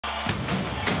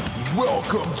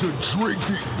Welcome to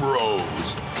Drinking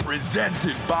Bros,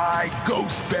 presented by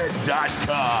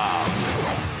GhostBed.com.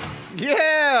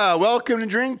 Yeah, welcome to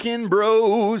Drinkin'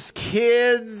 Bros,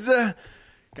 kids. Got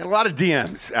a lot of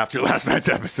DMs after last night's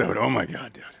episode. Oh my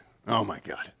God, dude. Oh my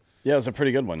God. Yeah, it was a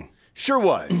pretty good one. Sure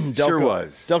was. Sure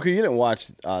was. Delco, you didn't watch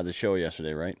the show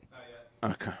yesterday, right?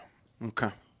 Not yet.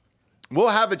 Okay. We'll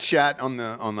have a chat on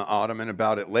the Ottoman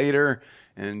about it later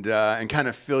and kind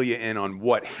of fill you in on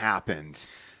what happened.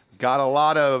 Got a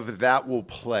lot of that will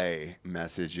play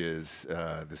messages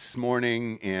this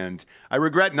morning, and I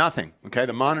regret nothing. Okay,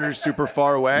 the monitor's super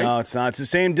far away. No, it's not. It's the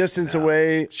same distance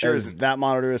away as that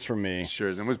monitor is from me. Sure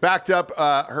is. And was backed up.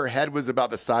 Her head was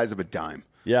about the size of a dime.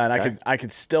 Yeah, and I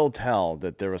could still tell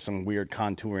that there was some weird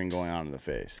contouring going on in the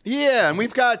face. Yeah, and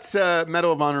we've got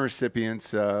Medal of Honor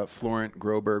recipients Florent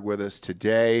Groberg with us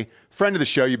today. Friend of the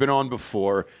show, you've been on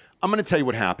before. I'm going to tell you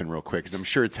what happened real quick because I'm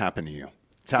sure it's happened to you.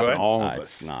 It's happened to all of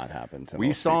us. It's not happened to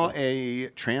We saw people. a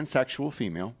transsexual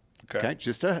female. Okay,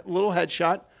 just a little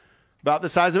headshot, about the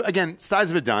size of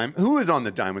a dime. Who was on the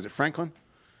dime? Was it Franklin?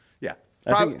 Yeah.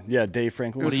 I think, Dave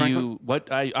Franklin. I'm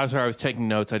sorry, I was taking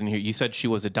notes. I didn't hear. You said she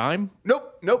was a dime?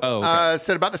 Nope. Oh, okay.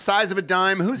 Said about the size of a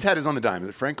dime. Whose head is on the dime? Is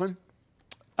it Franklin?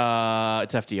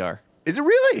 It's FDR. Is it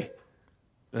really?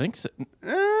 I think so.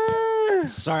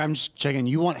 Sorry, I'm just checking.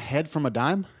 You want head from a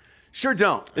dime? Sure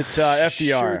don't. It's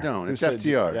FDR. Sure don't. It's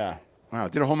FDR. Yeah. Wow,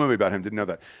 did a whole movie about him. Didn't know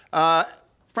that.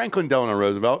 Franklin Delano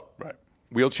Roosevelt. Right.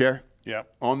 Wheelchair. Yeah.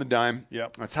 On the dime. Yeah.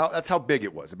 That's how big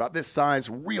it was. About this size,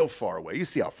 real far away. You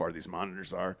see how far these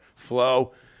monitors are.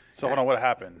 Flo. So hold on, what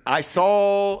happened? I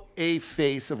saw a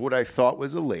face of what I thought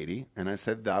was a lady, and I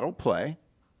said, that'll play.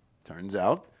 Turns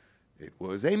out it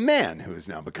was a man who has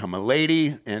now become a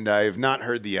lady, and I have not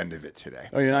heard the end of it today.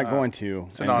 Oh, you're not going to.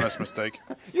 It's an honest mistake.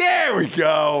 There we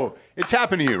go. It's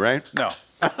happened to you, right? No.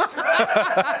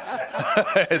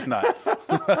 It's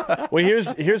not. Well,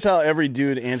 here's how every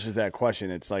dude answers that question.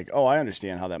 It's like, oh, I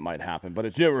understand how that might happen, but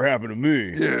it's never happened to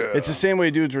me. Yeah. It's the same way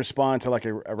dudes respond to like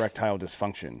a erectile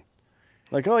dysfunction.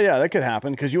 Like, oh, yeah, that could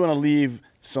happen because you want to leave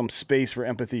some space for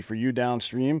empathy for you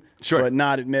downstream, but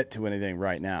not admit to anything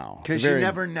right now. Because you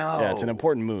never know. Yeah, it's an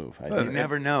important move. You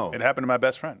never know. It happened to my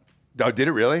best friend. Oh, did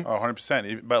it really? Oh,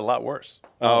 100%, but a lot worse.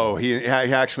 Oh, he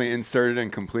actually inserted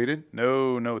and completed?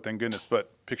 No, thank goodness.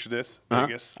 But picture this,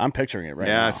 Vegas. I'm picturing it right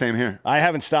now. Yeah, same here. I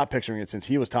haven't stopped picturing it since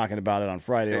he was talking about it on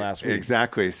Friday last week.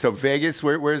 Exactly. So Vegas,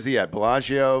 where's he at?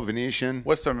 Bellagio, Venetian?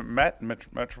 What's the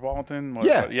Metropolitan?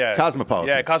 Yeah, Cosmopolitan.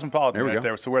 Yeah, Cosmopolitan. There we go.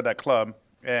 There. So we're at that club,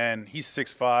 and he's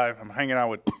 6'5". I'm hanging out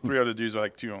with three other dudes who are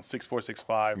like 6'4",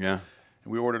 6'5". Yeah.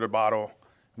 And we ordered a bottle.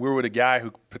 We were with a guy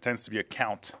who pretends to be a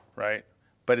count, right?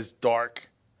 But it's dark.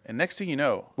 And next thing you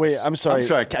know, wait, I'm sorry.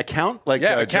 A count? Like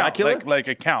a Dracula? count, like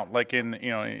a count, like in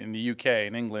in the UK,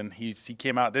 in England. He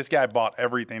came out. This guy bought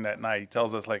everything that night. He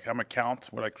tells us like, I'm a count.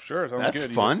 We're like, sure, sounds That's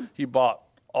good. fun. He bought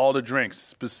all the drinks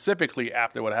specifically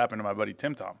after what happened to my buddy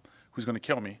Tim Tom, who's going to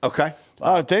kill me. Okay.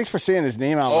 Oh, thanks for saying his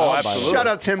name out loud. absolutely. Shout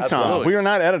out Tim Tom. We are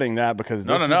not editing that because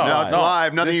this is No, No, it's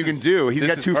live. Nothing you can do. He's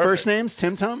got two first names,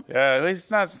 Tim Tom? Yeah,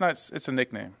 it's not. It's a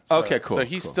nickname. So, Okay, cool. So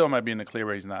he still might be in the clear,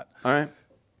 but he's not. All right.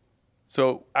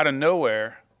 So out of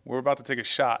nowhere, we're about to take a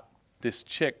shot. This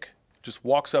chick just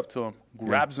walks up to him,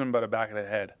 grabs him by the back of the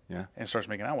head, and starts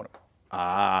making out with him.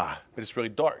 Ah. But it's really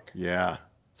dark. Yeah.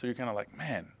 So you're kind of like,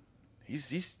 man,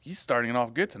 he's starting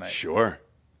off good tonight. Sure.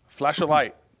 Flash a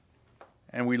light.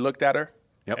 And we looked at her,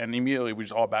 Yep. and immediately we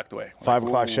just all backed away. 5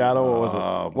 o'clock shadow. What was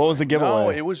it? What was the giveaway? No,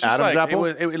 it was just Adam's like, apple?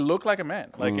 it looked like a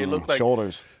man. Like it looked like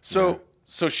shoulders. So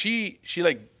she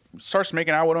like starts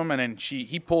making out with him, and then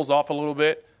he pulls off a little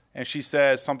bit, and she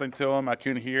says something to him I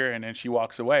couldn't hear, and then she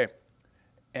walks away.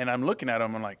 And I'm looking at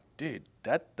him, I'm like, dude,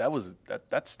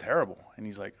 that's terrible. And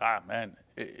he's like, man,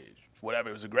 whatever,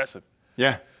 it was aggressive.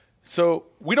 Yeah. So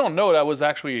we don't know that was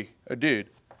actually a dude.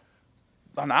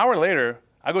 An hour later,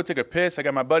 I go take a piss. I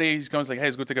got my buddy. He's going like, hey,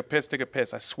 let's go take a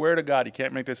piss, I swear to God, you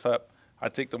can't make this up. I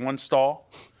take the one stall.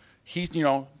 He's,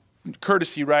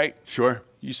 courtesy, right? Sure.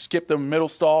 You skip the middle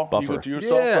stall. Buffer. You go to your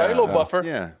stall. Yeah. Right? A little buffer.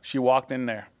 Yeah. She walked in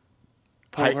there.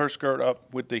 Pulled her skirt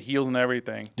up with the heels and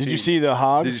everything. Did you see the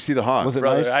hog? Did you see the hog? Was it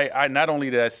Brother, nice? I not only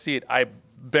did I see it, I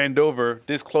bent over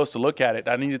this close to look at it.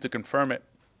 I needed to confirm it.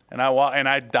 And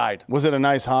I died. Was it a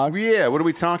nice hog? Yeah. What are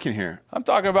we talking here? I'm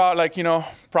talking about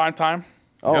prime time.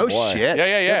 Oh, No boy. shit.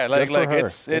 Yeah. Good for her.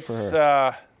 It's Good for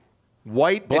her.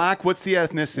 White, black, what's the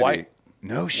ethnicity? White.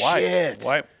 No shit.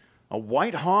 White. A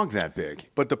white hog that big.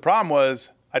 But the problem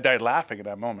was I died laughing at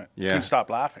that moment. Yeah. Couldn't stop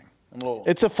laughing.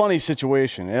 It's a funny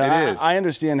situation. And It is. I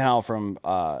understand how from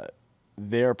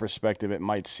their perspective it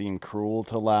might seem cruel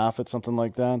to laugh at something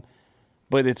like that,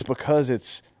 but it's because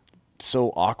it's so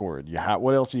awkward.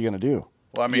 What else are you gonna do?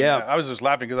 Well, I mean, Yeah. I was just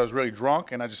laughing because I was really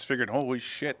drunk, and I just figured, holy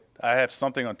shit, I have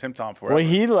something on Tim Tom forever. Well,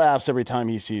 he laughs every time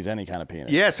he sees any kind of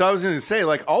penis. Yeah, so I was going to say,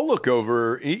 like, I'll look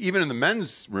over, even in the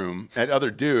men's room, at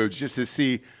other dudes just to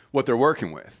see what they're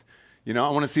working with. You know, I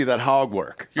want to see that hog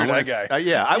work. You're I wanna that guy.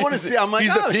 yeah, I want to see. I'm like,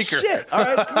 he's the oh, peeker. shit. All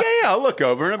right, yeah, I'll look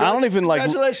over. And I'll be I don't even like.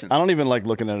 Congratulations. I don't even like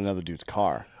looking at another dude's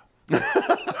car.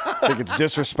 I think it's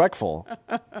disrespectful.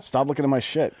 Stop looking at my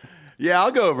shit. Yeah,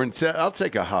 I'll go over and I'll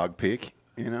take a hog peek.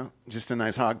 You know, just a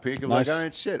nice hog peek. I'm Nice. like, all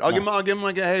right, shit. I'll give him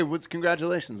like, hey,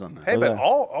 congratulations on that. Hey, but Okay.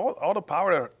 all the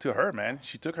power to her, man.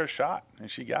 She took her shot,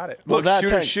 and she got it. Look,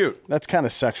 shoot. That's kind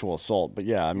of sexual assault, but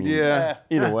yeah, I mean, Yeah.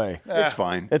 either way, It's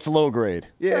fine. it's low grade.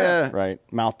 Yeah. Right.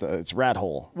 Mouth. It's rat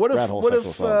hole. What rat if hole what sexual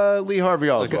if assault. Lee Harvey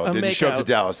Oswald a didn't show up to makeout.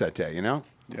 Dallas that day? You know,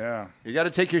 Yeah. you got to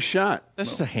take your shot, That's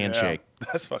just a Yeah. handshake.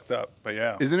 That's fucked up, but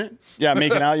yeah. isn't it? Yeah,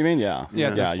 making out. You mean? Yeah. Yeah,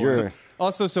 at this Yeah. point. You're.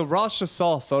 Also, so Ross just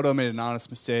saw a photo, made an honest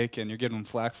mistake, and you're giving him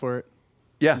flack for it.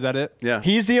 Yeah. Is that it? Yeah.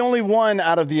 He's the only one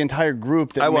out of the entire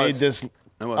group that I made was. this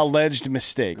I was. alleged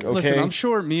mistake. Okay. Listen, I'm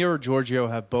sure me or Giorgio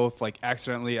have both, like,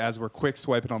 accidentally, as we're quick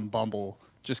swiping on Bumble,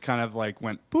 just kind of, like,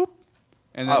 went boop.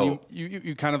 And then Oh.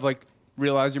 you kind of, like,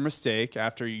 realize your mistake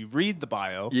after you read the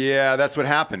bio. Yeah, that's what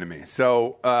happened to me.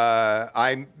 So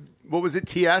what was it?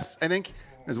 TS, I think,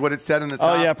 is what it said in the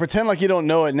top. Oh yeah, pretend like you don't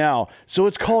know it now. So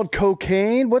it's called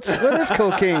cocaine. What is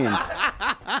cocaine?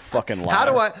 Fucking liar. How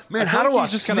do I, man? How do I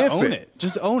just sniff gonna own it?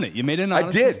 Just own it. You made an I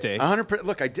honest did. mistake. 100%.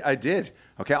 Look, I did.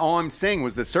 Okay, all I'm saying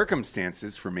was the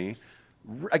circumstances for me.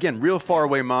 Again, real far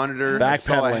away monitor. I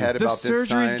saw Backpedaling. ahead The about this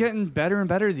surgery's sign. getting better and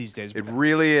better these days. It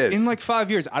really is. In like 5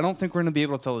 years, I don't think we're going to be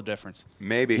able to tell the difference.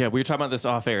 Maybe. Yeah, we were talking about this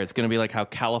off air. It's going to be like how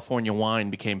California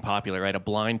wine became popular, right? A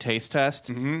blind taste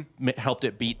test helped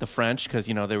it beat the French because,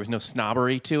 you know, there was no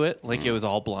snobbery to it. Like, it was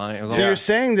all blind. It was So all, you're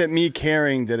saying that me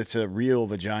caring that it's a real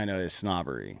vagina is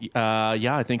snobbery?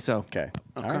 yeah, I think so. Okay.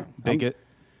 All right. Bigot.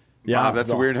 Yeah. Wow, that's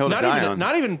a weird hill to Not die even, on.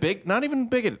 not even big, not even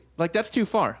bigot. Like, that's too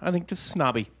far. I think just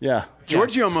snobby. Yeah.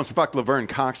 Georgie almost fucked Laverne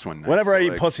Cox one night. Whenever so, I eat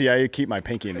like, pussy, I keep my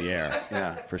pinky in the air.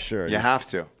 Yeah. For sure. You have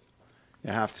to.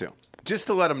 You have to. Just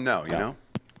to let them know, you know?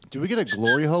 Do we get a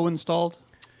glory hole installed?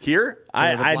 Here?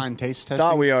 For the blind taste thought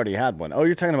testing? we already had one. Oh,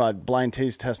 you're talking about blind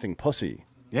taste testing pussy.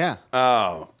 Yeah.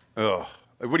 Oh. Ugh.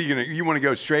 What are you going to, you want to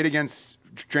go straight against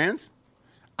trans?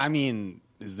 I mean,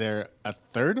 is there a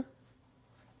third?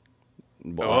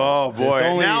 Oh boy! There's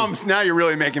only- Now you're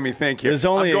really making me think here. There's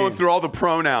only- I'm going through all the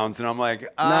pronouns, and I'm like,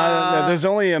 No, there's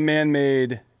only a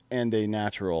man-made and a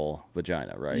natural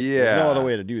vagina, right? There's Yeah. no other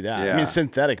way to do that. I Yeah. mean,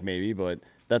 synthetic maybe, but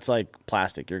that's like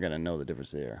plastic. You're going to know the difference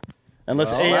there.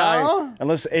 Unless Well-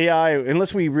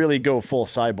 unless we really go full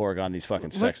cyborg on these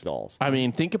fucking sex dolls. I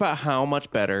mean, think about how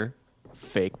much better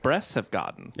fake breasts have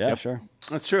gotten. Yeah, sure.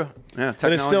 that's true. Yeah,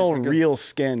 But it's still technology's been good. real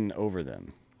skin over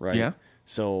them, right? Yeah.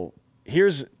 So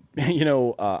here's,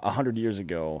 100 years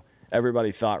ago, everybody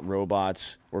thought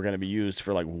robots were going to be used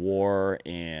for like war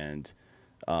and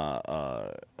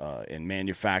in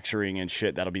manufacturing and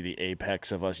shit. That'll be the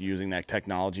apex of us using that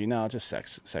technology. No, just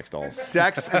sex dolls.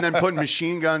 Sex, and then putting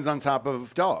machine guns on top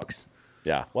of dogs,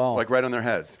 Yeah. Well, like right on their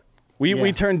heads.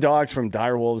 we turned dogs from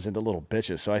dire wolves into little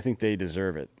bitches, so I think they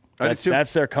deserve it. I do too.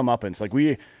 That's their comeuppance.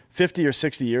 Like 50 or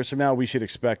 60 years from now, we should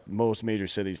expect most major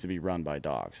cities to be run by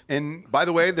dogs. And by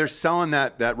the way, they're selling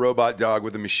that robot dog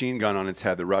with a machine gun on its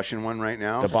head, the Russian one right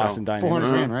now. The Boston Dynamics. 400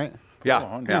 grand, right?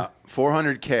 Yeah, yeah,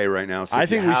 $400K right now. So I if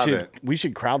think you have we it,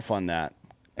 should crowdfund that.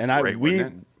 And Great, wouldn't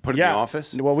it? Put it in the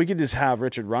office? Well, we could just have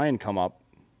Richard Ryan come up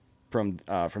from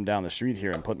down the street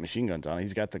here and put machine guns on it.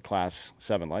 He's got the Class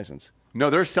 7 license. No,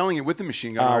 they're selling it with the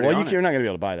machine gun. already Well, on it. you're not going to be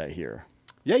able to buy that here.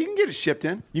 Yeah, you can get it shipped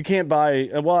in. You can't buy.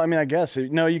 Well, I mean, I guess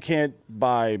no. You can't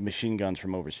buy machine guns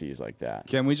from overseas like that.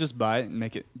 Can we just buy it and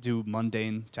make it do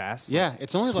mundane tasks? Yeah,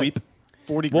 it's only Sweep. like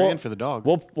 40 grand for the dog.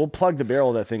 We'll plug the barrel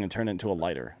of that thing and turn it into a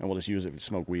lighter, and we'll just use it to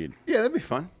smoke weed. Yeah, that'd be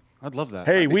fun. I'd love that.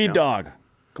 Hey, be weed down. dog,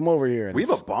 come over here. And We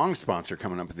have it's a bong sponsor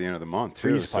coming up at the end of the month too,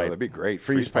 freeze so pipe. that'd be great.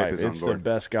 Freeze pipe. is on It's the board.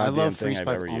 best I goddamn love thing freeze I've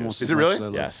pipe ever almost used. Is as it much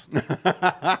really? as I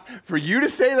love- Yes. For you to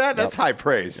say that, that's high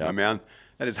praise, my Yep. man.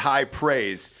 That is high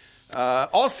praise.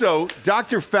 Also,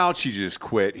 Dr. Fauci just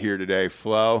quit here today,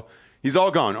 Flo. He's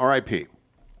all gone. R.I.P.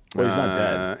 Well, he's not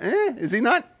dead. Is he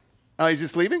not? Oh, he's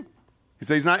just leaving?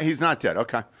 So he's not dead.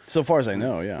 Okay. So far as I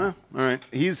know, yeah. All right.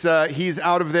 He's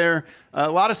out of there.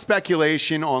 A lot of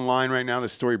speculation online right now. The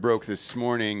story broke this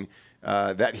morning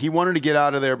that he wanted to get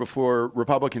out of there before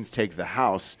Republicans take the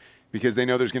House because they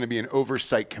know there's going to be an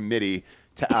oversight committee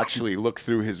to actually look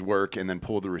through his work and then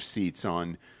pull the receipts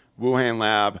on Wuhan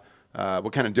Lab,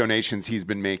 what kind of donations he's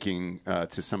been making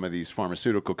to some of these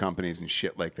pharmaceutical companies and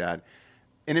shit like that.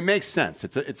 And it makes sense.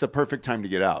 It's the perfect time to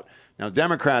get out. Now,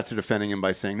 Democrats are defending him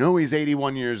by saying, no, he's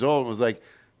 81 years old. It was like,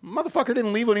 motherfucker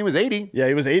didn't leave when he was 80. Yeah,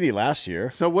 he was 80 last year.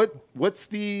 So what's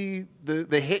the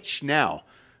hitch now?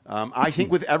 I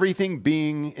think with everything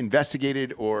being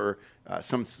investigated or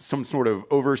some sort of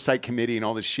oversight committee and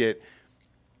all this shit,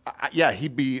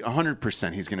 he'd be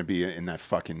 100%. He's going to be in that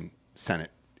fucking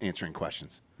Senate answering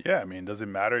questions. Yeah, I mean, does it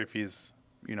matter if he's,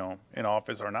 in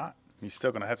office or not? He's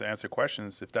still going to have to answer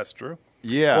questions if that's true.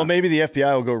 Yeah. Well, maybe the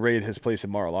FBI will go raid his place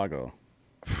in Mar-a-Lago.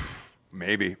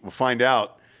 Maybe. We'll find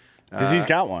out. Because he's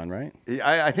got one, right?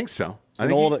 I think so.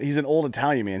 He's an old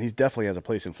Italian man. He definitely has a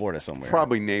place in Florida somewhere.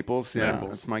 Probably Naples. Yeah,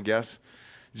 that's my guess.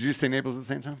 Did you just say Naples at the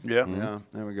same time? Yeah. Yeah,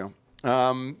 there we go.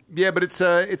 But it's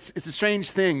a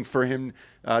strange thing for him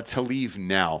to leave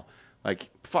now.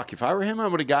 Like, fuck, if I were him, I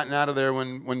would have gotten out of there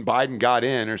when Biden got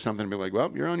in or something and be like,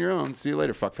 well, you're on your own. See you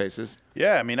later, fuck faces.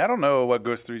 Yeah, I mean, I don't know what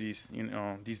goes through these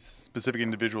specific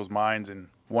individuals' minds and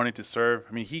wanting to serve.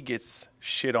 I mean, he gets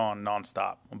shit on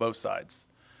nonstop on both sides.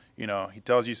 He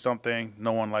tells you something,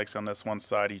 no one likes on this one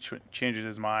side. He changes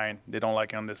his mind. They don't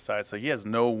like it on this side. So he has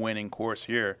no winning course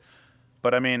here.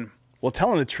 But, I mean... Well,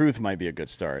 telling the truth might be a good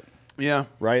start. Yeah.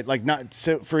 Right? Like, not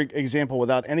so, for example,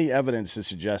 without any evidence to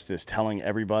suggest this, telling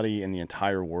everybody in the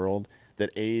entire world that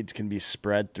AIDS can be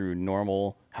spread through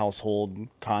normal household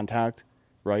contact,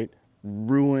 right?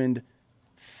 Ruined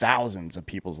thousands of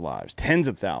people's lives, tens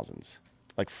of thousands.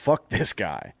 Like, fuck this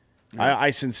guy. Yeah. I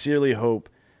sincerely hope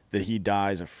that he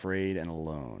dies afraid and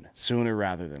alone sooner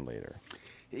rather than later.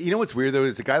 You know what's weird, though,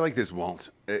 is a guy like this won't.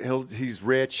 He's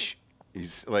rich.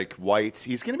 He's like white.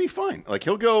 He's going to be fine. Like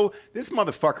this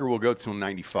motherfucker will go till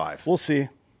 95. We'll see.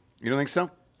 You don't think so?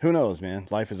 Who knows, man?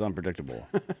 Life is unpredictable.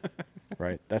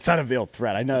 Right? That's not a veiled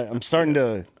threat. I know. I'm starting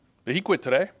to. Did he quit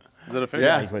today? Is that a fair?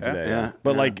 Yeah, he quit today. Yeah.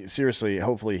 But like, seriously,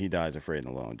 hopefully he dies afraid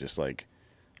and alone. Just like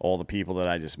all the people that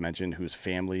I just mentioned whose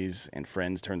families and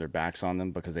friends turned their backs on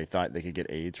them because they thought they could get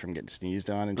AIDS from getting sneezed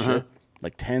on and shit.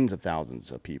 Like tens of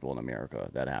thousands of people in America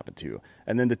that happened to.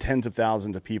 And then the tens of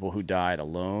thousands of people who died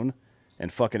alone in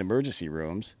fucking emergency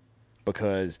rooms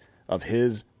because of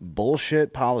his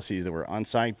bullshit policies that were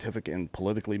unscientific and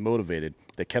politically motivated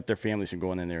that kept their families from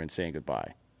going in there and saying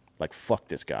goodbye. Like, fuck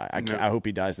this guy. I hope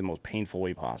he dies the most painful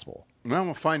way possible. Well,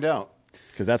 we'll find out.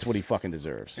 Because that's what he fucking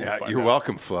deserves. Yeah, you're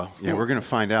welcome, Flo. Yeah, we're going to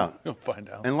find out. You'll find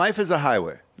out. And life is a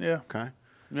highway. Yeah. Okay?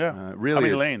 Yeah. Really How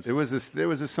many is. lanes? There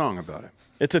was a song about it.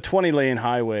 It's a 20-lane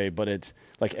highway, but it's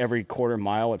like every quarter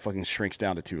mile, it fucking shrinks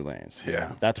down to 2 lanes.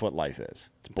 Yeah. That's what life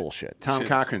is. It's bullshit. Tom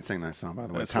Cochran sang that song, by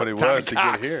the way. That's what it was to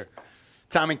get here.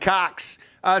 Tommy Cox.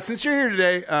 Since you're here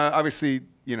today, obviously,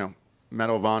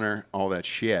 Medal of Honor, all that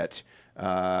shit.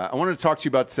 I wanted to talk to you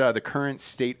about the current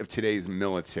state of today's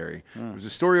military. There was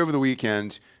a story over the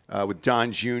weekend with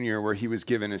Don Jr. where he was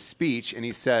given a speech, and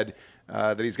he said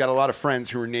that he's got a lot of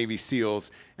friends who are Navy SEALs,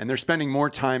 and they're spending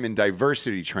more time in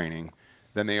diversity training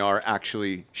than they are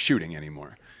actually shooting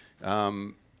anymore.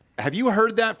 Have you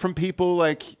heard that from people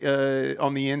like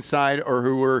on the inside or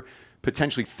who were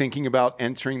potentially thinking about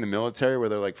entering the military where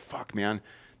they're like, fuck, man,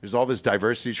 there's all this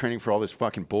diversity training for all this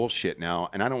fucking bullshit now,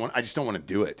 and I just don't want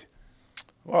to do it.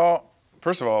 Well,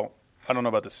 first of all, I don't know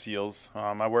about the SEALs.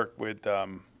 I work with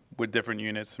different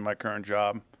units in my current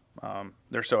job.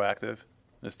 They're so active.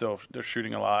 They're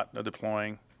shooting a lot. They're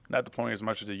deploying. Not deploying as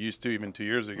much as they used to even 2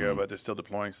 years ago, but they're still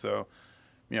deploying. So,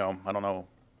 I don't know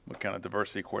what kind of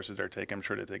diversity courses they're taking. I'm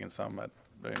sure they're taking some, but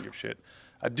they don't give shit.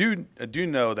 I do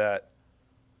know that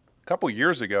a couple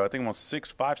years ago, I think almost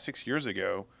 5-6 years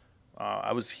ago,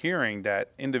 I was hearing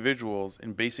that individuals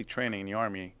in basic training in the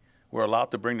Army were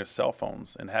allowed to bring their cell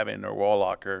phones and have it in their wall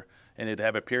locker, and they'd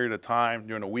have a period of time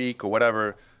during a week or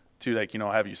whatever to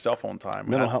have your cell phone time.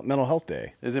 Mental health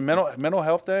day. Is it mental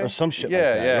health day? Or some shit like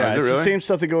that. Yeah. It's really the same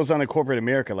stuff that goes on in corporate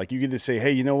America. Like you get to say,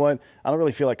 hey, you know what? I don't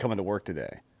really feel like coming to work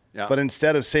today. Yeah. But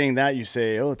instead of saying that, you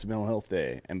say, oh, it's mental health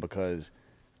day. And because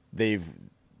they've,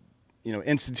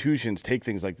 institutions take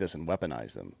things like this and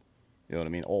weaponize them. You know what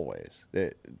I mean? Always.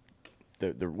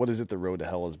 What is it? The road to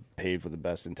hell is paved with the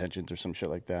best intentions or some shit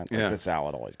like that. Like, that's how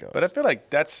it always goes. But I feel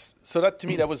like that to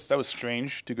me, that was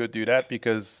strange to go do that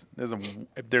because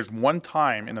if there's one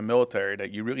time in the military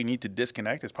that you really need to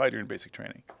disconnect, it's probably during basic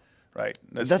training. Right.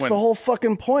 That's the whole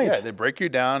fucking point. Yeah, they break you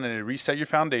down and they reset your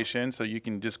foundation so you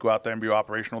can just go out there and be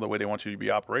operational the way they want you to be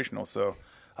operational. So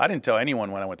I didn't tell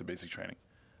anyone when I went to basic training.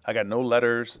 I got no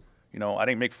letters. I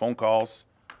didn't make phone calls.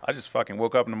 I just fucking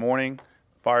woke up in the morning,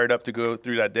 fired up to go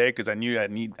through that day because I knew I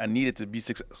needed to be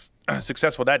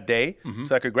successful that day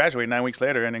so I could graduate 9 weeks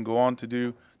later and then go on to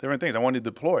do different things. I wanted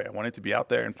to deploy. I wanted to be out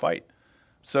there and fight.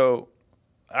 So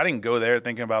I didn't go there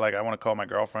thinking about I want to call my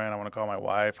girlfriend. I want to call my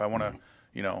wife. I want to.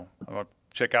 I want to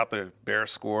check out the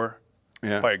Bears score.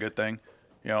 Yeah. Probably a good thing,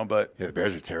 but Yeah, the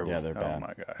Bears are terrible. Yeah, they're oh bad.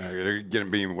 my gosh. They're getting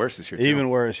being worse this year. Too. Even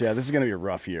worse. Yeah, this is going to be a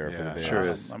rough year for the Yeah, Bears. sure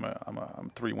is.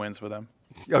 I'm 3 wins for them.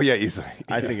 Oh yeah, easily.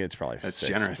 I think it's probably That's 6.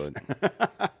 generous.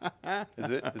 But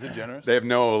Is it generous? They have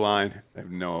no O-line. They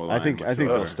have no O-line. I think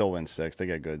whatsoever. they'll still win 6. They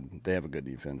have a good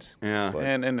defense. Yeah. But,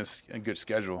 and it's a good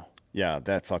schedule. yeah,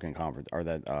 that fucking conference or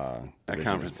that division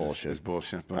conference is bullshit. is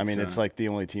bullshit. But, I mean, it's like the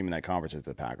only team in that conference is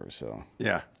the Packers. So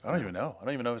yeah, I don't even know. I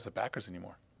don't even know if it's the Packers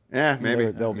anymore. yeah, maybe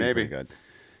they'll be maybe pretty good.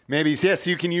 maybe. Yeah, so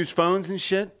you can use phones and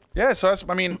shit. Yeah, so that's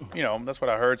what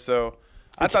I heard. So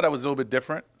I thought that was a little bit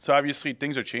different. So obviously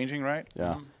things are changing, right?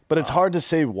 Yeah, but it's hard to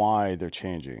say why they're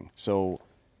changing. So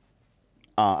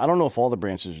I don't know if all the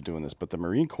branches are doing this, but the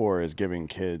Marine Corps is giving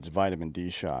kids vitamin D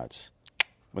shots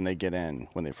when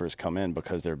they first come in,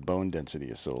 because their bone density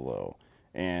is so low.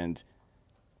 And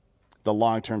the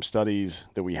long-term studies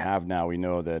that we have now, we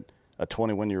know that a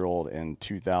 21-year-old in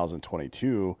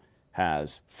 2022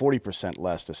 has 40%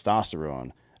 less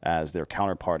testosterone as their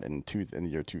counterpart in the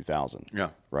year 2000. Yeah.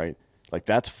 Right? Like,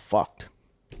 that's fucked.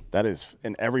 That is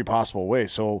in every possible way.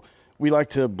 So we like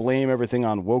to blame everything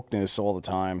on wokeness all the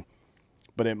time,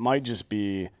 but it might just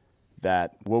be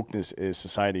that wokeness is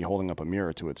society holding up a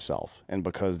mirror to itself. And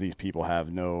because these people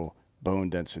have no bone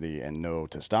density and no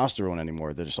testosterone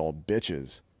anymore, they're just all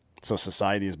bitches. So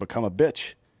society has become a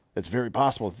bitch. It's very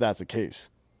possible that that's the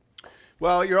case.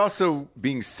 Well, you're also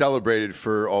being celebrated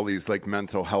for all these like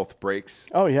mental health breaks.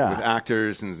 Oh, yeah. with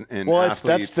actors and Well, athletes.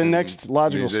 that's the and next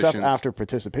logical step musicians. after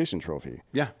participation trophy.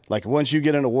 Yeah. Like, once you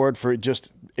get an award for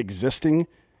just existing,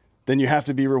 then you have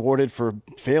to be rewarded for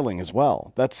failing as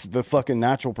well. That's the fucking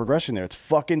natural progression there. It's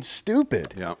fucking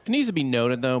stupid. Yeah. It needs to be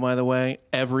noted, though, by the way,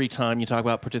 every time you talk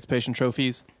about participation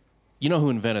trophies, you know who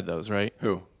invented those, right?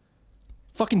 Who?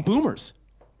 Fucking boomers.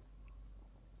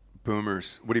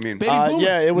 Boomers. What do you mean? Baby boomers.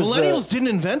 yeah, it was Millennials didn't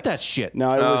invent that shit. No,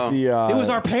 it was the... it was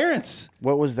our parents.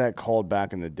 what was that called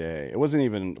back in the day? It wasn't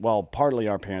even... Well, partly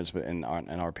our parents, but and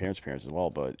our parents' parents as well,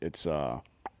 but it's the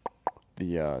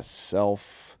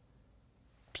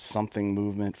self-something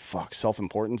movement.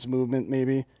 Self-importance movement,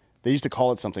 maybe? They used to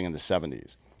call it something in the 70s.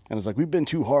 And it was like, we've been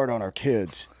too hard on our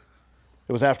kids.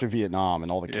 It was after Vietnam,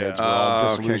 and all the kids were all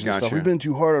disillusioned and stuff. gotcha. We've been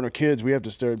too hard on our kids. We have to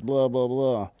start blah, blah,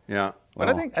 blah. Yeah. But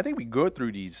I think we go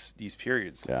through these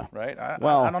periods. Yeah. Right. I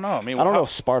don't know. I mean, I don't know if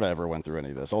Sparta ever went through any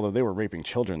of this, although they were raping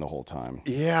children the whole time.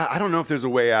 Yeah, I don't know if there's a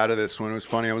way out of this one. It was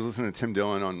funny. I was listening to Tim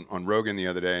Dillon on Rogan the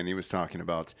other day, and he was talking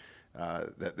about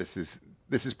that this is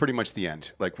pretty much the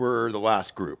end. Like, we're the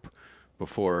last group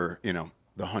before, the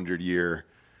 100-year.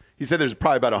 He said there's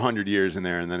probably about 100 years in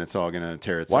there, and then it's all going to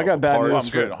tear itself Well, I got bad apart.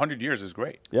 news Well, I'm good. 100 years is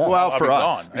great. Yeah. Well, I'll for be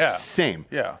us, gone. Yeah. same.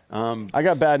 Yeah. I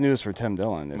got bad news for Tim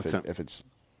Dillon. What's up? If it's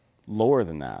lower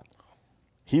than that,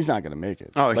 he's not going to make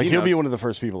it. Oh, like, he he'll be knows. one of the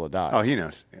first people to die. Oh, he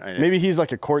knows. Maybe he's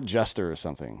like a court jester or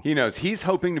something. He knows. He's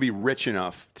hoping to be rich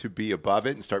enough to be above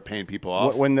it and start paying people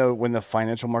off. When the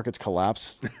financial markets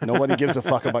collapse, nobody gives a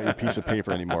fuck about your piece of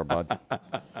paper anymore, bud.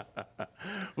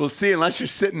 We'll see. Unless you're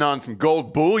sitting on some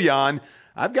gold bullion.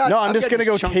 I'm just going to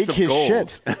go take his gold.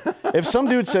 shit. If some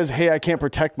dude says, hey, I can't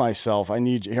protect myself, I'm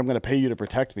going to pay you to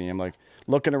protect me. I'm like,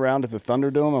 looking around at the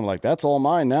Thunderdome, I'm like, that's all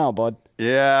mine now, bud.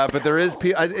 Yeah, but there is.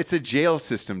 It's a jail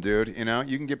system, dude. You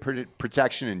can get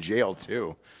protection in jail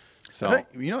too. So I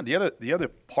think, the other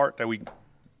part that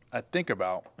I think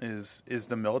about is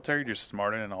the military just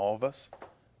smarter than all of us,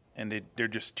 and they're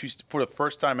just for the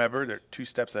first time ever, they're 2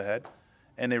 steps ahead,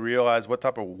 and they realize what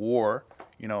type of war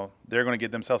they're going to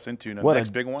get themselves into in the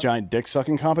next big one. Giant dick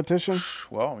sucking competition?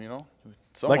 Well,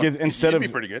 Like, instead you'd of be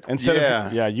pretty good. Instead Yeah.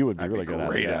 of, yeah, you would be I'd really be good at it,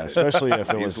 great yeah, at it. especially if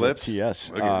it these was lips.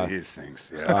 TS. Look at these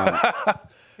things. Yeah.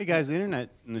 Hey guys, the internet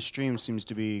and the stream seems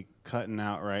to be cutting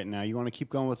out right now. You want to keep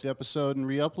going with the episode and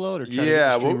re-upload, or try to get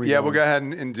the stream we'll re-going? go ahead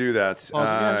and do that. Just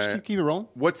keep it rolling.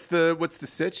 What's the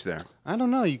sitch there? I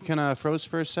don't know. You kind of froze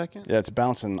for a second. Yeah, it's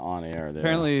bouncing on air there.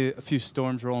 Apparently, a few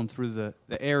storms rolling through the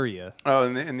area. Oh,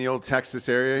 in the old Texas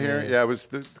area here. Yeah, it was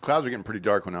the clouds were getting pretty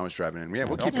dark when I was driving in. Yeah,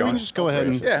 we'll keep We going. can just go ahead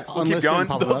and Yeah, we'll keep unlist and going.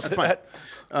 pop it up. That's fine.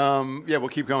 Yeah, we'll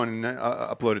keep going and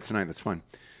upload it tonight. That's fine.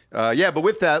 Yeah, but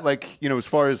with that, as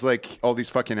far as all these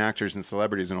fucking actors and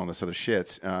celebrities and all this other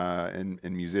shit, and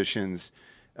musicians,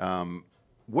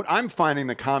 what I'm finding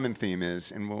the common theme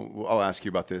is, and I'll ask you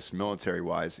about this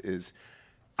military-wise, is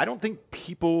I don't think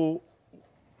people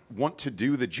want to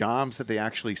do the jobs that they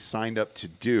actually signed up to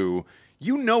do.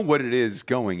 You know what it is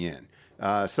going in.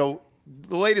 So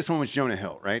the latest one was Jonah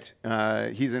Hill, right?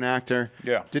 He's an actor.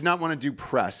 Yeah. Did not want to do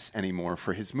press anymore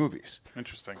for his movies.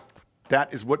 Interesting.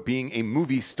 That is what being a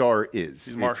movie star is.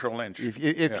 He's Marshall Lynch.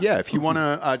 If you want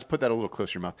to, just put that a little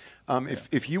closer to your mouth.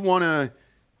 If you want to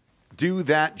do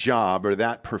that job or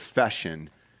that profession,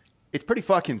 it's pretty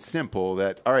fucking simple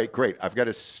that, all right, great, I've got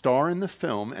to star in the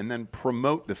film and then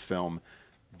promote the film.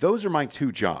 Those are my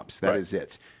two jobs. That is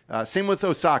it. Same with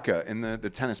Osaka and the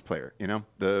tennis player,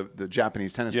 the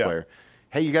Japanese tennis player.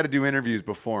 Hey, you got to do interviews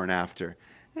before and after.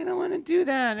 I don't want to do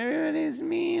that. Everybody's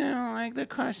mean. I don't like the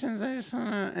questions. I just want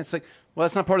to. It's like, well,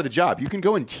 that's not part of the job. You can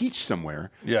go and teach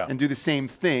somewhere and do the same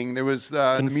thing. There was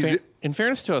the music. In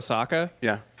fairness to Osaka,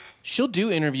 she'll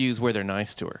do interviews where they're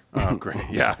nice to her. Oh, great.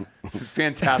 Yeah.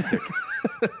 Fantastic.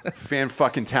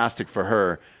 Fan-fucking-tastic for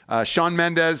her. Shawn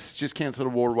Mendes just canceled a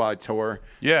worldwide tour.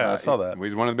 Yeah, I saw that.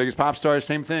 He's one of the biggest pop stars.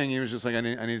 Same thing. He was just like, I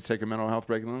need to take a mental health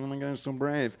break. Oh, my God, you're so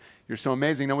brave. You're so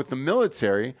amazing. Now, with the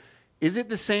military, is it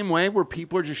the same way where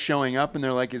people are just showing up and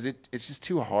they're like, it's just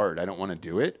too hard. I don't want to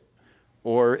do it?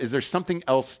 Or is there something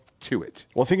else to it?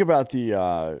 Well, think about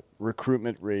the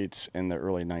recruitment rates in the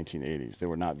early 1980s. They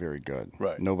were not very good.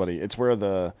 Right. It's where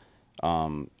the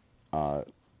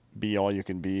Be All You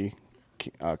Can Be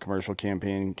commercial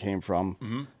campaign came from.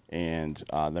 Mm-hmm. And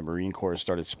the Marine Corps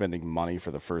started spending money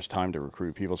for the first time to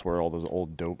recruit people. It's where all those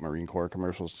old dope Marine Corps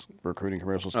recruiting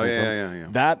commercials came from. Yeah.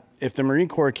 That, if the Marine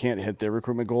Corps can't hit their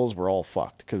recruitment goals, we're all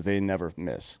fucked because they never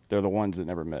miss. They're the ones that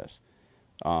never miss.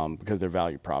 Because their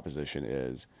value proposition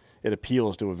is it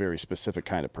appeals to a very specific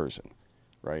kind of person,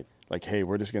 right? Like, hey,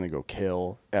 we're just going to go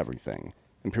kill everything.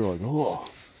 And people are like, oh,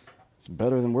 it's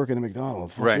better than working at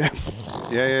McDonald's. Right.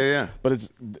 Yeah. But it's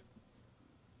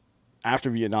after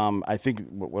Vietnam, I think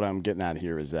what I'm getting at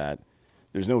here is that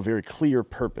there's no very clear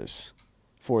purpose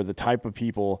for the type of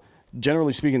people,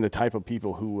 generally speaking, the type of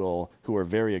people who are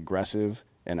very aggressive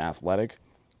and athletic,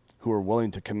 who are willing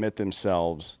to commit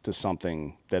themselves to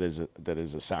something that is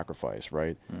a sacrifice,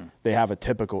 right? Mm. They have a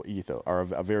typical ethos, or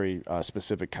a very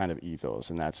specific kind of ethos,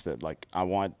 and that's that, like, I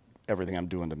want everything I'm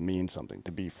doing to mean something,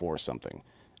 to be for something.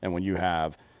 And when you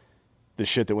have the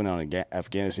shit that went on in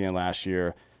Afghanistan last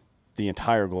year, the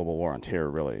entire global war on terror,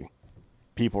 really,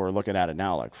 people are looking at it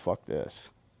now like, fuck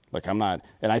this. Like, I'm not,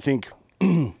 and I think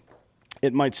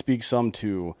it might speak some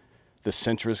to the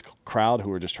centrist crowd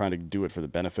who are just trying to do it for the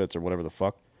benefits or whatever the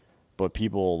fuck. But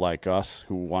people like us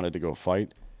who wanted to go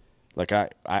fight, like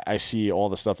I see all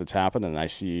the stuff that's happened, and I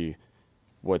see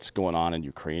what's going on in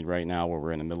Ukraine right now, where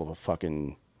we're in the middle of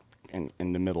in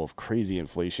the middle of crazy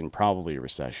inflation, probably a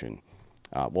recession.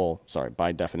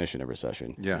 By definition, a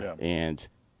recession. Yeah. And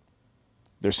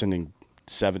they're sending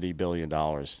 $70 billion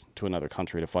to another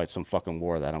country to fight some fucking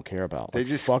war that I don't care about. They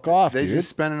just fuck off. They dude. just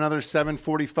spent another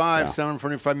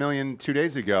 $745 million 2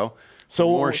 days ago. So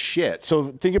more shit.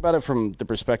 So think about it from the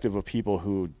perspective of people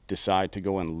who decide to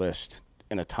go enlist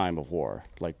in a time of war,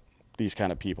 like these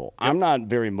kind of people. Yep. I'm not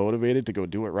very motivated to go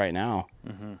do it right now,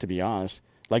 to be honest.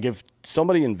 Like, if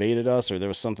somebody invaded us or there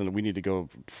was something that we need to go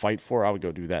fight for, I would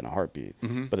go do that in a heartbeat.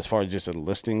 Mm-hmm. But as far as just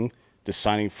enlisting, just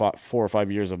signing 4 or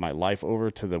 5 years of my life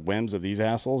over to the whims of these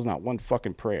assholes, not one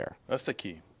fucking prayer. That's the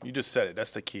key. You just said it.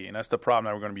 That's the key. And that's the problem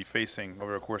that we're going to be facing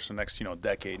over the course of the next,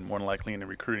 decade, more than likely in the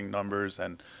recruiting numbers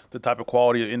and the type of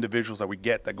quality of individuals that we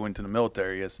get that go into the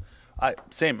military is I'm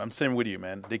same with you,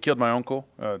 man. They killed my uncle,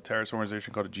 a terrorist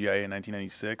organization called the GIA in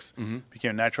 1996,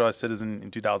 became a naturalized citizen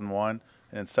in 2001.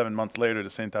 And 7 months later, the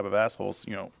same type of assholes,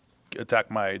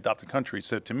 attacked my adopted country.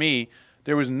 So to me,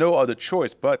 there was no other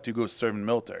choice but to go serve in the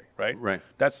military, right? Right.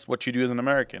 That's what you do as an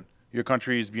American. Your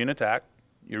country is being attacked.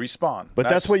 You respond. But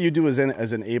that's what you do as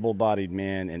an able-bodied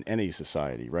man in any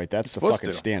society, right? That's the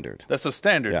fucking standard. That's the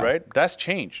standard, right? That's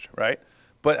changed, right?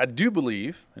 But I do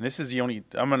believe, and this is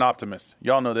I'm an optimist.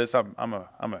 Y'all know this.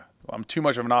 I'm too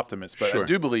much of an optimist, but I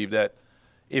do believe that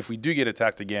if we do get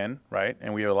attacked again, right,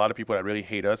 and we have a lot of people that really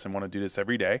hate us and want to do this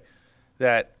every day,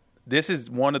 that this is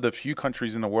one of the few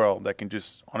countries in the world that can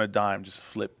just, on a dime, just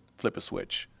flip a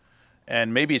switch.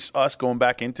 And maybe it's us going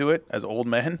back into it as old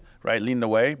men, right, leading the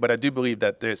way. But I do believe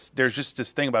that there's just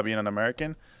this thing about being an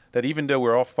American that even though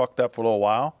we're all fucked up for a little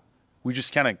while, we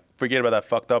just kind of forget about that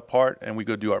fucked up part and we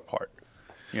go do our part.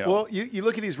 Well, you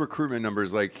look at these recruitment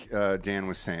numbers like Dan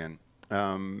was saying,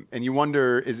 and you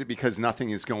wonder, is it because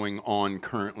nothing is going on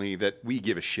currently that we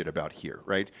give a shit about here,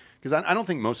 right? Because I don't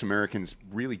think most Americans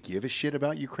really give a shit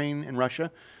about Ukraine and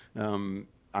Russia.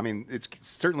 I mean, it's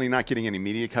certainly not getting any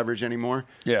media coverage anymore.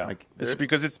 Yeah, it's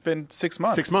because it's been 6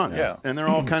 months. 6 months, and they're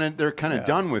all kind of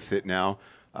done with it now.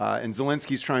 And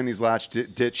Zelensky's trying these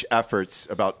last-ditch efforts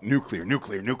about nuclear.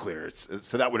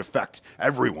 So that would affect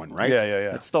everyone, right?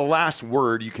 Yeah. That's the last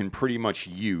word you can pretty much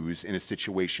use in a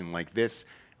situation like this.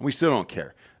 And we still don't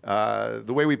care.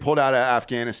 The way we pulled out of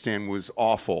Afghanistan was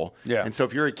awful. Yeah. And so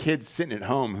if you're a kid sitting at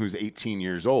home who's 18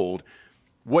 years old,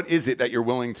 what is it that you're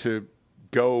willing to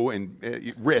go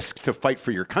and risk to fight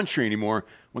for your country anymore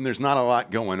when there's not a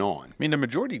lot going on. I mean, the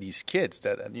majority of these kids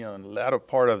that, in the latter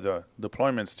part of the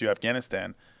deployments to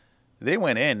Afghanistan, they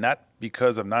went in not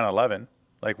because of 9/11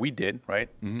 like we did, right?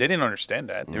 They didn't understand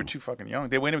that. They were too fucking young.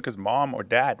 They went in because mom or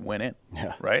dad went in,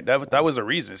 right? That was a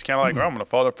reason. It's kind of like, oh, I'm going to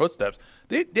follow their footsteps.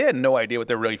 They had no idea what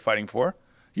they're really fighting for.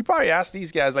 You probably asked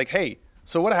these guys, like, hey,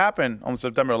 so what happened on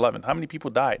September 11th? How many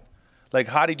people died? Like,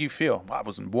 how did you feel? Well, I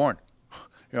wasn't born.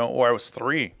 Or I was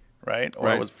 3, right? Or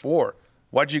I was 4.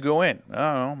 Why'd you go in?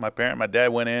 I don't know. My dad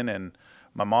went in and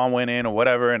my mom went in or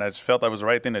whatever, and I just felt that was the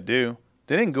right thing to do.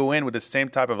 They didn't go in with the same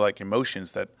type of like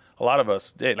emotions that a lot of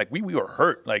us did. Like we were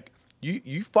hurt. Like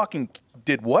you fucking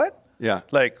did what? Yeah.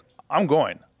 Like I'm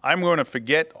going to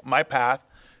forget my path,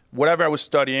 whatever I was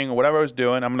studying or whatever I was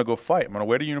doing. I'm going to go fight. I'm going to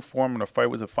wear the uniform. I'm going to fight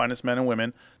with the finest men and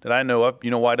women that I know of.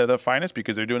 You know why they're the finest?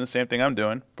 Because they're doing the same thing I'm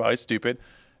doing. Probably stupid.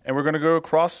 And we're going to go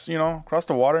across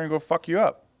the water and go fuck you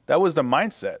up. That was the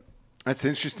mindset. That's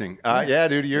interesting. Yeah,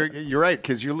 dude, you're right,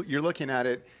 because you're looking at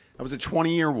it. That was a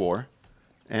 20-year war,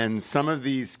 and some of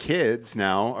these kids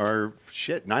now are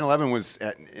shit. 9/11 was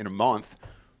in a month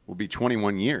will be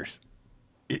 21 years.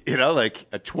 Like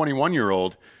a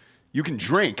 21-year-old, you can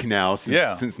drink now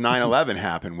since 9/11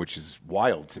 happened, which is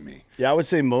wild to me. Yeah, I would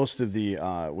say most of the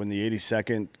when the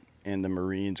 82nd and the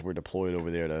Marines were deployed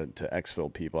over there to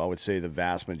exfil people, I would say the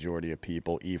vast majority of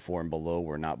people, E4 and below,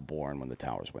 were not born when the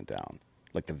towers went down.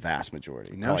 Like the vast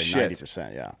majority. No probably shit.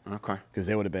 90%, yeah. Okay. Because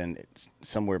they would have been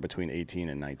somewhere between 18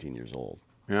 and 19 years old.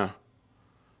 Yeah.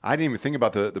 I didn't even think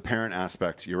about the parent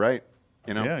aspect. You're right.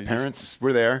 Parents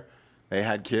were there. They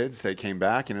had kids. They came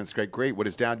back, and it's great. What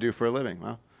does dad do for a living?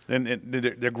 Well, And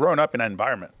they're growing up in that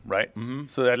environment, right? Mm-hmm.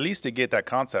 So at least they get that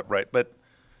concept right. But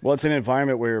well, it's an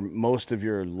environment where most of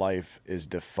your life is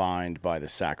defined by the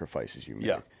sacrifices you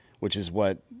make, which is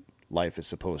what life is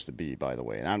supposed to be, by the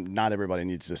way. And not everybody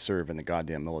needs to serve in the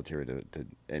goddamn military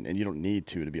and you don't need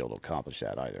to be able to accomplish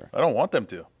that either. I don't want them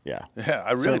to. Yeah. Yeah,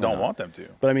 I really don't want them to.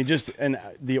 But I mean, and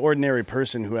the ordinary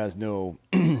person who has no,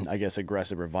 I guess,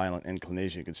 aggressive or violent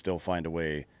inclination can still find a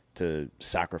way to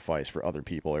sacrifice for other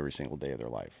people every single day of their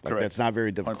life. Like, Correct. that's not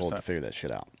very difficult 100%. to figure that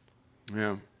shit out.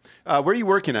 Yeah. Where are you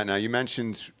working at now? You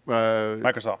mentioned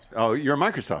Microsoft. Oh, you're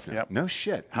at Microsoft now. Yep. No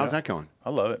shit. How's that going? I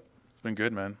love it. It's been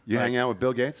good, man. You hang out with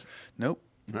Bill Gates? Nope.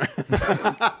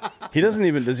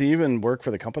 Does he even work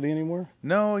for the company anymore?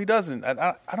 No, he doesn't.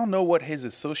 I don't know what his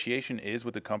association is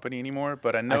with the company anymore,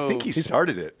 but I know. I think he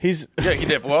started it. Yeah, he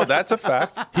did. Well, that's a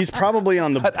fact. He's probably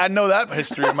on the. I know that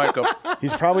history of Michael.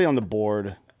 He's probably on the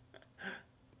board.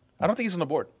 I don't think he's on the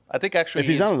board. I think actually. If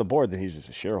he's not on the board, then he's just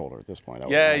a shareholder at this point.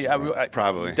 I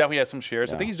Probably. He definitely has some shares.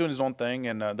 Yeah. I think he's doing his own thing,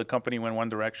 and the company went one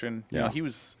direction. Yeah.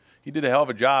 He did a hell of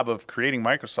a job of creating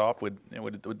Microsoft with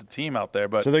the team out there.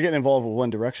 But So they're getting involved with One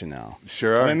Direction now.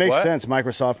 Sure I are. mean, it makes What? sense.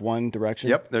 Microsoft One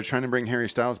Direction. Yep, they're trying to bring Harry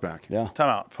Styles back. Yeah. time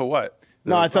out for what?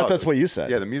 No, I thought that's what you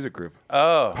said. Yeah, the music group.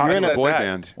 Oh, Popular I said boy that.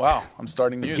 band. Wow, I'm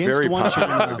starting music. Against Very one popular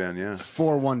China boy band, yeah.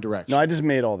 for One Direction. No, I just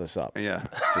made all this up. Yeah.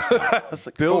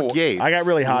 Like, Bill cool. Gates. I got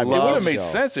really hot. It would have Love made show.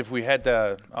 sense if we had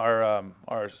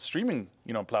our streaming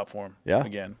platform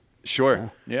again.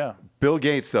 Sure. Yeah. Bill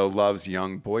Gates, though, loves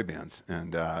young boy bands.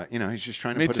 And, he's just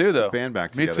trying to Me put too, the though. band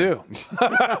back Me together.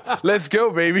 too. Let's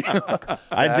go, baby.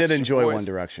 I did That's enjoy your One boys.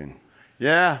 Direction.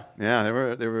 Yeah. They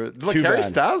were. Look, Too Harry bad.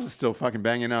 Styles is still fucking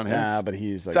banging out hits. Yeah, but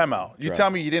he's like. Time out. You dressed.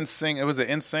 tell me you didn't sing. It was an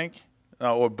NSYNC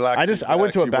or Black. I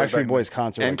went to a Backstreet Backstreet Boys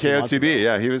concert. And like 2 months ago. KOTB,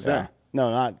 yeah, he was Yeah. there.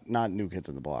 No, not New Kids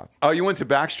on the Block. Oh, you went to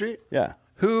Backstreet? Yeah.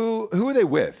 Who were they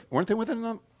with? Weren't they with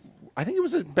another? I think it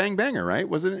was a Bang Banger, right?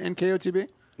 Was it an NKOTB?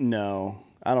 No,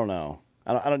 I don't know.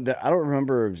 I don't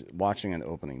remember watching an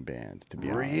opening band, to be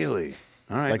honest. Really?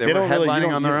 All right. Like, they were don't really- you headlining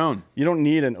don't- on their own. You don't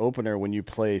need an opener when you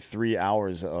play 3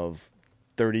 hours of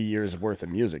 30 years worth of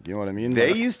music. You know what I mean? They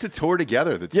Like, used to tour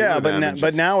together. The two yeah, of but them, now, and but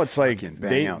just now it's like fucking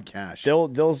bang out cash.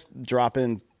 they'll drop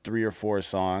in 3 or 4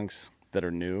 songs that are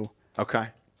new. Okay.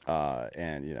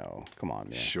 And come on,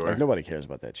 man. Sure. Like, nobody cares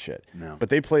about that shit. No. But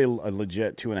they play a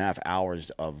legit 2.5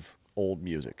 hours of old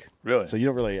music. Really? So you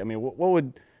don't really. I mean, what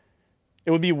would? It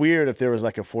would be weird if there was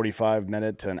like a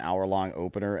 45-minute to an hour-long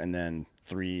opener and then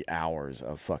 3 hours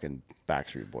of fucking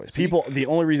Backstreet Boys. The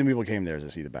only reason people came there is to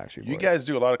see the Backstreet Boys. You guys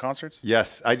do a lot of concerts?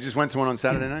 Yes, I just went to one on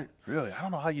Saturday night. Really? I don't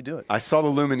know how you do it. I saw the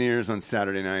Lumineers on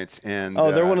Saturday nights, and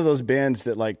they're one of those bands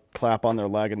that like clap on their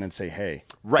leg and then say, "Hey,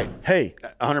 right, hey,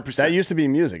 100%. That used to be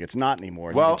music. It's not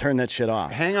anymore. Well, you can turn that shit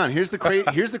off." Hang on. Here's the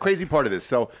crazy part of this.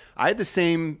 So I had the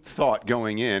same thought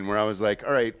going in, where I was like,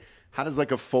 all right, how does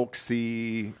like a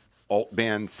folksy alt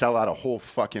band sell out a whole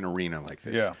fucking arena like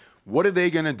this? Yeah. What are they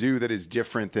going to do that is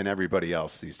different than everybody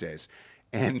else these days?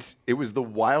 And it was the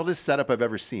wildest setup I've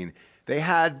ever seen. They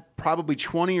had probably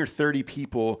 20 or 30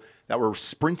 people that were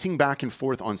sprinting back and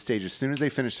forth on stage as soon as they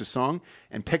finished the song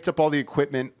and picked up all the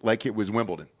equipment like it was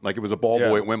Wimbledon, like it was a ball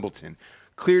boy at Wimbledon.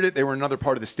 Cleared it. They were in another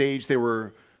part of the stage. They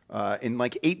were in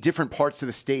like 8 different parts of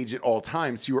the stage at all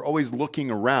times. So you were always looking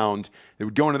around. They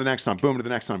would go into the next song, boom to the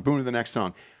next song, boom to the next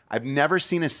song. I've never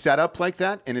seen a setup like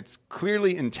that, and it's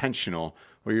clearly intentional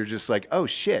where you're just like, oh,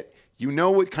 shit. You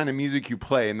know what kind of music you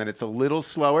play, and then it's a little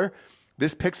slower.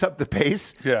 This picks up the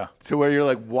pace to where you're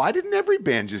like, why didn't every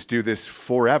band just do this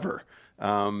forever?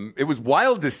 It was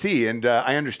wild to see, and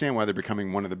I understand why they're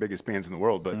becoming one of the biggest bands in the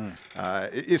world, but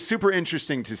it's super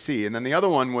interesting to see. And then the other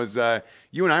one was,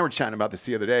 you and I were chatting about this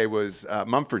the other day, was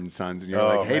Mumford & Sons, and you're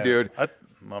like, hey, dude,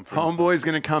 Homeboy's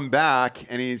going to come back,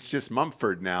 and he's just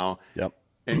Mumford now. Yep.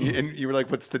 And you were like,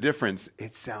 what's the difference?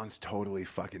 It sounds totally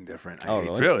fucking different. I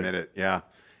hate to really? admit it. Yeah.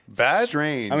 Bad?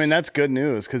 Strange. I mean, that's good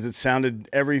news because it sounded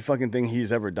every fucking thing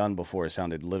he's ever done before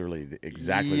sounded literally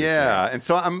exactly the same. Yeah, and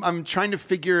so I'm trying to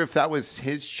figure if that was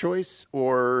his choice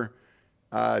or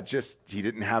just he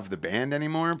didn't have the band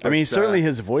anymore. But, I mean, certainly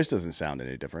his voice doesn't sound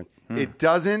any different. It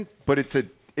doesn't, but it's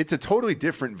a totally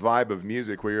different vibe of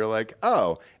music where you're like,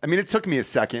 oh. I mean, it took me a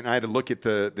second. I had to look at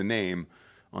the name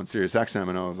on SiriusXM,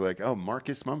 and I was like, oh,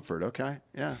 Marcus Mumford. Okay,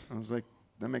 yeah. I was like,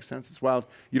 that makes sense. It's wild.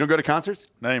 You don't go to concerts?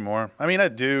 Not anymore. I mean, I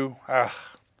do.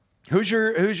 Who's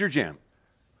your jam?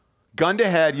 Gun to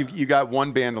head, you got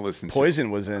one band to listen to. Poison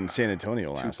was in San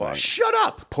Antonio last night. Shut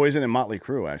up. Poison and Motley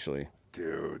Crue, actually.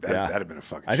 Dude, that'd have been a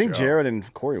fucking show. I think Jared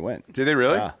and Corey went. Did they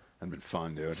really? Yeah. That'd been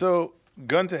fun, dude. So,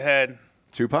 gun to head.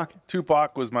 Tupac?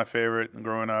 Tupac was my favorite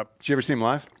growing up. Did you ever see him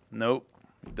live? Nope.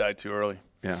 He died too early.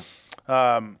 Yeah.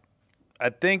 I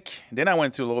think then I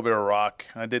went to a little bit of rock.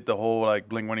 I did the whole like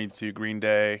Blink-182, Green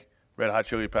Day, Red Hot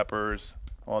Chili Peppers,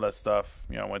 all that stuff.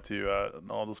 You know, I went to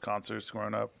all those concerts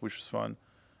growing up, which was fun.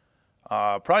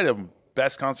 Probably the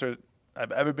best concert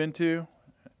I've ever been to,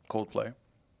 Coldplay.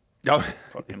 Oh,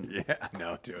 Fucking yeah,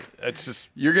 no, dude. It's just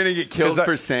You're gonna get killed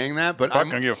for saying that, but I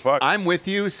don't give a fuck. I'm with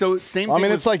you. So same thing. I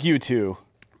mean, it's like you two.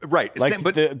 Right, Like same,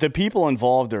 but the people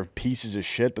involved are pieces of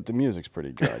shit, but the music's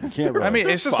pretty good. You can't. Really, I mean,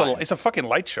 it's just fine. it's a fucking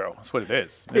light show. That's what it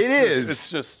is. It's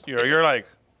just you're like.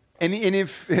 And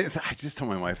if I just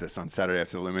told my wife this on Saturday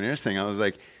after the Lumineers thing, I was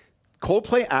like,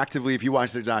 Coldplay actively, if you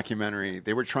watch their documentary,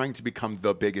 they were trying to become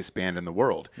the biggest band in the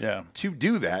world. Yeah. To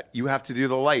do that, you have to do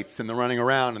the lights and the running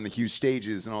around and the huge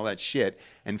stages and all that shit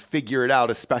and figure it out,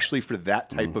 especially for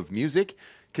that type of music.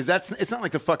 Because it's not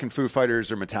like the fucking Foo Fighters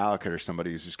or Metallica or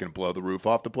somebody who's just going to blow the roof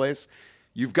off the place.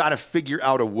 You've got to figure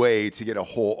out a way to get a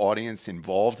whole audience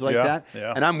involved like that.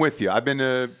 Yeah. And I'm with you. I've been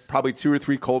to probably 2 or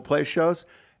 3 Coldplay shows.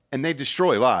 And they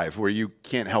destroy live where you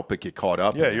can't help but get caught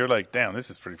up. Yeah, you're like, damn, this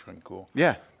is pretty fucking cool.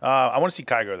 Yeah. I want to see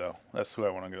Kygo, though. That's who I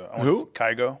want to go. Who?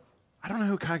 Kygo. I don't know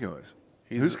who Kygo is.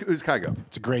 Who's Kygo?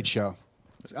 It's a great show.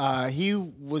 He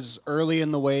was early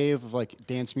in the wave of like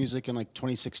dance music in like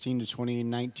 2016 to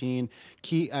 2019.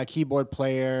 Keyboard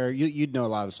player. You'd know a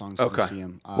lot of the songs if you see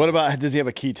him. what about? Does he have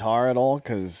a guitar at all?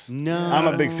 Because No.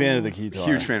 I'm a big fan of the guitar.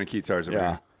 Huge fan of guitars.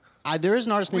 Yeah. There is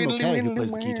an artist named Okay who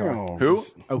plays the guitar. Who?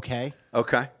 Okay.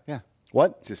 Okay. Yeah.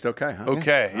 What? Just okay, huh?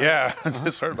 Okay, yeah. I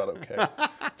just heard about Okay.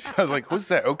 I was like, who's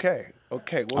that? Okay.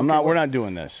 Okay. Well, I'm not. We're not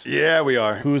doing this. Yeah, we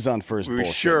are. Who's on first? We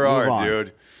bullshit? sure Move are, on.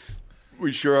 dude.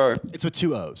 We sure are. It's with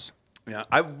 2 O's.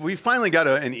 Yeah, we finally got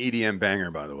an EDM banger,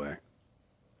 by the way.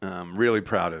 Really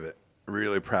proud of it.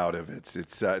 Really proud of it.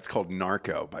 It's called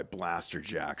Narco by Blaster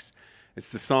Jacks. It's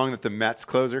the song that the Mets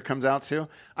closer comes out to.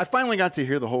 I finally got to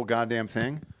hear the whole goddamn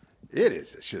thing.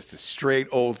 It's just a straight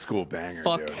old school banger,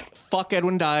 dude. Fuck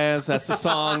Edwin Diaz. That's the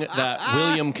song that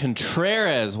William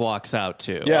Contreras walks out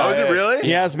to. Yeah. Oh, is it really?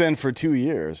 He has been for 2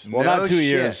 years. Well, No not 2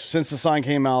 years shit. since the song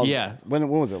came out. Yeah. When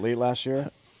was it? Late last year.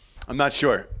 I'm not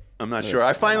sure.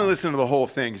 I finally listened to the whole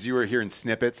thing because you were hearing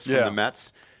snippets from the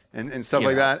Mets and stuff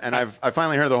like that. And I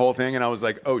finally heard the whole thing, and I was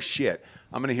like, oh, shit.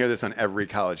 I'm going to hear this on every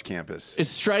college campus. It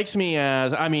strikes me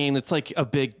as, I mean, it's like a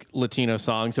big Latino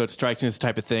song, so it strikes me as the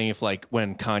type of thing if, like,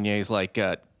 when Kanye's like,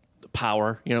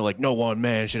 power, you know, like, no one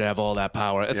man should have all that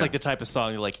power. It's like the type of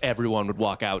song that, like, everyone would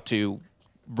walk out to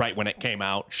right when it came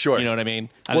out. Sure. You know what I mean?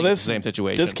 I think it's the same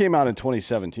situation. This came out in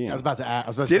 2017. I was about to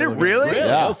ask. Did it really?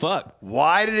 Yeah. Oh, fuck.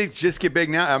 Why did it just get big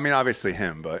now? I mean, obviously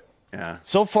him, but yeah.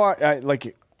 So far,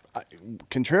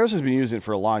 Contreras has been using it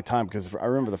for a long time because I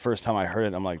remember the first time I heard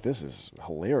it, I'm like, this is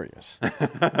hilarious.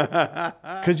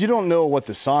 Because you don't know what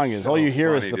the song is. So All you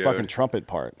hear is funny, the dude. fucking trumpet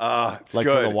part. It's like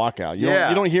good. for the walkout. You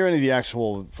don't hear any of the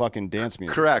actual fucking dance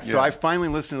music. Correct. So I finally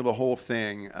listened to the whole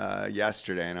thing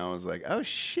yesterday, and I was like, oh,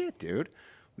 shit, dude.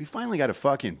 We finally got a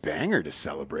fucking banger to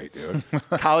celebrate, dude.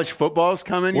 College football's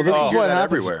coming. Well, You're this gonna is hear what that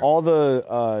happens.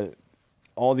 everywhere.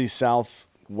 All these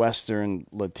Western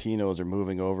Latinos are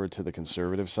moving over to the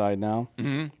conservative side now,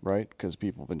 right? Because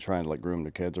people have been trying to like groom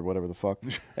their kids or whatever the fuck,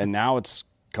 and now it's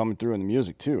coming through in the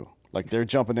music too. Like they're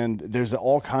jumping in. There's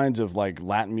all kinds of like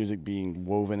Latin music being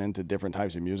woven into different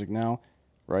types of music now,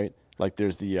 right? Like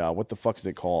there's the what the fuck is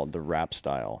it called? The rap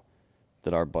style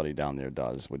that our buddy down there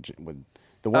does with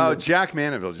the one. Jack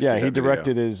Mandeville. Just did he that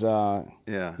directed video.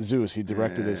 his Zeus. He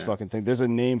directed his fucking thing. There's a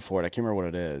name for it. I can't remember what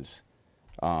it is.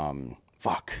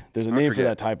 There's a name for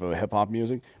that type of hip hop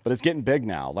music, but it's getting big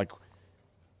now. Like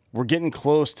we're getting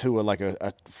close to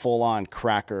a full on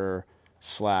cracker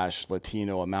 /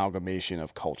 Latino amalgamation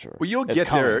of culture. Well, you'll get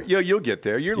there. You'll get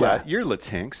there. You're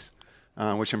Latinx,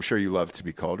 which I'm sure you love to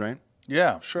be called, right?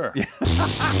 Yeah, sure.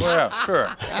 Yeah, sure.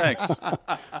 Thanks.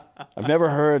 I've never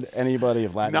heard anybody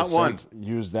of Latin Not one. descent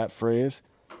use that phrase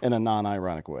in a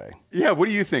non-ironic way. Yeah. What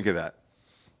do you think of that?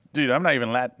 Dude, I'm not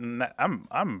even Latin.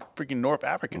 I'm freaking North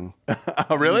African.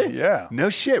 Oh, really? Yeah. No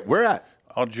shit. Where at?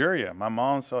 Algeria. My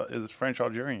mom is French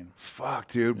Algerian. Fuck,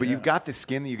 dude. But you've got the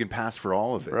skin that you can pass for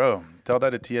all of it. Bro, tell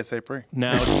that to TSA Pre.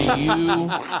 Now,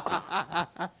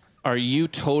 are you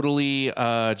totally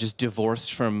just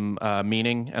divorced from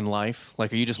meaning and life?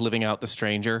 Like, are you just living out the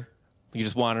stranger? You're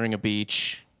just wandering a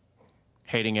beach,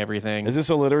 hating everything? Is this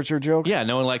a literature joke? Yeah,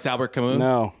 no one likes Albert Camus?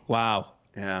 No. Wow.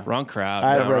 Yeah. Wrong crowd.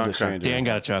 I've read wrong The Stranger. Dan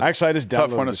got a chuck. Actually, I just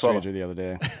Tough one downloaded to The swallow. Stranger the other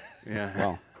day. Yeah.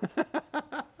 Well,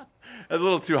 That's a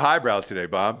little too highbrow today,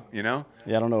 Bob. You know?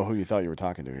 yeah, I don't know who you thought you were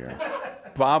talking to here.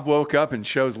 Bob woke up and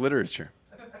chose literature.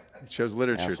 He chose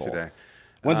literature Asshole. today.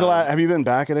 When's the last? Have you been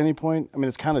back at any point? I mean,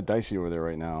 it's kind of dicey over there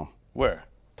right now. Where?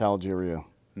 To Algeria.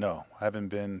 No, I haven't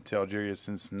been to Algeria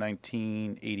since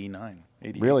 1989.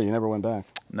 88. Really? You never went back?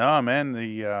 No, man.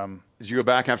 The Did you go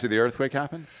back after the earthquake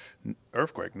happened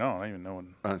earthquake. No, I don't even know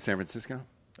when. in San Francisco?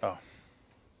 Oh,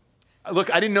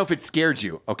 Look, I didn't know if it scared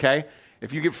you, okay?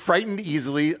 If you get frightened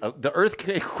easily, the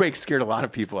earthquake scared a lot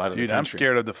of people out of dude, the I'm country.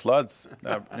 scared of the floods.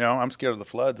 I'm scared of the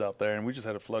floods out there, and we just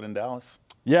had a flood in Dallas.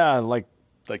 Yeah, like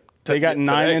Like they got today.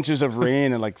 9 inches of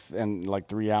rain in like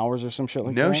 3 hours or some shit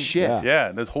like that. No shit. Yeah.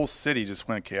 Yeah, this whole city just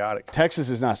went chaotic. Texas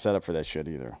is not set up for that shit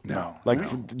either. No. Like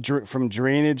from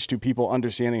drainage to people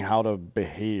understanding how to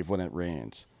behave when it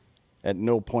rains. At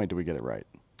no point do we get it right.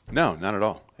 No, not at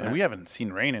all. And we haven't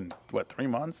seen rain in, 3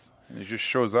 months? And it just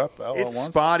shows up all at It's once?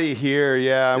 spotty here,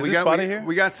 yeah. Is it spotty here?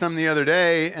 We got some the other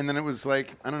day, and then it was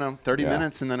like, I don't know, 30 Yeah.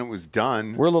 minutes, and then it was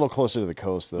done. We're a little closer to the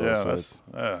coast though. Yeah, so that's,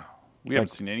 we haven't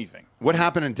seen anything. What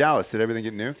happened in Dallas? Did everything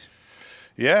get nuked?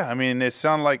 Yeah, I mean, it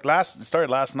sounded like it started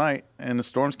last night, and the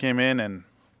storms came in, and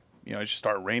it just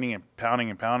started raining and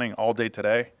pounding all day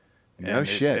today. No And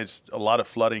shit. It's a lot of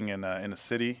flooding in the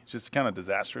city. It's just kind of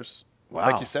disastrous. Wow.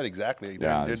 Like you said, exactly.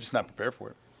 Yeah, They're just not prepared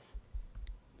for it.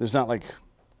 there's not like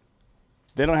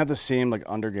they don't have the same like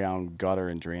underground gutter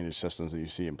and drainage systems that you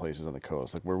see in places on the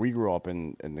coast. Like where we grew up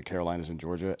in the Carolinas and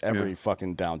Georgia, every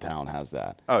fucking downtown has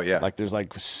that. Oh, yeah. Like there's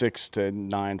like 6 to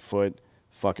 9 foot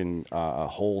fucking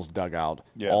holes dug out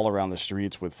Yeah. all around the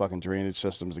streets with fucking drainage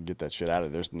systems to get that shit out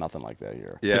of there. There's nothing like that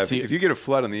here. Yeah, It's the- if you get a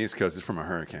flood on the East Coast, it's from a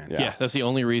hurricane. Yeah, that's the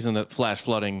only reason that flash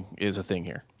flooding is a thing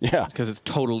here. Yeah. Because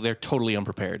they're totally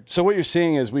unprepared. So what you're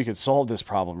saying is we could solve this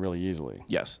problem really easily.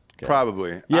 Yes.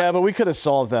 Probably. Yeah, but we could have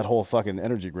solved that whole fucking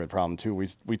energy grid problem too.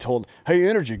 We told, hey,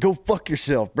 energy, go fuck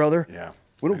yourself, brother. Yeah.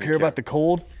 We don't I care didn't about the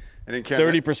cold. I didn't care.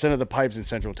 30% of the pipes in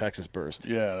Central Texas burst.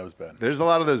 Yeah, that was bad. There's a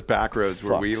lot of those back roads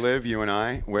where we Fucks. live, you and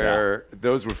I, where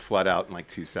those would flood out in like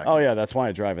 2 seconds. Oh yeah, that's why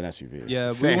I drive an SUV. Yeah,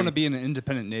 Same. we want to be an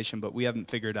independent nation, but we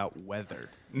haven't figured out weather.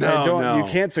 No, no, no.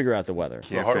 you can't figure out the weather.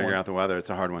 Can't hard figure one. out the weather.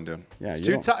 It's a hard one, dude. Yeah, it's you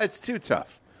too don't- tough. It's too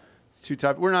tough. It's too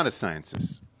tough. We're not a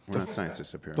scientist. We're not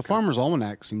scientists up here. The okay? Farmer's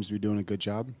Almanac seems to be doing a good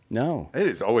job. No, It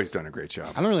has always done a great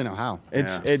job. I don't really know how.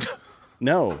 it's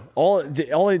no. All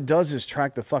it does is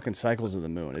track the fucking cycles of the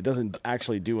moon. It doesn't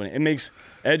actually do anything. It makes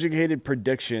educated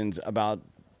predictions about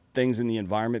things in the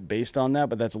environment based on that,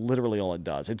 but that's literally all it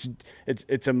does.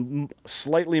 It's a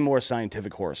slightly more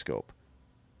scientific horoscope.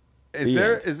 Is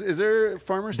there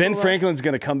farmers? Ben still alive? Franklin's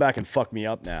gonna come back and fuck me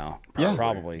up now. Yeah.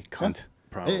 Probably. Cunt.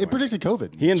 Probably. It predicted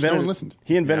COVID. He Just no invented. one listened.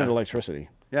 He invented Yeah. electricity.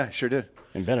 Yeah, sure did.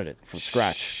 Invented it from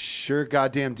scratch. Sure,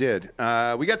 goddamn did.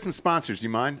 We got some sponsors. Do you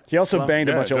mind? He also Well, banged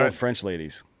a yeah, bunch of go old ahead. French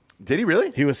ladies. Did he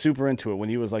really? He was super into it when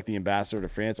he was like the ambassador to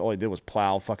France. All he did was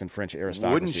plow fucking French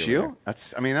aristocracy. Wouldn't over you? there.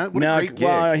 That's. I mean, that would No, a great gig.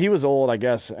 well, he was old, I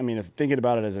guess. I mean, if thinking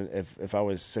about it as if I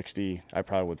was 60, I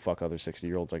probably would fuck other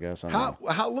 60-year-olds, I guess. I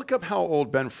don't how look up how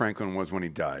old Ben Franklin was when he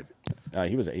died. know.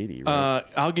 He was 80, right?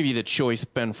 I'll give you the choice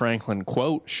Ben Franklin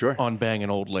quote Sure. on banging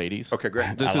old ladies. Okay,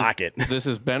 great. This I is, like it. This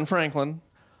is Ben Franklin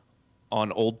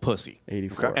on old pussy.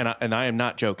 84. Okay. And I am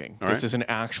not joking. All This right. is an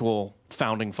actual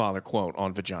founding father quote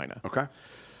on vagina. Okay.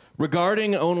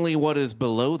 Regarding only what is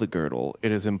below the girdle,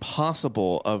 it is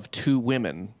impossible of two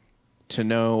women to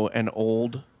know an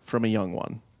old from a young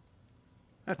one.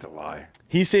 That's a lie.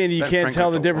 He's saying you Ben can't tell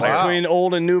the Franklin's a difference lie. between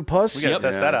old and new puss. We got to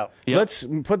test that out. Yep. Let's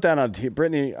put that on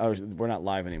Brittany. We're not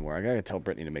live anymore. I gotta tell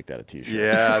Brittany to make that a T-shirt.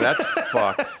 Yeah, that's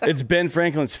fucked. It's Ben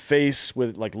Franklin's face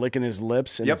with like licking his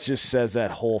lips, and Yep. it just says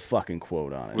that whole fucking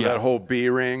quote on it. With that whole B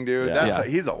ring, dude. Yeah. That's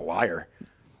Yeah. he's a liar.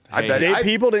 I Hey, bet.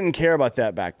 People didn't care about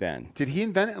that back then. Did he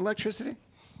invent electricity?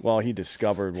 Well, he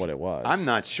discovered what it was. I'm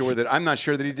not sure that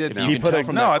he did. Now. You He can put tell a-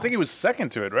 from No, that I think he was second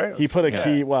to it, right? He put a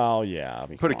key. Well, yeah. I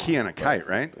mean, Put a come key on. on a kite,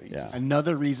 right? Yeah.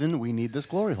 Another reason we need this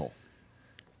glory hole.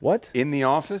 What? In the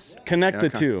office. Connect the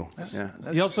okay. two. Yeah.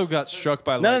 He also got struck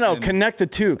by No. lightning. Connect the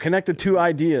two. Connect the two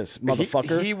ideas,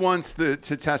 motherfucker. He wants to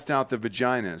test out the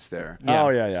vaginas there. Oh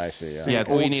yeah, I see. Yeah. Yeah,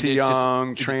 we Old need to it's just-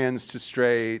 young, trans to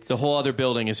straight. the whole other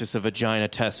building is just a vagina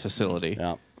test facility.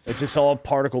 Yeah. It's just all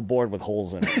particle board with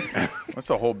holes in it.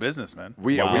 That's a whole business, man.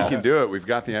 We can do it. We've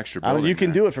got the extra building. You can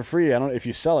there. do it for free. If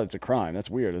you sell it, it's a crime. That's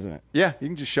weird, isn't it? Yeah, you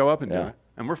can just show up and do Yeah. it,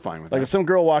 and we're fine with Like that. if some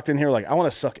girl walked in here like, I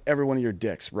want to suck every one of your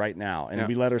dicks right now, and Yeah.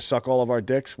 we let her suck all of our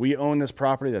dicks, we own this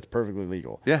property. That's perfectly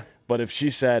legal. Yeah. But if she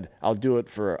said, I'll do it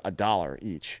for $1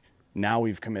 each, now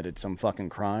we've committed some fucking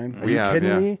crime. Are We you have, kidding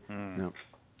yeah. me? No.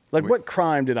 Like, what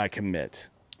crime did I commit?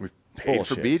 We've paid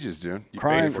Bullshit. for beaches, dude. You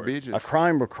Crime paid for beaches. A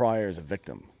crime requires a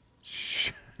victim.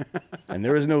 And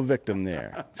there is no victim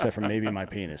there, except for maybe my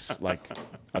penis, like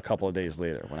a couple of days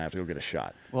later when I have to go get a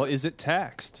shot. Well, is it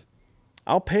taxed?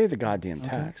 I'll pay the goddamn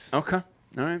tax. Okay.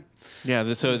 All right.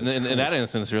 Yeah, so in that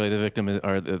instance, really, the victim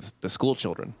are the school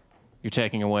children. You're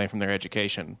taking away from their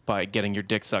education by getting your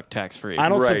dick sucked tax-free. I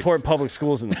don't Right. support public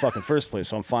schools in the fucking first place,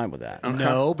 so I'm fine with that.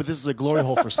 No, but this is a glory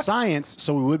hole for science,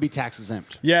 so we would be tax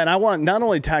exempt. Yeah, and I want not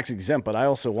only tax exempt, but I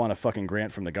also want a fucking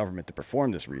grant from the government to perform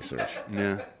this research.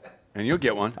 Yeah. And you'll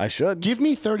get one. I should. Give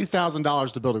me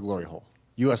 $30,000 to build a glory hole.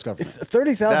 U.S. government.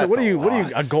 30,000. That's What are a you? What are you?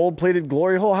 lot. A gold-plated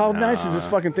glory hole? How nice does this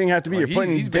fucking thing have to be? Well, You're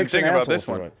putting he's been dicks and thinking about assholes this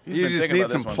one. through it. He's You been just thinking need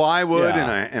about some this one. plywood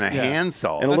Yeah. and a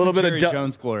handsaw. And a That's little a bit Jerry of duct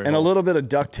Jones glory and a hole. little bit of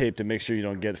duct tape to make sure you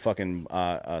don't get fucking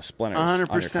splinters.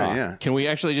 100%. Yeah. Can we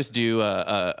actually just do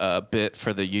a bit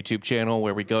for the YouTube channel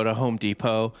where we go to Home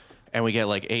Depot and we get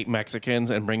like 8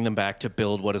 Mexicans and bring them back to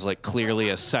build what is like clearly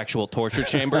a sexual torture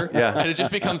chamber? Yeah. And it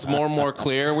just becomes more and more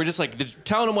clear. We're just like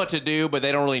telling them what to do, but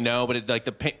they don't really know. But it, like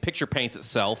the picture paints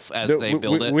itself as they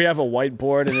build it. We have a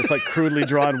whiteboard and it's like crudely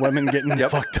drawn women getting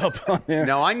fucked up on there.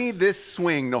 Now I need this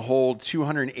swing to hold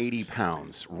 280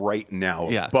 pounds right now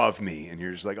Yeah. above me, and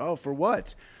you're just like, oh, for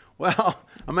what? Well,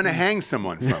 I'm gonna hang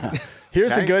someone from it.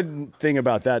 Here's Okay? a good thing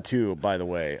about that too, by the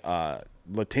way.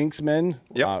 Latinx men,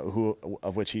 Yep. who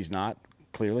of which he's not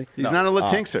clearly. He's not a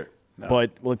Latinxer.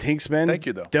 But Latinx men, Thank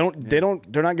you, though.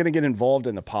 they're not going to get involved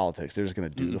in the politics. They're just going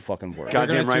to do the fucking work. God-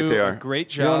 They're Goddamn gonna right do they a are.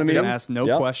 great You know job. what I They're mean? gonna ask no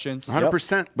Yep. questions.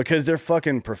 100%. Because they're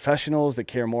fucking professionals that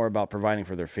care more about providing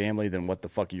for their family than what the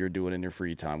fuck you're doing in your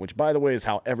free time, which, by the way, is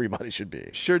how everybody should be.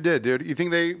 Sure did, dude. You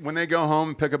think when they go home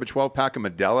and pick up a 12-pack of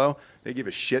Modelo, they give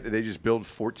a shit that they just build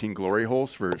 14 glory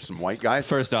holes for some white guys?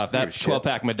 First off, They give that a shit.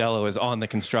 12-pack Modelo is on the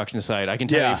construction site. I can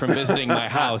tell Yeah. you from visiting my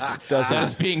house that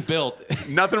is being built.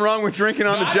 Nothing wrong with drinking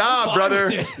on the I'm job, fine brother.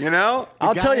 with it. You know?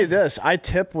 I'll tell you this. I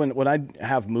tip when I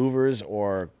have movers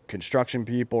or construction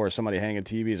people or somebody hanging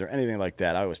TVs or anything like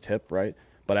that. I always tip, right?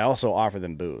 But I also offer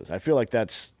them booze. I feel like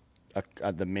that's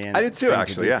the man. I do too, thing to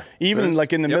actually, do. yeah. Even Booze.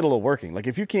 like in the Yep. middle of working. Like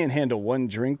if you can't handle one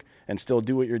drink and still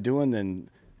do what you're doing, then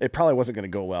it probably wasn't going to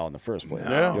go well in the first place. You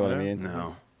know what I mean?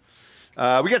 No.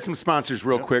 We got some sponsors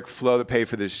real quick, Flo, that pay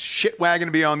for this shit wagon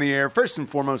to be on the air. First and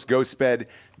foremost,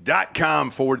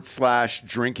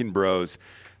 ghostbed.com/Drinkin Bros.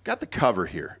 Got the cover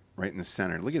here right in the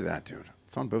center. Look at that, dude.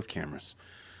 It's on both cameras.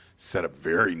 Set up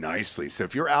very nicely. So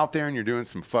if you're out there and you're doing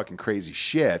some fucking crazy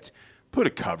shit, put a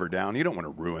cover down. You don't want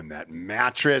to ruin that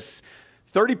mattress.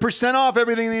 30% off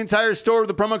everything in the entire store with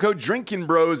the promo code Drinkin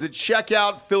Bros at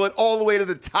checkout. Fill it all the way to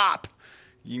the top.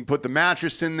 You can put the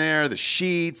mattress in there, the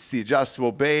sheets, the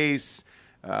adjustable base,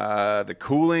 the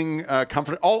cooling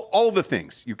comfort, all the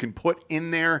things you can put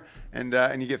in there, and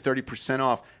you get 30%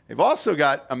 off. They've also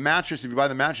got a mattress. If you buy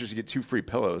the mattress, you get 2 free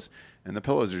pillows, and the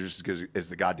pillows are just as good as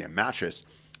the goddamn mattress.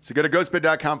 So go to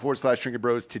ghostbed.com/Drinkin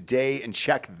Bros today and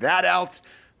check that out.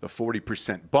 The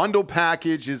 40% bundle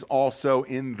package is also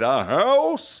in the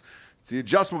house. It's the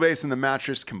adjustable base and the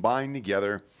mattress combined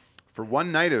together for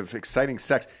one night of exciting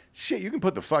sex. Shit, you can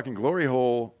put the fucking glory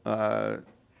hole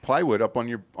plywood up on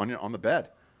the bed.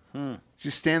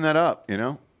 Just stand that up, you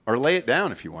know, or lay it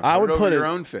down if you want. I would it over put your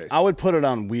own face. I would put it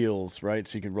on wheels, right?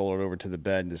 So you could roll it over to the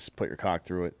bed and just put your cock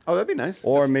through it. Oh, that'd be nice.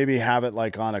 Or That's- maybe have it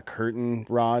like on a curtain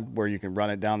rod where you can run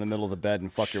it down the middle of the bed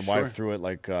and fuck your wife through it,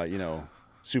 like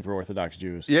super Orthodox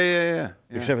Jews. Yeah.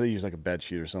 Except for they use like a bed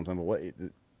sheet or something. But what?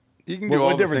 You can do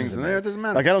all the things in there. It doesn't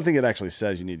matter. Like, I don't think it actually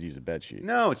says you need to use a bed sheet.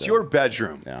 No, it's your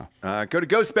bedroom. Yeah. Go to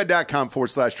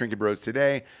ghostbed.com/Drinkin' Bros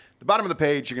today. The bottom of the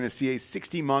page, you're going to see a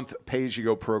 60-month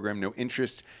pay-as-you-go program, no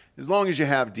interest, as long as you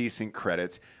have decent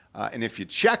credit. And if you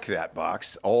check that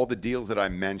box, all the deals that I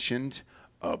mentioned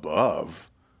above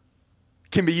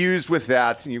can be used with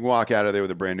that, and you can walk out of there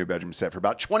with a brand new bedroom set for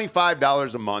about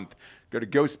 $25 a month. Go to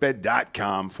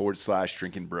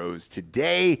ghostbed.com/Drinkin' Bros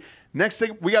today. Next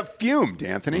thing, we got Fumed,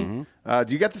 Anthony. Mm-hmm.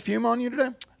 Do you got the Fume on you today?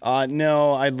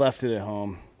 No, I left it at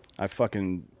home.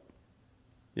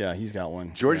 Yeah, he's got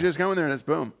one. George just got one there, and it's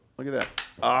boom. Look at that.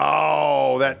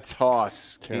 Oh, that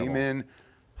toss came in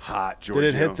hot, George.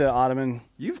 Did it hit the ottoman?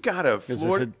 You've got a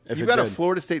Florida, a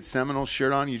Florida State Seminoles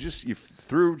shirt on. You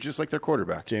threw just like their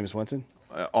quarterback. James Winston?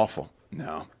 Awful.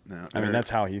 No. I mean, that's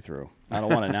how he threw. I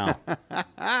don't want it now.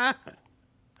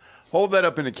 Hold that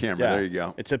up in the camera. Yeah. There you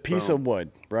go. It's a piece of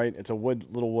wood, right? It's a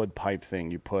little wood pipe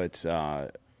thing. You put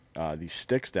these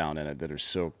sticks down in it that are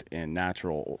soaked in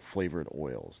natural flavored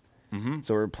oils. Mm-hmm.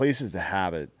 So it replaces the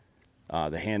habit,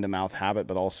 the hand-to-mouth habit,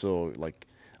 but also like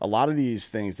a lot of these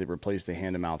things that replace the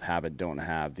hand-to-mouth habit don't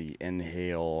have the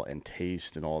inhale and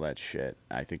taste and all that shit.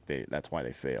 I think that's why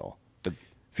they fail. But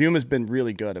Fume has been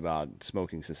really good about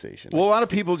smoking cessation. Well, a lot of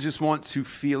people just want to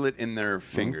feel it in their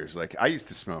fingers. Like, I used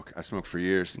to smoke. I smoked for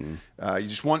years. You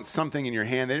just want something in your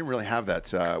hand. They didn't really have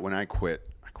that when I quit.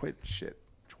 I quit shit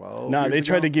 12 No, years they ago.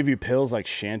 tried to give you pills like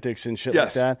Chantix and shit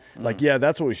like that. Like, yeah,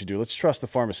 that's what we should do. Let's trust the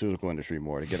pharmaceutical industry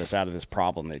more to get us out of this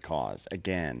problem they caused.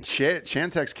 Again.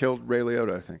 Chantix killed Ray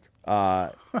Liotta, I think.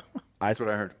 That's what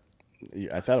I heard.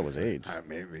 I thought it was AIDS.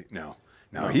 Maybe. No,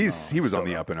 he was on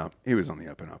the up and up. He was on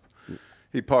the up and up.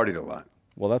 He partied a lot.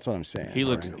 Well, that's what I'm saying. He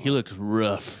looks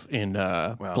rough in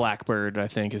Blackbird, I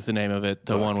think is the name of it.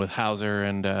 The one with Hauser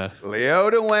and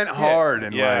Liotta went hard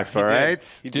in life, all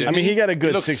right? I mean, he got a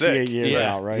good 68 years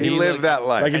out, right? He lived that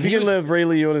life. Like, if you can live Ray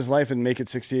Liotta's life and make it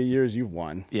 68 years, you've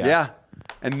won. Yeah.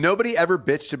 And nobody ever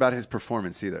bitched about his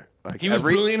performance either. Like, he was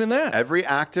brilliant in that. Every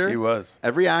actor. He was.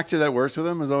 Every actor that works with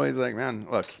him was always like, man,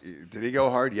 look, did he go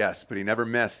hard? Yes, but he never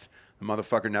missed. The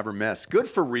motherfucker never missed. Good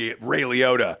for Ray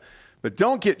Liotta. But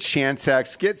don't get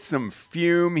Chantix. Get some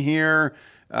Fume here.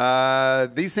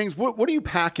 These things, what are you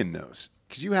packing those?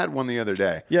 Because you had one the other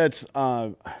day. Yeah, it's,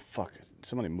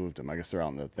 somebody moved them. I guess they're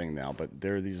on the thing now. But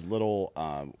they're these little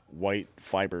white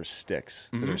fiber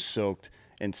sticks that are soaked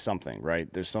in something,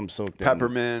 right? There's some soaked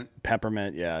Peppermint.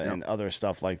 And other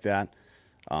stuff like that.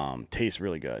 Tastes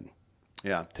really good.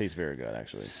 Yeah. Tastes very good,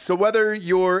 actually. So whether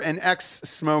you're an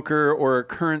ex-smoker or a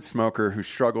current smoker who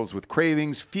struggles with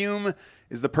cravings, Fume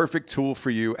is the perfect tool for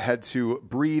you. Head to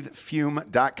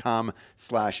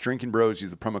breathefume.com/drinkinbros. Use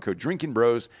the promo code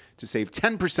drinkinbros to save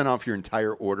 10% off your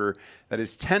entire order. That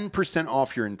is 10%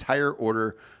 off your entire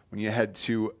order when you head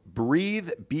to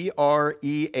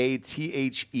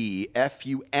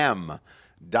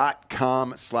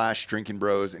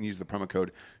breathefume.com/drinkinbros and use the promo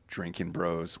code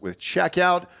drinkinbros with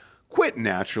checkout. Quit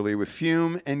naturally with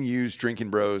Fume and use Drinkin'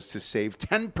 Bros to save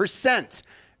 10%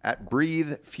 at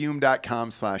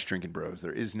breathefume.com/drinkinbros.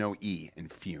 There is no E in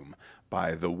Fume,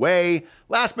 by the way.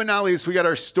 Last but not least, we got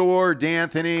our store,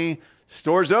 D'Anthony.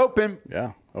 Store's open.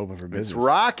 Yeah, open for business. It's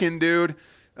rocking, dude.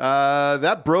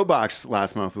 That bro box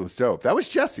last month was dope. That was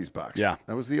Jesse's box. Yeah.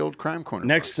 That was the old Crime Corner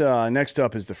Next box.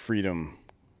 up is the Freedom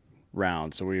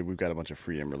round. So we've got a bunch of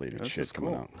Freedom-related shit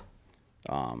coming out.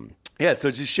 Yeah, so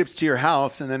it just ships to your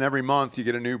house, and then every month you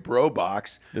get a new bro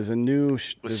box. There's a new...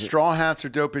 straw hats are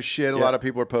dope as shit. A lot of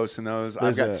people are posting those.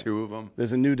 I've got 2 of them.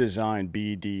 There's a new design,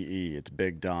 BDE. It's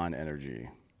Big Don Energy.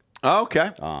 Oh,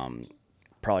 okay.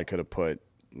 Probably could have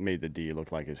made the D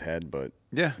look like his head, but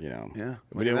we Yeah. didn't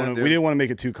want to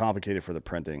make it too complicated for the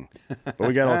printing. But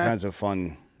we got all kinds of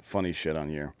funny shit on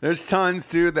here. There's tons,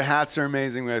 dude. The hats are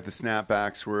amazing. We like the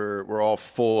snapbacks. We're all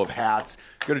full of hats.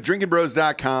 Go to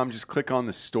drinkinbros.com. Just click on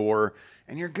the store,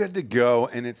 and you're good to go.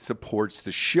 And it supports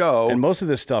the show. And most of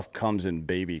this stuff comes in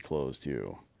baby clothes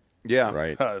too. Yeah,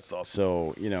 right. That's awesome.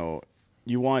 So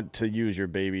you want to use your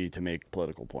baby to make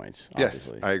political points.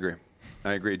 Obviously. Yes,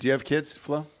 I agree. Do you have kids,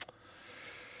 Flo?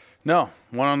 No,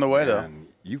 one on the way though.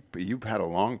 You've had a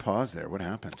long pause there. What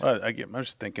happened? I'm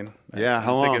just thinking. Yeah,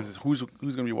 how I'm long? thinking, who's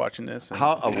going to be watching this? And,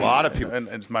 A lot of people. And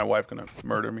is my wife going to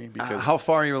murder me? Because How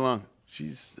far are you along?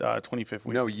 she's 25th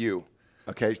week. No, you.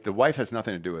 Okay, the wife has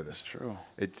nothing to do with this. True.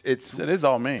 It is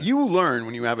all me. You learn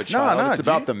when you have a child. No, it's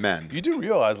about the men. You do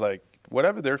realize, like,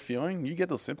 whatever they're feeling, you get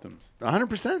those symptoms.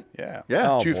 100%. Yeah.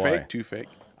 Yeah. Oh, too boy. fake.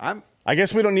 I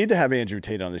guess we don't need to have Andrew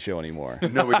Tate on the show anymore.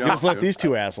 No, we don't. Just let these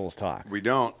two assholes talk. We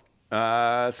don't.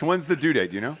 So when's the due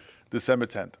date? Do you know? December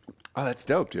 10th. Oh, that's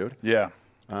dope, dude. Yeah.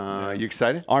 You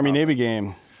excited? Army-Navy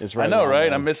game is right I know, around right?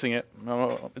 there. I'm missing it.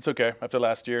 It's okay. After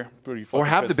last year, pretty fucking Or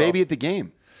have the pissed baby off. at the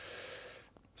game?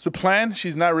 It's a plan.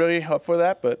 She's not really up for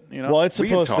that, but you know. Well, it's We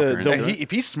can supposed talk her to. into it. If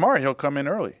he's smart, he'll come in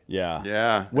early. Yeah.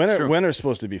 Yeah, that's true. Winter's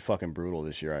supposed to be fucking brutal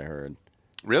this year, I heard.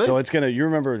 Really? So it's gonna. You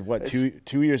remember what?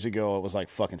 Two years ago, it was like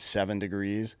fucking 7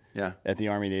 degrees. Yeah. At the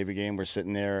Army Navy game, we're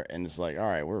sitting there, and it's like, all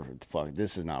right,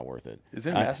 this is not worth it. Is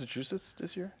it in Massachusetts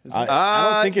this year? Is I it?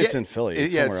 don't think it's yeah, in Philly.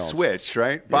 It's yeah, somewhere it's else. switched,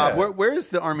 right? Bob, Yeah. where's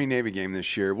the Army Navy game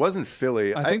this year? It wasn't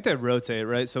Philly. I think they rotate,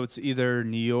 right? So it's either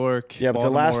New York, Yeah, but the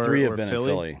last Baltimore, 3 have or been in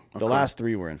Philly. The last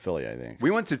 3 were in Philly, I think.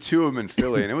 we went to 2 of them in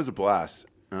Philly, and it was a blast.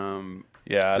 Yeah,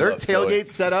 I Their love Philly. tailgate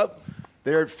setup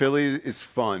there at Philly is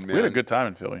fun, man. We had a good time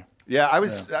in Philly. Yeah, I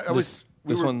was.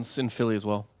 This one's in Philly as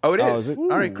well. Oh, it is. Oh, is it? All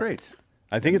right, great.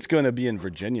 I think it's going to be in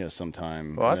Virginia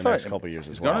sometime Well, I in the saw next it- couple of years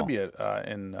as It's well. going to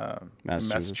be in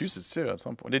Massachusetts. Massachusetts too at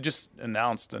some point. They just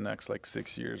announced the next like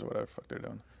 6 years or whatever the fuck they're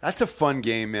doing. That's a fun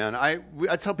game, man. I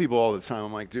tell people all the time,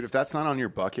 I'm like, dude, if that's not on your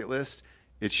bucket list,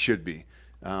 it should be.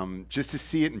 Just to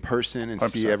see it in person and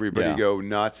see 100%. everybody Yeah. go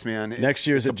nuts, man. Next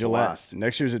year's it's at a Gillette. blast.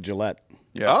 Next year's at Gillette.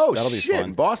 Yeah. Oh, That'll be shit, fun.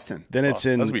 in Boston. Then it's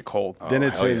in. That's gonna be cold. Then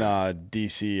it's hell in yeah.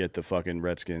 D.C. at the fucking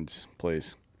Redskins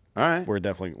place. All right. We're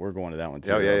going to that one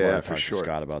too. Oh, yeah, I've yeah, already for talked to sure.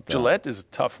 Scott about that. Gillette is a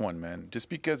tough one, man. Just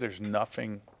because there's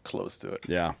nothing close to it.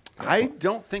 Yeah. I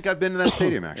don't think I've been to that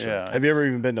stadium, actually. Yeah. Have you ever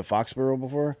even been to Foxborough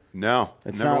before? No.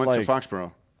 It's never not went like- to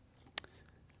Foxborough.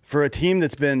 For a team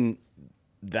that's been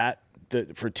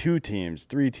for 2 teams,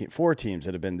 4 teams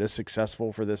that have been this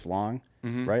successful for this long,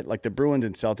 right? Like the Bruins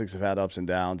and Celtics have had ups and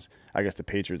downs. I guess the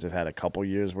Patriots have had a couple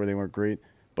years where they weren't great.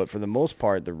 But for the most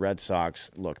part, the Red Sox,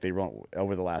 look,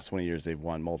 over the last 20 years, they've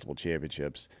won multiple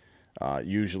championships,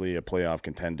 usually a playoff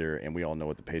contender, and we all know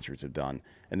what the Patriots have done.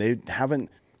 And they haven't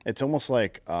 – it's almost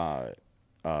like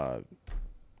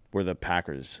where the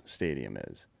Packers stadium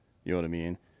is. You know what I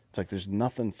mean? It's like there's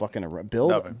nothing fucking around.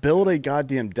 Nothing. Build a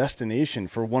goddamn destination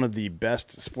for one of the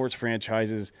best sports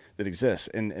franchises that exists.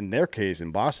 And in their case,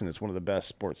 in Boston, it's one of the best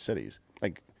sports cities.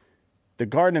 Like the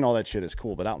Garden and all that shit is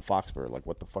cool, but out in Foxborough, like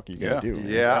what the fuck are you gonna do? Man?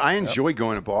 Yeah, I enjoy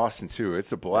going to Boston, too.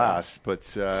 It's a blast.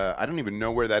 But I don't even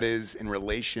know where that is in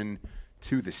relation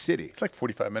to the city. It's like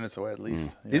 45 minutes away at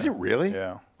least. Yeah. Is it really?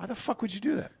 Yeah. Why the fuck would you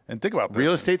do that? And think about this.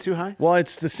 Real estate too high? Well,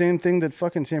 it's the same thing that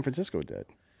fucking San Francisco did.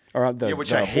 Or the,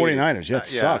 which the I hated. 49ers. Yeah, it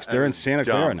sucks. that They're in was Santa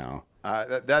dumb. Clara now.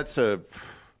 That's a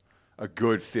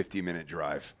good 50-minute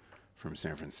drive from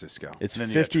San Francisco. It's then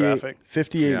you got 58, traffic.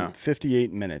 58, Yeah.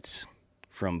 58 minutes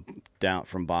from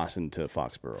Boston to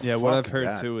Foxborough. Yeah, what Fuck I've heard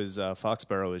that. too is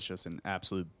Foxborough is just an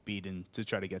absolute beating to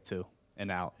try to get to and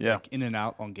out. Yeah. Like, in and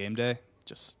out on game day.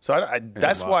 Just So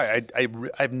that's Yeah. why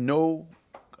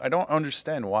I don't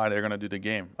understand why they're going to do the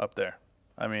game up there.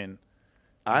 I mean,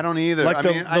 I don't either. Like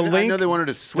I know they wanted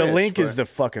to switch. The link is but- the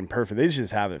fucking perfect. They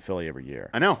just have it at Philly every year.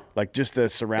 I know. Like just the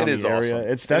surrounding It is area. awesome.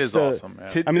 It's It that's is the. awesome,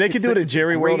 yeah. I mean, they could It's do it the- at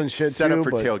Jerry great World and shit setup too,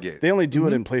 for but tailgate. they only do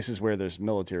it in places where there's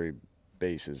military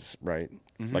bases, right?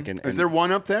 Like Is there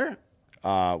one up there?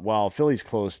 well, Philly's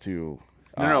close to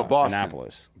No, Boston.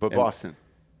 Annapolis, But And Boston.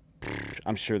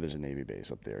 I'm sure there's a Navy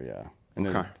base up there. Yeah. And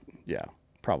Okay. yeah,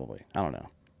 probably. I don't know.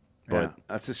 Yeah, But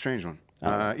that's a strange one.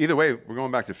 Either way, we're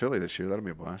going back to Philly this year. That'll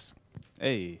be a blast.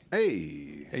 hey,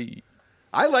 hey,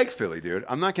 I like Philly, dude.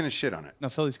 I'm not going to shit on it. no,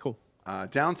 Philly's cool.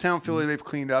 Downtown Philly, they've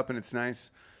cleaned up and it's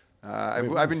nice.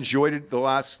 I've enjoyed it the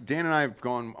last. Dan and I have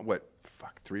gone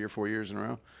 3 or 4 years in a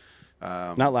row.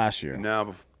 not last year.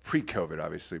 No, pre-COVID,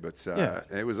 obviously, but Yeah.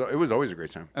 it was always a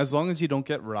great time. As long as you don't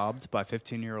get robbed by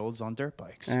 15-year-olds on dirt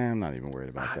bikes. I'm not even worried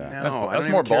about that. No, That's I that's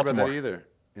don't more even care about Baltimore. that either.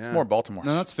 Yeah. It's more Baltimore.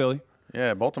 No, that's Philly.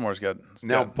 Yeah, Baltimore's got.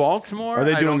 Now Baltimore, Are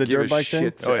they I doing don't the give dirt a bike thing?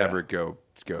 shit to Oh, yeah. ever go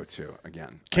to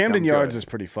again. Camden I'm Yards good. is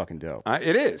pretty fucking dope.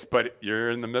 It is, but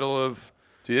you're in the middle of.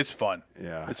 Dude, it's fun.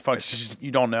 Yeah. It's fun. It's just,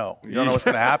 you don't know. You don't know what's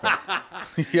going to happen.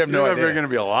 You have no You're idea. never going to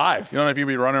be alive. You don't know if you'll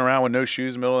be running around with no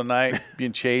shoes in the middle of the night,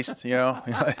 being chased, you know?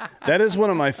 That is one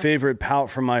of my favorite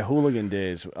from my hooligan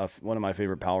days. One of my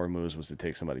favorite power moves was to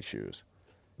take somebody's shoes.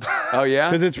 Oh yeah,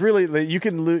 Because it's really like, you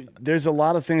can there's a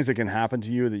lot of things that can happen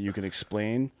to you that you can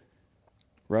explain,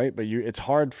 right? But it's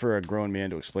hard for a grown man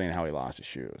to explain how he lost his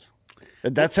shoes.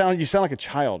 You sound like a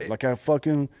child, like a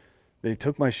fucking. They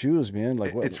took my shoes, man.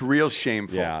 Like what? it's real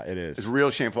shameful. Yeah, it is. It's real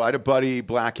shameful. I had a buddy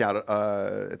blackout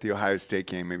at the Ohio State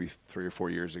game maybe 3 or 4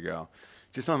 years ago,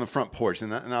 just on the front porch. And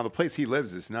now the place he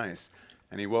lives is nice,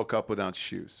 and he woke up without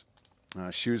shoes.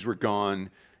 Shoes were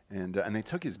gone, and they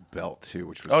took his belt too,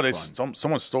 which was fun.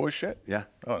 Someone stole his shit? Yeah,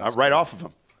 Oh, that's right off of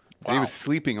him. And he Wow. was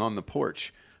sleeping on the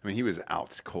porch. I mean, he was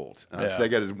out cold. Yeah. So they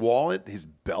got his wallet, his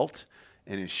belt,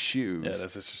 and his shoes. Yeah,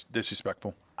 that's just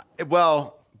disrespectful.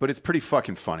 Well, But it's pretty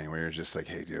fucking funny where you're just like,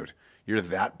 hey, dude, you're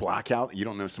that blackout. You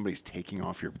don't know somebody's taking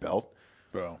off your belt.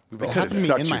 Bro, Because happened to me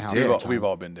such in a my house dick. all the time. we've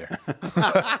all been there.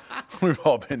 We've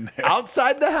all been there.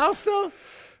 Outside the house, though?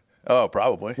 Oh,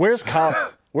 probably. Where's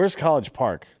College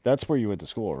Park? That's where you went to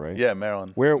school, right? Yeah,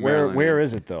 Maryland. Where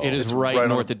is it though? It is right right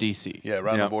north on- of DC. Yeah,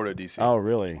 right on Yeah. the border of DC. Oh,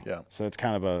 really? Yeah. So it's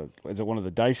kind of is it one of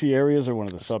the dicey areas or one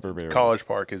of the suburb areas? College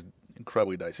Park is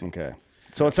incredibly dicey. Okay.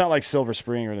 So it's not like Silver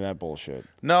Spring or any of that bullshit.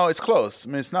 No, it's close. I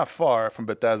mean, it's not far from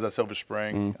Bethesda, Silver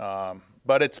Spring,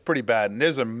 but it's pretty bad. And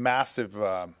there's a massive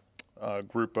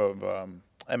group of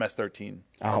MS-13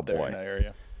 out there boy. in that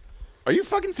area. Are you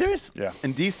fucking serious? Yeah.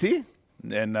 In D.C.?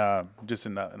 And just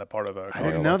in a part of the I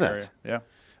didn't know that. area. Yeah.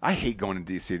 I hate going to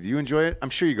D.C. Do you enjoy it? I'm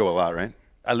sure you go a lot, right?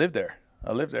 I lived there.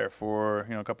 I lived there for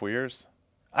a couple of years.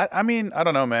 I mean, I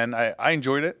don't know, man. I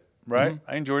enjoyed it, right?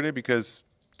 I enjoyed it because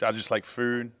I just like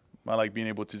food. I like being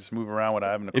able to just move around when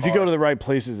I have in the If car. you go to the right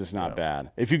places, it's not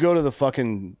bad. If you go to the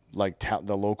fucking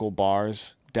the local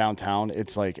bars downtown,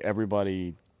 it's like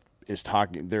everybody is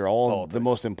talking. They're all Politics. the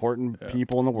most important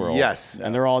people in the world. Yes.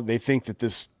 And they think that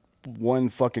this one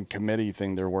fucking committee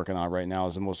thing they're working on right now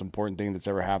is the most important thing that's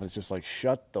ever happened. It's just like,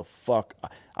 shut the fuck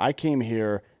up. I came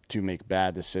here to make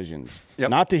bad decisions,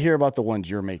 not to hear about the ones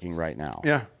you're making right now.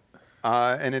 Yeah.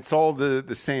 And it's all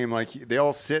the same. Like, they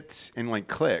all sit in, like,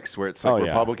 cliques where it's like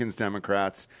Republicans,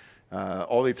 Democrats.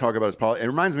 All they talk about is politics. It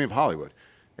reminds me of Hollywood.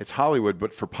 It's Hollywood,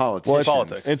 but for politicians.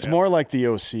 Politics. It's more like the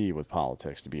OC with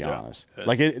politics, to be honest.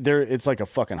 Like it's like a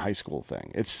fucking high school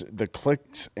thing. It's the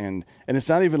cliques and it's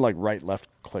not even like right-left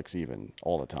cliques even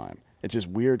all the time. It's just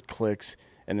weird cliques,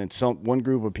 and then one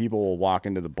group of people will walk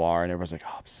into the bar and everyone's like,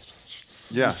 "Oh,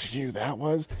 you that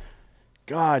was."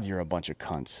 God, you're a bunch of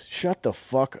cunts. Shut the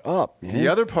fuck up, man. The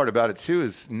other part about it, too,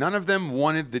 is none of them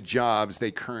wanted the jobs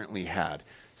they currently had.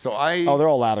 So they're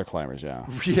all ladder climbers, yeah.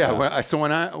 Yeah. So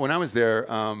when I was there,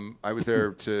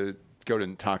 to go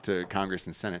to talk to Congress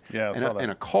and Senate. Yeah, I saw that.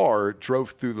 And a car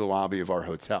drove through the lobby of our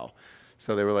hotel.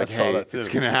 So they were like, saw "Hey, that too. it's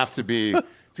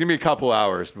gonna be a couple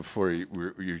hours before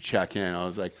you check in." I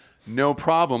was like, "No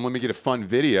problem. Let me get a fun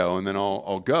video and then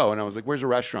I'll go." And I was like, "Where's a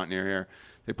restaurant near here?"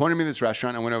 They pointed me to this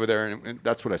restaurant. I went over there, and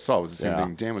that's what I saw. It was the same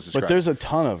thing Dan was describing. But there's a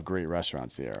ton of great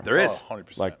restaurants there. There is.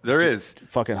 100%. Like There is.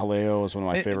 Fucking Haleo is one of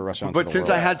my favorite restaurants. But in the since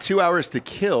world. I had 2 hours to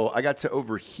kill, I got to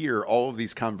overhear all of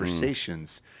these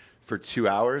conversations for 2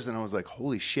 hours, and I was like,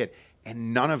 holy shit.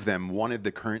 And none of them wanted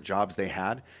the current jobs they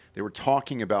had. They were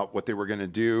talking about what they were going to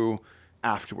do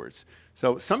afterwards.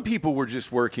 So some people were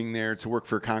just working there to work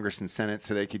for Congress and Senate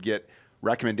so they could get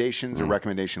recommendations or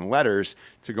recommendation letters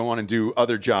to go on and do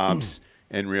other jobs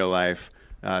in real life.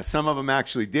 Some of them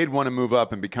actually did want to move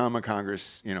up and become a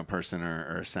Congress, person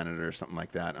or a senator or something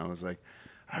like that. And I was like,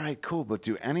 all right, cool. But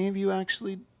do any of you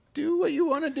actually do what you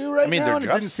want to do right now? their And it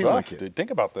jobs didn't seem suck, like it. dude.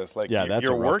 Think about this. Like, Yeah, that's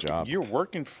a rough working, job. You're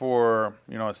working for,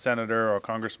 a senator or a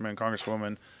congressman,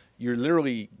 congresswoman.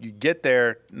 You get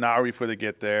there an hour before they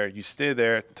get there. You stay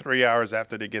there 3 hours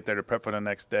after they get there to prep for the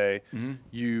next day. Mm-hmm.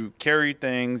 You carry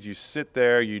things. You sit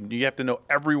there. You have to know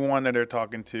everyone that they're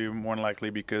talking to, more than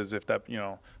likely, because if that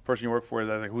person you work for is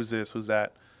like, who's this, who's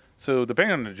that. So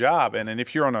depending on the job, and then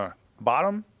if you're on a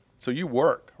bottom, so you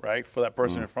work right for that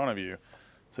person in front of you.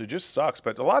 So it just sucks.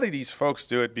 But a lot of these folks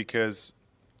do it because,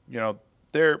 I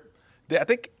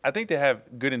think they have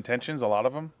good intentions. A lot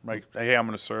of them, like, hey, I'm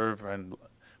going to serve,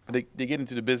 but they get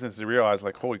into the business, they realize,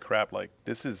 like, holy crap, like,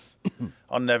 this is,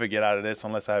 I'll never get out of this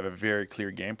unless I have a very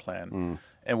clear game plan.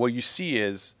 And what you see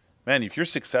is, man, if you're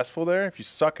successful there, if you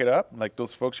suck it up, like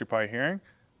those folks you're probably hearing,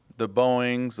 the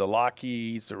Boeings, the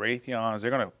Lockheeds, the Raytheons,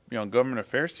 they're going to, government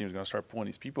affairs team is going to start pulling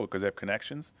these people because they have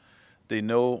connections. They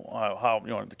know how,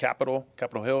 the Capitol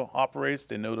Hill operates.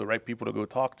 They know the right people to go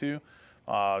talk to.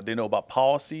 They know about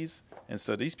policies. And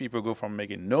so these people go from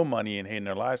making no money and hating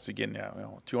their lives to getting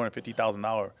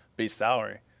 $250,000 base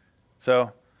salary.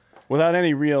 So, without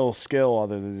any real skill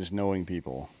other than just knowing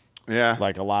people. Yeah.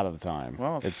 Like a lot of the time.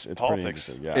 well, it's pretty politics.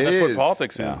 interesting. Yeah. It That's is. what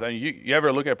politics is. Yeah. I mean, you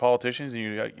ever look at politicians and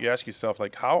you ask yourself,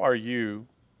 like, how are you,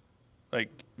 like,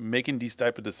 making these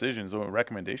type of decisions or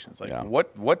recommendations? Like,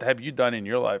 what have you done in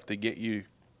your life to get you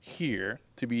here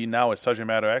to be now a subject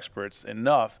matter experts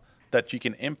enough that you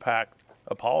can impact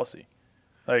a policy?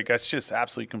 Like, that's just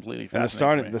absolutely completely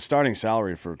fascinating. And the starting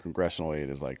salary for congressional aid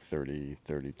is like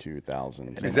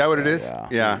 32,000. Is that what it is?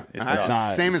 Yeah. It's It's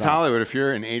not. same it's as not. Hollywood. If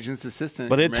you're an agent's assistant,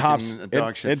 But you're it making tops a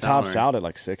dog shit it tops salary. out at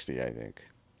like 60, I think.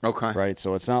 Okay. Right?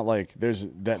 So it's not like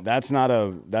that's not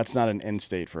an end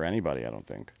state for anybody, I don't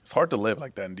think. It's hard to live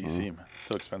like that in D.C. man. It's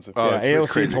so expensive. Oh, Yeah, it's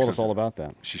AOC crazy told us expensive. all about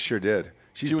that. She sure did.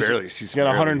 She's She's got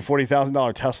a barely-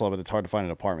 $140,000 Tesla, but it's hard to find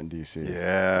an apartment in DC.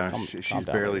 Yeah, Calm she's down,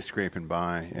 barely lady. scraping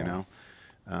by, you know.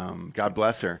 God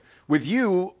bless her. With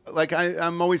you, like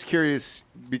I'm always curious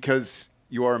because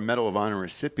you are a Medal of Honor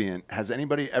recipient. Has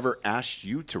anybody ever asked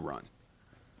you to run?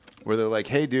 Where they're like,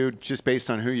 hey, dude, just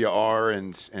based on who you are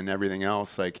and everything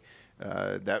else, like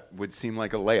that would seem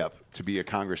like a layup to be a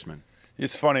congressman.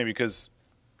 It's funny because,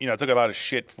 I took a lot of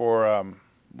shit for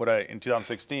in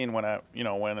 2016 when I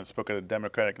went and spoke at a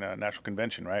Democratic National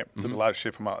Convention, right? Took a lot of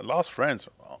shit from lost friends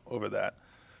over that.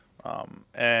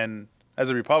 And as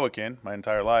a Republican, my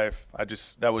entire life,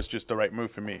 that was just the right move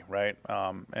for me, right?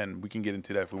 And we can get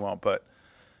into that if we want, but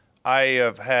I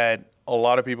have had a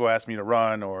lot of people ask me to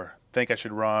run or think I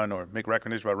should run or make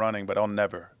recommendations about running, but I'll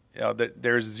never.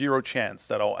 There's zero chance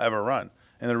that I'll ever run.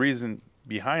 And the reason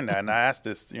behind that, and I asked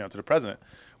this, to the president,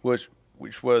 which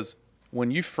was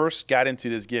when you first got into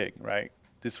this gig, right?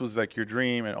 This was like your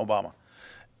dream and Obama.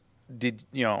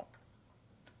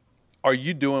 Are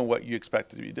you doing what you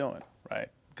expected to be doing, right?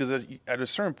 Because at a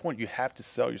certain point, you have to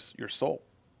sell your soul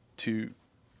to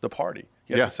the party.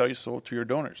 You have to sell your soul to your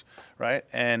donors, right?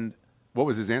 And what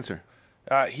was his answer?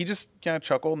 He just kind of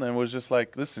chuckled and was just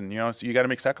like, listen, so you got to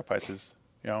make sacrifices,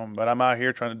 but I'm out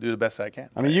here trying to do the best I can.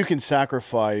 I mean, you can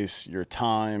sacrifice your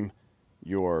time,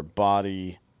 your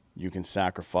body, you can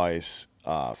sacrifice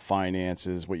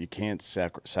finances. What you can't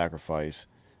sacrifice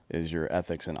is your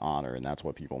ethics and honor, and that's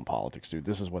what people in politics do.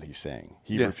 This is what he's saying.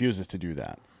 He refuses to do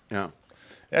that. Yeah.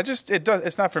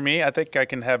 It's not for me. I think I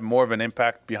can have more of an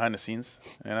impact behind the scenes,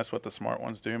 and that's what the smart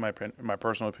ones do, in my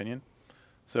personal opinion.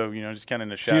 So, just kind of in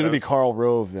the shadows. So you're going to be Karl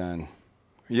Rove then.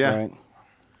 Yeah. Right?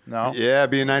 No. Yeah,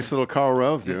 be a nice little Karl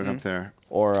Rove dude up there.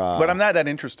 Or, but I'm not that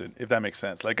interested, if that makes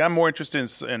sense. Like, I'm more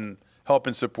interested in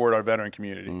helping support our veteran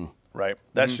community, right?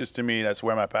 That's just, to me, that's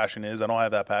where my passion is. I don't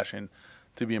have that passion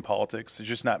to be in politics. It's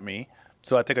just not me.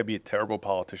 So I think I'd be a terrible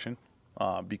politician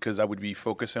because I would be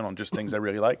focusing on just things I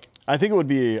really like. I think it would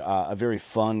be a very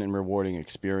fun and rewarding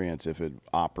experience if it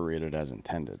operated as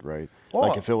intended, right? Well,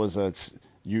 like if it was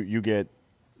you get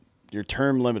your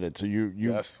term limited, so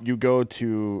you go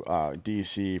to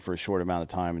D.C. for a short amount of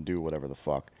time and do whatever the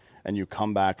fuck, and you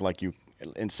come back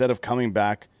instead of coming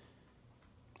back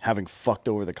having fucked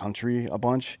over the country a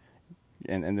bunch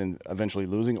and then eventually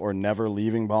losing or never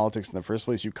leaving politics in the first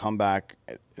place, you come back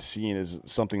seen as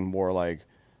something more like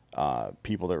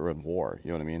people that were in war. You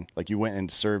know what I mean? Like you went and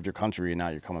served your country and now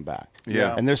you're coming back.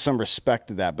 Yeah. And there's some respect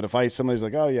to that. But if somebody's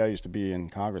like, oh yeah, I used to be in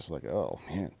Congress, like, oh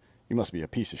man, you must be a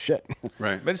piece of shit.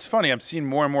 Right. But it's funny. I'm seeing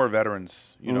more and more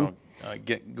veterans, going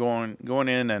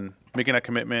in and making that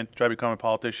commitment, try to become a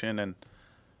politician, and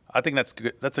I think that's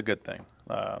good. That's a good thing.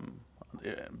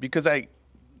 Because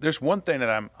there's one thing that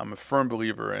I'm a firm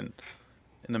believer in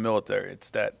the military. It's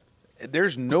that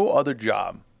there's no other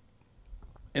job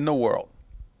in the world,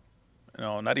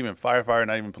 not even firefighter,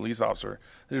 not even police officer.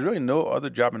 There's really no other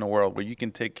job in the world where you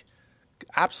can take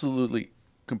absolutely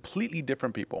completely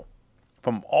different people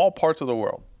from all parts of the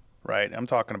world, right? I'm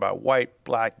talking about white,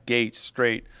 black, gay,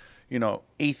 straight,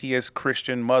 atheist,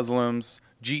 Christian, Muslims,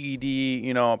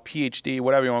 GED, PhD,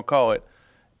 whatever you want to call it,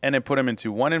 and then put them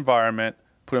into one environment,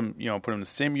 put them in the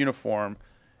same uniform,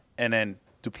 and then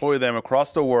deploy them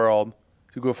across the world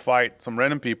to go fight some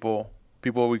random people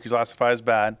we could classify as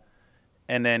bad,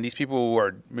 and then these people who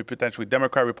are potentially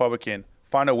Democrat, Republican,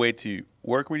 find a way to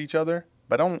work with each other,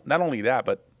 but not only that,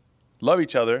 but love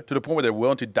each other to the point where they're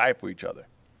willing to die for each other.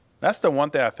 That's the one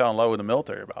thing I fell in love with the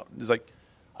military about. It's like,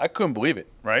 I couldn't believe it,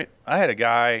 right? I had a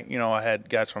guy, I had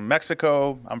guys from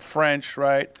Mexico. I'm French,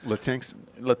 right?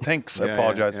 Latinx, I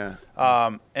apologize.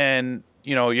 Yeah. And,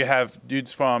 you have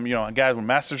dudes from, guys with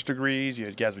master's degrees. You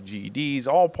had guys with GEDs,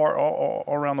 all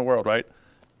around the world, right?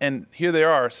 And here they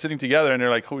are sitting together, and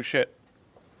they're like, holy shit.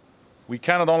 We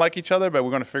kind of don't like each other, but we're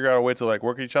going to figure out a way to work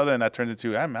with each other. And that turns into,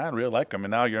 man, I really like them.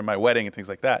 And now you're in my wedding and things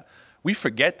like that. We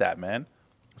forget that, man.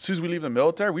 As soon as we leave the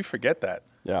military, we forget that.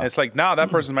 Yeah. And it's like, now that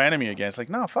person's my enemy again. It's like,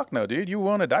 no, fuck no, dude. You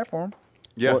willing to die for him.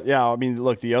 Yeah. Well, yeah. I mean,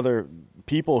 look, the other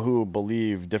people who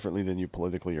believe differently than you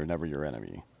politically are never your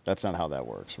enemy. That's not how that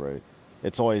works, right?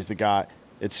 It's always the guy.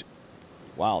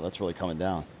 Wow, that's really coming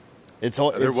down.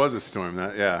 There was a storm.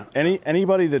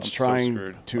 Anybody that's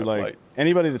trying to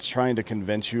anybody that's trying to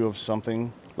convince you of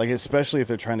something, like especially if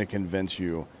they're trying to convince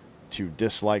you to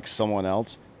dislike someone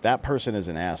else, that person is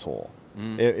an asshole.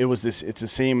 It's the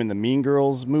same in the Mean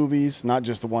Girls movies, not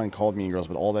just the one called Mean Girls,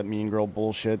 but all that Mean Girl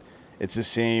bullshit. It's the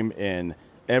same in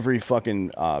every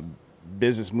fucking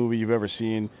business movie you've ever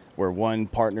seen where one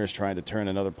partner is trying to turn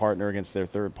another partner against their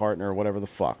third partner or whatever the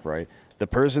fuck, right? The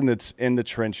person that's in the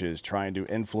trenches trying to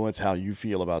influence how you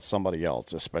feel about somebody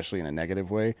else, especially in a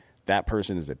negative way, that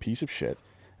person is a piece of shit.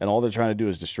 And all they're trying to do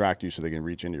is distract you so they can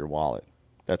reach into your wallet.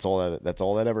 That's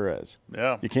all that ever is.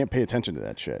 Yeah. You can't pay attention to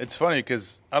that shit. It's funny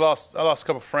because I lost a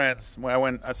couple of friends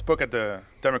when I spoke at the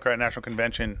Democratic National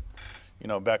Convention,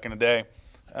 back in the day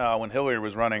when Hillary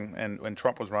was running and when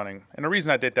Trump was running. And the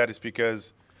reason I did that is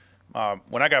because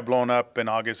when I got blown up in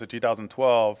August of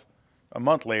 2012, a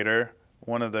month later,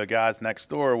 one of the guys next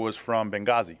door was from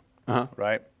Benghazi,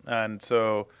 right?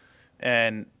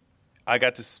 And I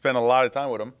got to spend a lot of time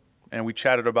with him. And we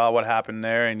chatted about what happened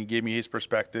there, and he gave me his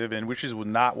perspective, and which is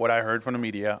not what I heard from the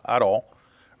media at all,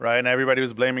 right? And everybody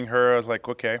was blaming her. I was like,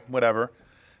 okay, whatever.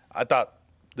 I thought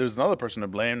there's another person to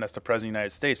blame. That's the President of the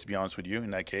United States, to be honest with you,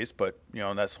 in that case. But,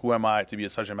 that's who am I to be a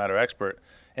subject matter expert?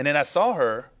 And then I saw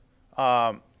her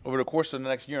over the course of the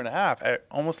next year and a half,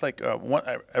 almost like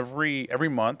every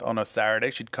month on a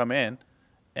Saturday, she'd come in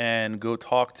and go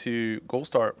talk to Gold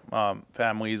Star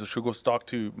families, or she'll go talk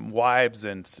to wives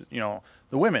and,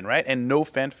 the women, right? And no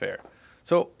fanfare.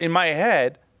 So in my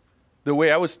head, the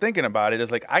way I was thinking about it is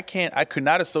like, I could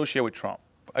not associate with Trump.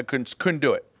 I couldn't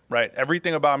do it, right?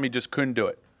 Everything about me just couldn't do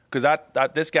it. Because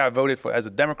this guy voted for as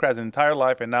a Democrat his entire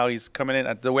life, and now he's coming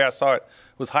in. The way I saw it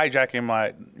was hijacking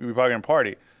my Republican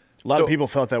Party. A lot of people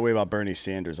felt that way about Bernie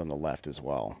Sanders on the left as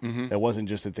well. It wasn't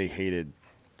just that they hated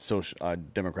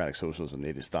democratic socialism;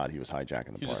 they just thought he was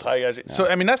hijacking the party. Yeah. So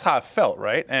I mean, that's how I felt,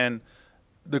 right? And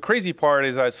the crazy part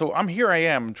is, I'm here. I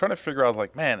am trying to figure out. I was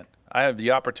like, man, I have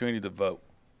the opportunity to vote,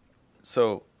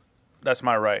 so that's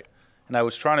my right. And I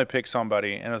was trying to pick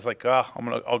somebody, and I was like,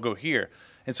 I'll go here.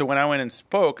 And so when I went and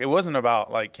spoke, it wasn't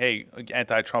about like, hey,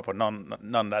 anti-Trump or none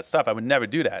of that stuff. I would never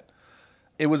do that.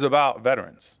 It was about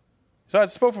veterans. So I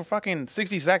spoke for fucking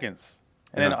 60 seconds.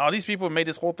 And then all these people made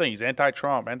this whole thing. He's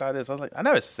anti-Trump, anti-this. I was like, I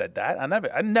never said that.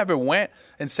 I never went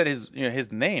and said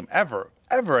his name ever.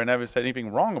 I never said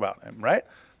anything wrong about him, right?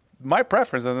 My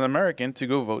preference as an American to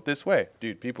go vote this way.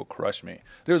 Dude, people crushed me.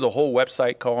 There was a whole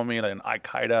website calling me like an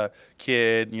Al-Qaeda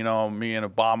kid, me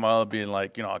and Obama being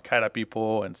like, Al-Qaeda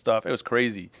people and stuff. It was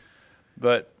crazy.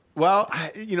 But well,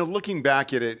 looking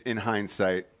back at it in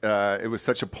hindsight, it was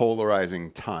such a polarizing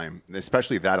time,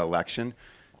 especially that election.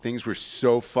 Things were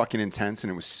so fucking intense and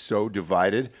it was so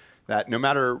divided that no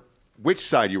matter which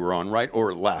side you were on, right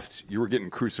or left, you were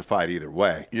getting crucified either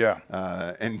way. Yeah.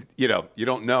 And, you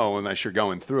don't know unless you're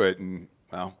going through it. And,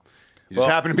 well, you just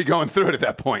happen to be going through it at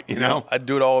that point, you know? I'd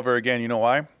do it all over again. You know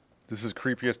why? This is the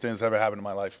creepiest thing that's ever happened in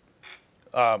my life.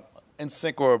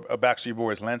 NSYNC or Backstreet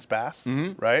Boys, Lance Bass,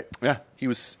 right? Yeah. He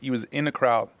was in the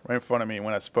crowd right in front of me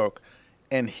when I spoke.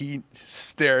 And he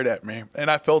stared at me,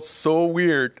 and I felt so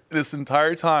weird this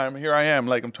entire time. Here I am,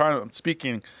 like I'm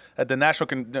speaking at the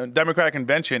National Democratic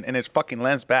Convention, and it's fucking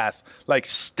Lance Bass, like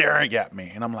staring at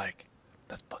me, and I'm like,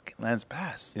 "That's fucking Lance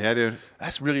Bass." Yeah, dude.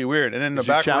 That's really weird. And then in the Did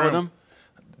you back chat room, with him?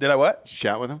 Did I what? Did you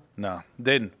chat with him? No,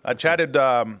 didn't. I chatted.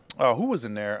 Who was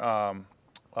in there?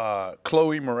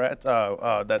 Chloe Moretz,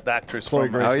 that actress. Chloe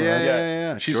from, Grace Oh,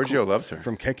 yeah. She's Giorgio cool. loves her.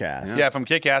 From Kick-Ass. Yeah, from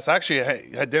Kick-Ass. I actually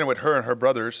had dinner with her and her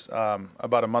brothers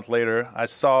about a month later. I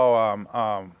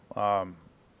saw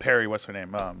Perry. What's her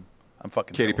name? I'm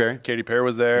fucking Katy Perry? Katy Perry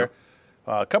was there.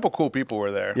 A couple cool people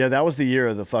were there. Yeah, that was the year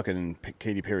of the fucking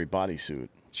Katy Perry bodysuit.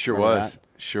 Sure Remember was. that?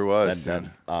 Sure was.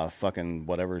 That fucking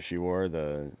whatever she wore,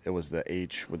 it was the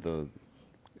H with the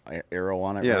arrow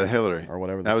on it. Yeah, right? the Hillary. Or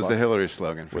whatever. That was the fuck. Hillary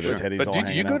slogan for With sure. the teddies But all dude,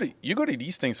 hanging you out. go to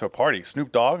these things for a party.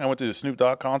 Snoop Dogg. I went to the Snoop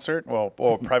Dogg concert. Well,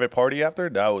 or private party after.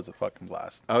 That was a fucking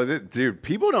blast. Oh, dude,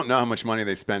 people don't know how much money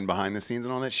they spend behind the scenes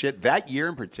and all that shit. That year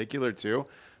in particular, too,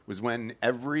 was when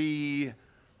every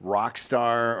rock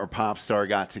star or pop star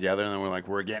got together and then we're like,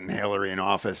 we're getting Hillary in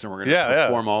office and we're going to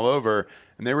perform all over.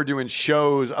 And they were doing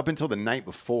shows up until the night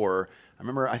before.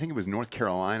 I think it was North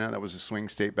Carolina. That was a swing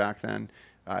state back then.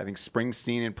 I think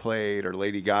Springsteen had played or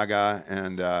Lady Gaga.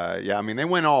 And, they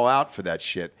went all out for that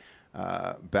shit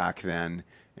back then.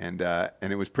 And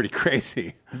it was pretty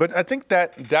crazy. But I think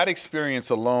that experience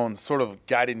alone sort of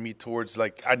guided me towards,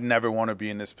 like, I'd never want to be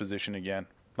in this position again.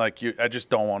 Like, I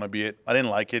just don't want to be it. I didn't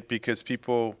like it because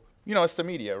people, it's the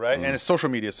media, right? And it's social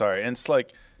media, sorry. And it's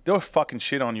like, they'll fucking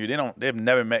shit on you. They've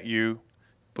never met you.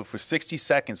 But for 60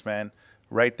 seconds, man,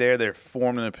 right there, they're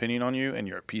formed an opinion on you and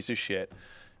you're a piece of shit.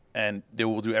 And they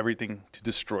will do everything to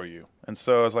destroy you. And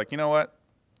so I was like, you know what?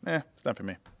 It's not for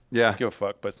me. Yeah. Give a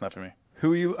fuck, but it's not for me.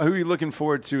 Who are you looking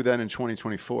forward to then in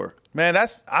 2024? Man,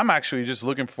 I'm actually just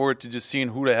looking forward to just seeing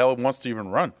who the hell wants to even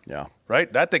run. Yeah.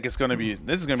 Right? I think this is going to be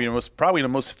probably the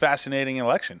most fascinating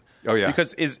election. Oh, yeah.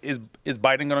 Because is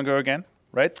Biden going to go again?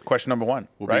 Right? Question number one.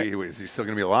 Right? Is he still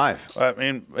going to be alive? I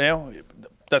mean,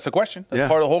 that's a question. That's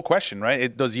part of the whole question,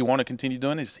 right? Does he want to continue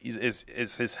doing this?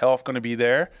 Is his health going to be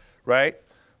there? Right?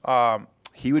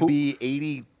 He would be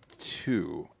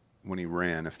 82 when he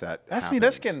ran. If that That's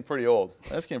happens. getting pretty old.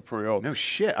 That's getting pretty old. No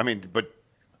shit. I mean, but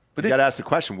you got to ask the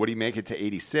question: would he make it to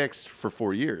 86 for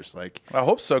 4 years? Like, I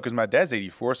hope so, because my dad's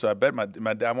 84, so I bet my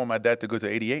dad. I want my dad to go to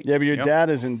 88. Yeah, but your dad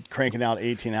isn't cranking out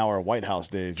 18-hour White House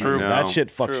days. True. That No. shit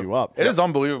fucks you up. It is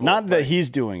unbelievable. Not that he's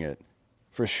doing it,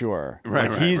 for sure. Right,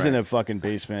 like right, he's in right. a fucking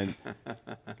basement,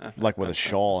 like with a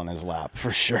shawl in his lap,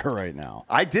 for sure, right now.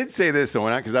 I did say this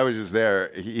though, because I was just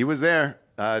there. He was there.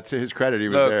 To his credit, he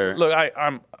was there. Look,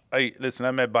 I listen.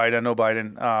 I met Biden. I know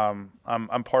Biden.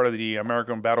 I'm part of the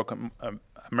American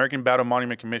Battle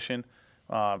Monument Commission,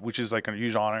 which is like a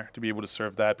huge honor to be able to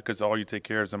serve that, because all you take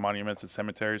care of is the monuments and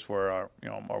cemeteries for our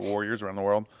warriors around the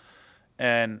world.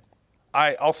 And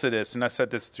I'll say this, and I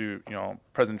said this to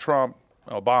President Trump,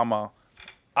 Obama,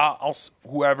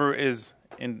 whoever is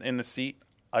in the seat,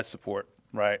 I support.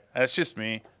 Right? That's just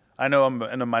me. I know I'm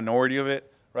in a minority of it.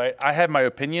 Right? I have my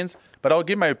opinions, but I'll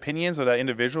give my opinions of that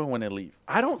individual when they leave.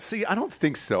 I don't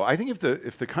think so. I think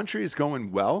if the country is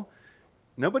going well,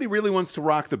 nobody really wants to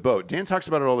rock the boat. Dan talks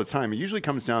about it all the time. It usually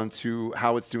comes down to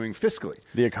how it's doing fiscally.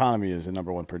 The economy is the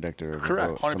number one predictor of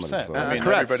Correct. somebody's 100%. vote. I mean,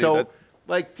 Correct. everybody So, that-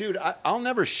 like, dude, I'll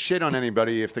never shit on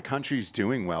anybody if the country's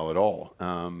doing well at all.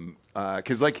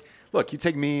 Because, like, look, you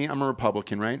take me. I'm a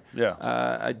Republican, right? Yeah.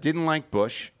 I didn't like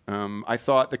Bush. I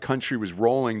thought the country was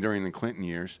rolling during the Clinton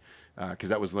years. Because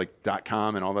that was like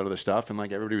 .com and all that other stuff, and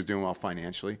like everybody was doing well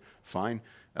financially, fine.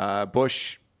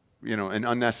 Bush, an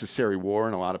unnecessary war,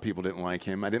 and a lot of people didn't like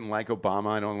him. I didn't like Obama.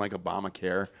 I don't like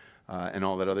Obamacare and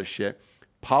all that other shit.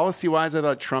 Policy-wise, I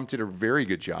thought Trump did a very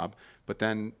good job, but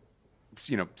then,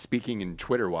 speaking in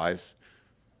Twitter-wise,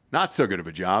 not so good of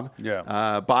a job.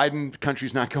 Yeah. Biden,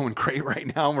 country's not going great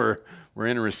right now. We're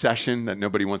in a recession that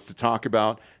nobody wants to talk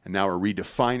about, and now we're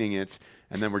redefining it.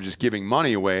 And then we're just giving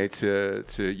money away to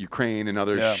Ukraine and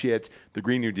other shit. The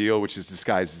Green New Deal, which is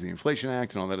disguised as the Inflation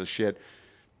Act and all that other shit.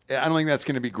 I don't think that's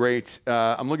going to be great.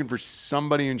 I'm looking for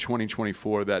somebody in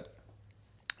 2024 that,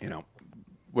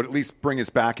 would at least bring us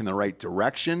back in the right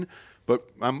direction. But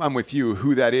I'm with you.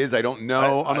 Who that is, I don't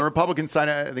know. On the Republican side,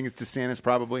 I think it's DeSantis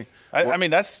probably. I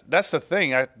mean, that's the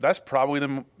thing. That's probably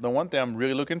the one thing I'm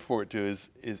really looking forward to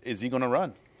is he going to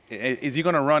run? Is he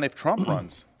going to run if Trump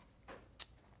runs?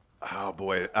 Oh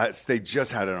boy, they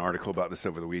just had an article about this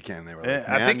over the weekend. They were like,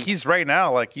 I think he's right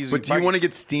now like he's. But do you want to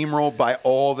get steamrolled by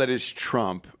all that is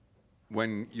Trump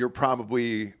when you're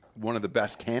probably one of the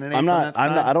best candidates?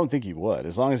 I don't think he would,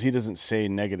 as long as he doesn't say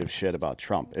negative shit about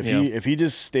Trump.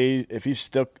 If he's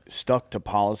stuck to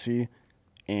policy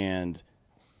and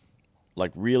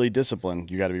like really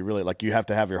disciplined, you got to be really like you have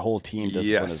to have your whole team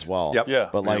disciplined as well. Yep. Yeah.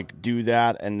 But like do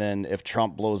that, and then if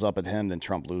Trump blows up at him, then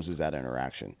Trump loses that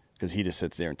interaction. Because he just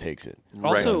sits there and takes it.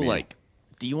 Also, Right. like,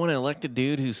 do you want to elect a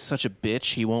dude who's such a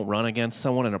bitch he won't run against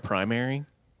someone in a primary?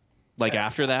 Like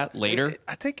after that, later?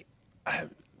 I think. I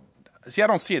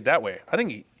don't see it that way. I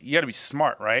think you got to be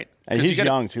smart, right? And he's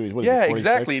young too. He's, what is he, 46?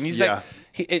 Exactly. And he's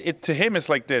like, to him, it's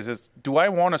like this: do I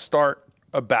want to start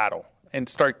a battle and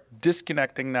start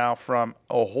disconnecting now from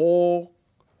a whole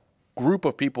group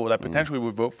of people that potentially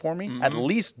would vote for me? At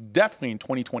least, definitely in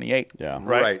 2028. Yeah.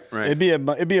 right. It'd be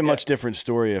a much different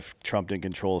story if Trump didn't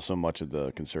control so much of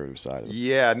the conservative side.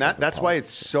 Yeah, and that's why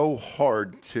it's so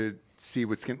hard to see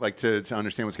what's going to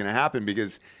understand what's going to happen,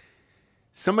 because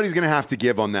somebody's going to have to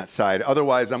give on that side.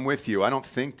 Otherwise, I'm with you. I don't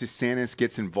think DeSantis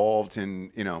gets involved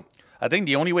in, I think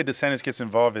the only way DeSantis gets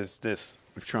involved is this: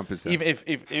 if Trump is there.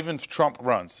 even if Trump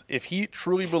runs, if he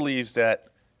truly believes that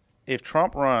if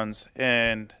Trump runs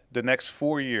and the next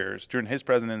 4 years during his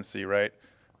presidency, right,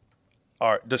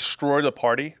 destroy the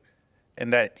party,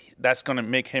 and that's going to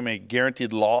make him a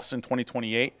guaranteed loss in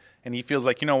 2028, and he feels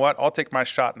like, you know what, I'll take my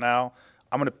shot now.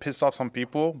 I'm going to piss off some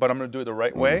people, but I'm going to do it the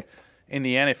right way. In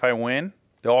the end, if I win,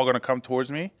 they're all going to come towards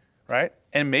me, right?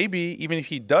 And maybe even if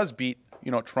he does beat,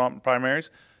 Trump in primaries,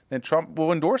 then Trump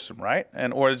will endorse him, right?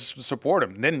 Or just support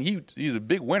him. Then he's a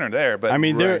big winner there. But I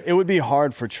mean, it would be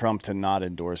hard for Trump to not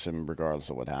endorse him regardless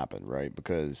of what happened, right?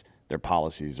 Because their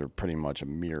policies are pretty much a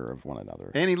mirror of one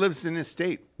another. And he lives in his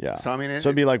state. Yeah. So, I mean,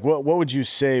 it'd be like, what would you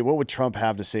say? What would Trump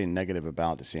have to say negative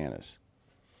about DeSantis?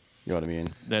 You know what I mean?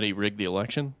 That he rigged the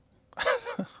election?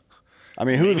 I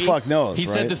mean, who the fuck knows? He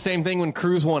right? said the same thing when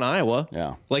Cruz won Iowa.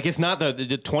 Yeah. Like, it's not the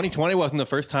 2020 wasn't the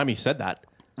first time he said that.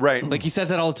 right. Like, he says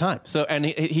that all the time. So, and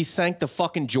he sank the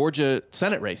fucking Georgia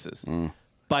Senate races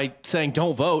by saying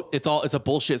don't vote. It's a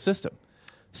bullshit system.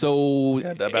 So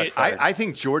I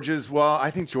think Georgia's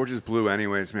blue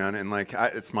anyways, man. And like,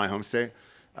 it's my home state.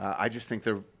 I just think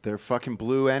they're fucking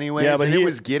blue anyways. Yeah, but and it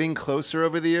was getting closer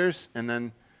over the years, and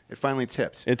then it finally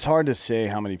tipped. It's hard to say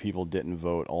how many people didn't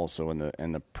vote also in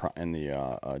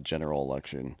the general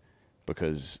election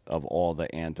because of all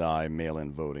the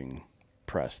anti-mail-in voting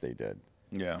press they did.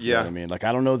 Yeah. You know what I mean? Like,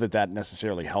 I don't know that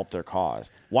necessarily helped their cause.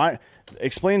 Why?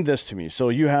 Explain this to me. So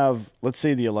you have, let's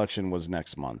say the election was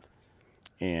next month,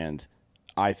 and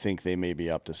I think they may be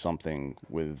up to something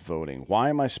with voting. Why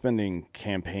am I spending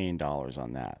campaign dollars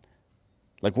on that?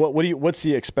 Like, what's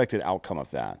the expected outcome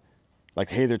of that? Like,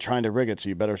 hey, they're trying to rig it, so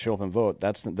you better show up and vote.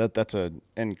 That's a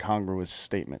incongruous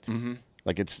statement. Mm-hmm.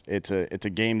 Like, it's a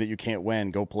game that you can't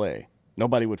win. Go play.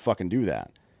 Nobody would fucking do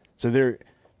that. So they're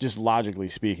just logically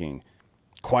speaking,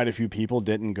 quite a few people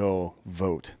didn't go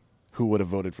vote who would have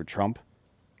voted for Trump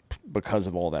because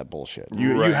of all that bullshit.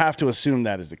 You have to assume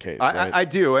that is the case. Right? I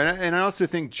do, and I also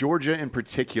think Georgia in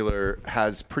particular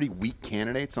has pretty weak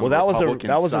candidates on the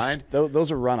Republican side.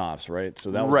 Those are runoffs, right?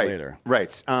 So that was later,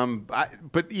 right?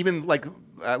 But even like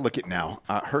look at now,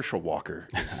 Herschel Walker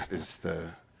is the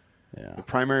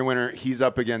primary winner. He's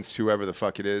up against whoever the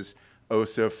fuck it is.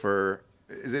 Osa for.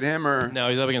 Is it him or no?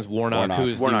 He's up against Warnock. Who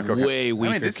is the way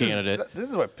weaker candidate. This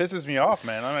is what pisses me off,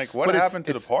 man. I'm like, what happened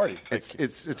to the party?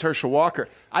 It's Herschel Walker.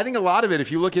 I think a lot of it, if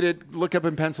you look at it, look up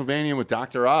in Pennsylvania with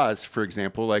Dr. Oz, for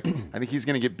example. Like, I think he's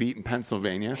going to get beat in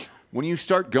Pennsylvania when you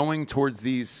start going towards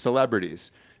these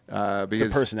celebrities. Because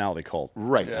it's a personality cult,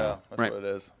 right? Yeah, that's what it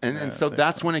is. And so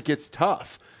that's when it gets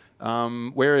tough.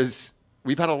 Whereas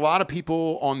we've had a lot of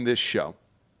people on this show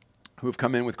who have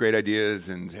come in with great ideas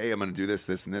and, hey, I'm going to do this,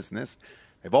 this, and this, and this.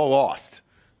 They've all lost.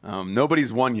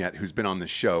 Nobody's won yet who's been on this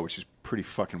show, which is pretty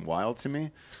fucking wild to me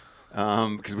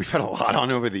because we've had a lot on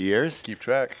over the years. Keep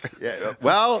track. Yeah,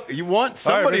 well, you want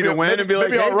somebody to win and be like,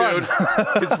 hey, dude,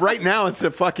 because right now it's a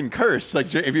fucking curse.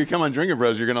 Like, if you come on Drinkin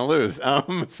Bros, you're going to lose.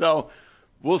 So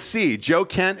we'll see. Joe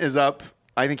Kent is up.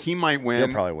 I think he might win.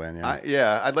 He'll probably win,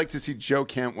 yeah. I'd like to see Joe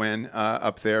Kent win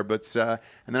up there. But and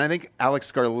then I think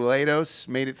Alex Skarlatos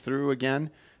made it through again.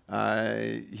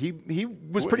 He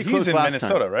was pretty close in last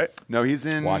Minnesota, time. right? No, he's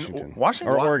in Washington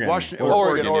or Oregon.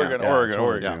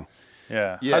 Oregon.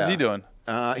 Yeah. How's he doing?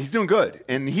 He's doing good,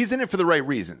 and he's in it for the right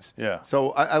reasons. Yeah.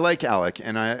 So I like Alec,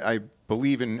 and I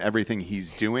believe in everything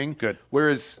he's doing. Good.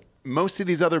 Whereas most of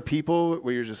these other people,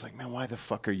 where you're just like, man, why the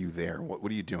fuck are you there?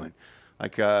 What are you doing?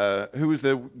 Like, who was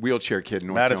the wheelchair kid in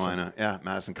North Carolina? Yeah,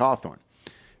 Madison Cawthorn.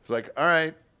 It's like, all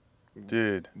right,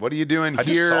 dude, what are you doing here? I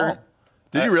just saw him.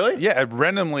 Did you really? Yeah,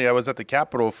 randomly I was at the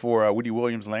Capitol for Woody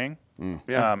Williams Lang.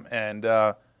 Yeah. And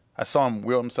I saw him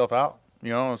wheel himself out.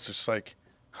 You know, it's just like,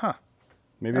 huh.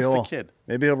 Maybe that's the kid.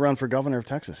 Maybe he'll run for governor of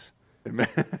Texas.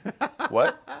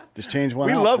 What? Just change one.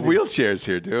 We love wheelchairs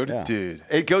here, dude. Yeah. Dude.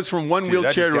 It goes from one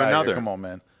wheelchair to another. Come on,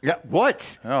 man. Yeah.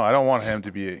 What? No, I don't want him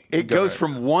to be. It goes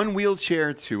from one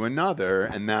wheelchair to another,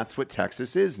 and that's what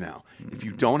Texas is now. If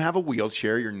you don't have a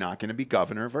wheelchair, you're not going to be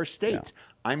governor of our state. Yeah.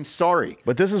 I'm sorry.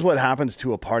 But this is what happens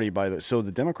to a party so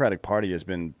the Democratic Party has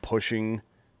been pushing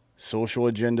social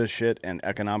agenda shit and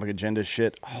economic agenda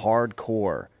shit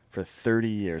hardcore for 30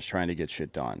 years, trying to get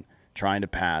shit done, trying to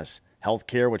pass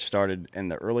healthcare, which started in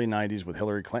the early 90s with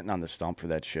Hillary Clinton on the stump for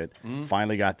that shit.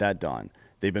 Finally got that done.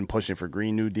 They've been pushing for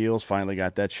Green New Deals, finally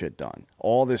got that shit done.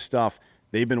 All this stuff,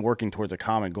 they've been working towards a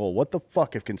common goal. What the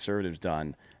fuck have conservatives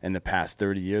done in the past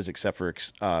 30 years except for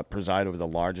preside over the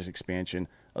largest expansion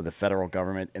of the federal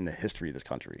government in the history of this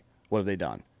country? What have they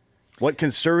done? What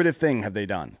conservative thing have they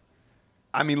done?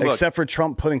 I mean, look. Except for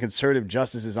Trump putting conservative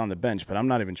justices on the bench, but I'm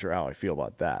not even sure how I feel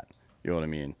about that. You know what I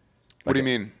mean? What do you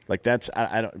mean? Like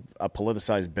a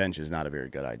politicized bench is not a very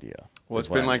good idea. Well, it's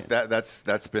been like that.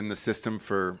 That's been the system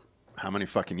for how many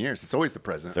fucking years? It's always the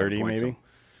president. 30 maybe. Them.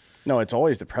 No, it's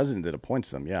always the president that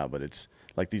appoints them. Yeah, but it's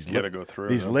like these. You got to go through.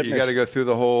 These you got to go through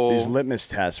the whole. These litmus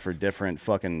tests for different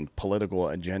fucking political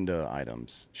agenda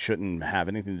items shouldn't have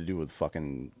anything to do with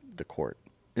fucking the court.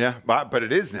 Yeah, but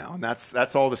it is now, and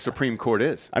that's all the Supreme Court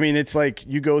is. I mean, it's like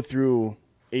you go through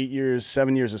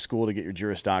 7 years of school to get your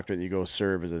Juris Doctorate, and you go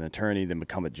serve as an attorney, then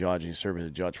become a judge, and you serve as a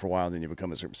judge for a while, and then you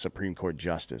become a Supreme Court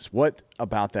justice. What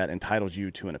about that entitles you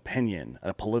to an opinion,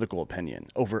 a political opinion,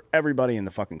 over everybody in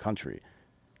the fucking country?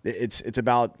 It's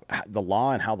about the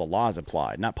law and how the law is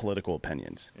applied, not political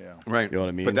opinions. Yeah. Right. You know what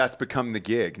I mean? But that's become the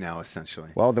gig now, essentially.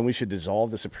 Well, then we should dissolve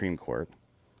the Supreme Court,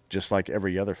 just like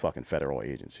every other fucking federal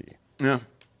agency. Yeah.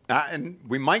 And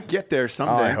we might get there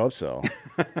someday. Oh, I hope so.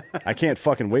 I can't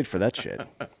fucking wait for that shit.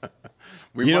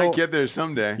 We might get there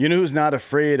someday. You know who's not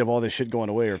afraid of all this shit going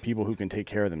away are people who can take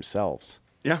care of themselves.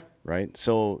 Yeah. Right?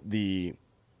 So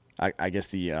I guess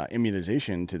the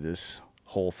immunization to this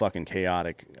whole fucking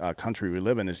chaotic country we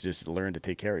live in is just to learn to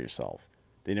take care of yourself.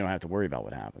 Then you don't have to worry about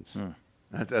what happens.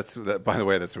 By the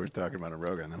way, that's what we're talking about in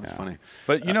Rogan. That was funny.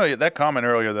 But you know that comment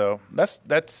earlier though,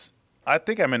 that's I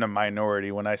think I'm in a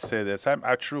minority when I say this.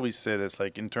 I truly say this,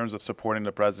 like in terms of supporting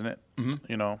the president,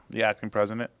 you know, the acting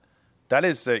president. That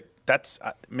is that's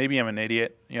maybe I'm an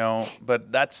idiot, you know,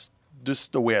 but that's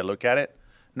just the way I look at it.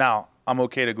 Now I'm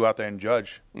okay to go out there and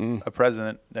judge a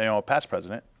president, you know, a past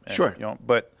president, and, sure, you know,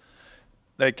 but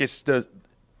like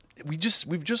we've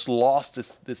just lost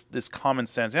this common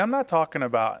sense. And I'm not talking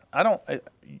about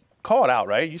call it out,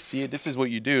 right? You see it. This is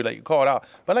what you do. Like, you call it out.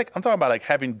 But, like, I'm talking about, like,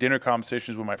 having dinner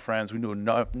conversations with my friends who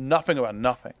know nothing about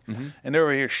nothing. And they're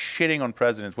over here shitting on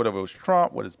presidents, whether it was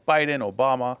Trump, whether it's Biden,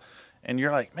 Obama. And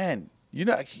you're like, man,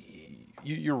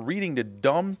 you're reading the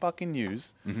dumb fucking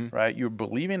news, right? You're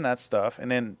believing that stuff.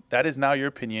 And then that is now your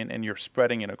opinion, and you're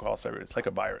spreading it across everywhere. It's like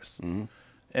a virus.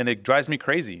 And it drives me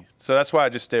crazy. So that's why I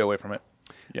just stay away from it.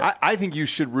 Yeah. I think you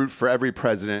should root for every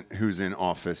president who's in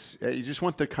office. You just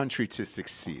want the country to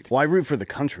succeed. Well, I root for the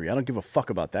country. I don't give a fuck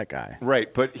about that guy.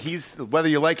 Right, but whether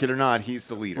you like it or not, he's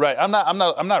the leader. Right. I'm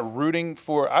not rooting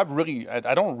for. I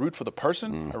don't root for the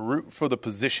person. I root for the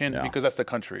position because that's the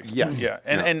country. Yes. Yeah.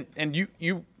 And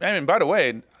you. I mean, by the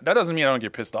way, that doesn't mean I don't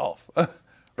get pissed off, right?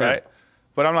 Yeah.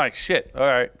 But I'm like, shit. All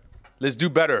right. Let's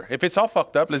do better. If it's all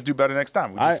fucked up, let's do better next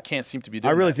time. We just can't seem to be doing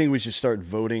I really that. think we should start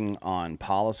voting on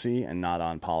policy and not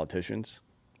on politicians.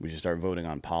 We should start voting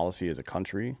on policy as a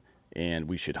country, and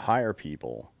we should hire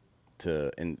people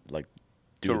to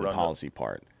do the policy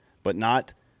part, but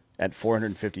not at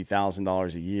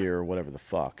 $450,000 a year or whatever the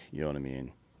fuck. You know what I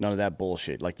mean? None of that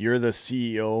bullshit. Like, you're the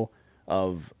CEO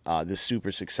of this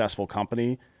super successful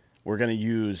company. We're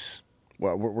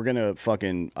gonna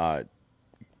fucking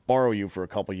borrow you for a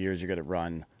couple years. You're going to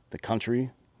run the country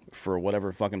for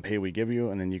whatever fucking pay we give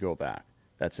you, and then you go back.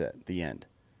 That's it. The end.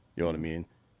 You know what I mean?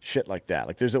 Shit like that.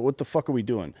 Like, what the fuck are we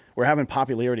doing? We're having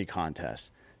popularity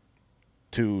contests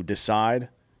to decide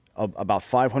about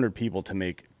 500 people to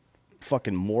make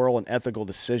fucking moral and ethical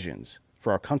decisions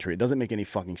for our country. It doesn't make any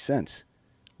fucking sense.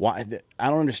 Why? I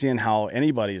don't understand how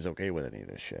anybody is okay with any of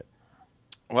this shit.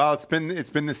 Well, it's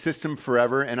been the system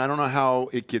forever, and I don't know how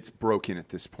it gets broken at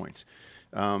this point.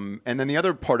 And then the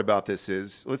other part about this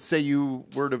is, let's say you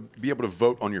were to be able to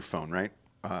vote on your phone, right?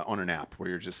 On an app where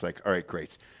you're just like, all right,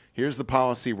 great. Here's the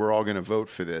policy. We're all going to vote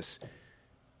for this.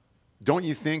 Don't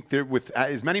you think that with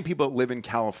as many people that live in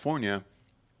California,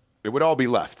 it would all be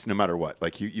left no matter what?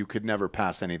 Like, you could never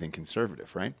pass anything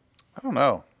conservative, right? I don't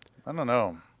know. I don't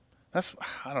know. It's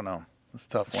a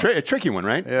tough one. A tricky one,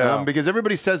 right? Yeah. Because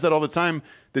everybody says that all the time.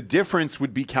 The difference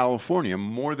would be California,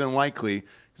 more than likely,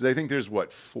 because I think there's,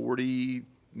 40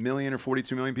 million or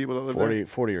 42 million people that live there?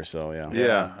 40 or so, yeah.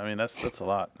 Yeah. I mean, that's a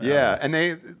lot. Yeah, and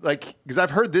they, because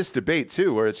I've heard this debate,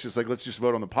 too, where it's just like, let's just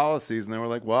vote on the policies, and they were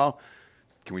like, well,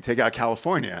 can we take out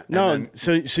California? No,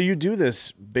 so you do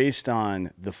this based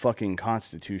on the fucking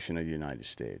Constitution of the United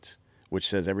States, which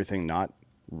says everything not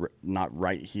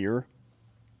right here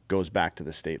goes back to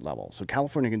the state level. So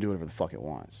California can do whatever the fuck it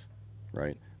wants,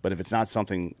 right? But if it's not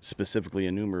something specifically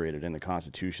enumerated in the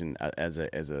Constitution as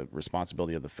a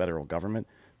responsibility of the federal government,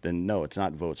 then no, it's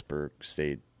not votes per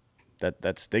state.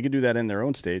 That's they could do that in their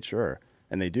own state, sure,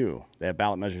 and they do. They have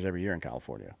ballot measures every year in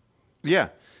California. Yeah,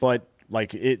 but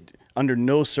under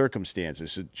no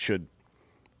circumstances should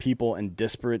people in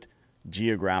disparate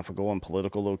geographical and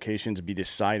political locations be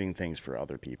deciding things for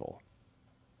other people.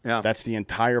 Yeah, that's the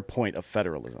entire point of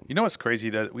federalism. You know what's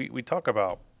crazy? That we talk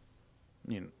about,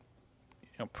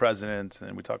 presidents,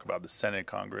 and we talk about the Senate,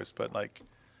 Congress, but like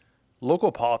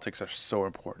local politics are so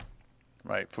important,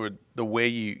 right? For the way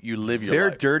you live your life.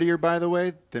 They're dirtier, by the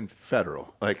way, than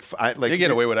federal. They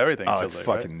get away with everything. Oh, it's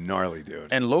fucking right? gnarly,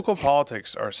 dude. And local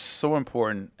politics are so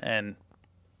important, and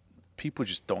people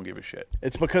just don't give a shit.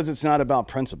 It's because it's not about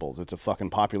principles. It's a fucking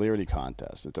popularity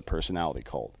contest. It's a personality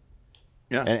cult.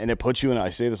 Yeah. And it puts you in, I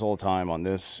say this all the time on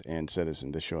this and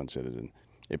Citizen, this show and Citizen,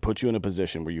 it puts you in a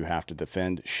position where you have to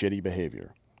defend shitty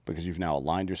behavior because you've now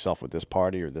aligned yourself with this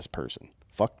party or this person.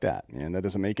 Fuck that, man. That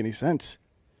doesn't make any sense.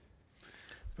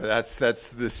 But that's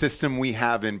the system we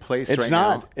have in place right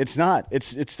now. It's not.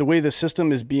 It's the way the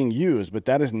system is being used, but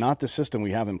that is not the system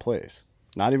we have in place.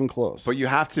 Not even close. But you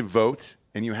have to vote,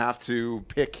 and you have to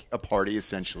pick a party,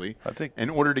 essentially, in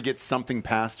order to get something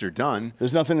passed or done.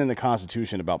 There's nothing in the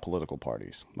Constitution about political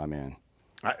parties, my man.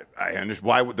 I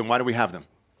understand. Then why do we have them?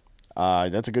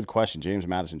 That's a good question. James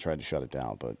Madison tried to shut it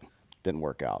down, but didn't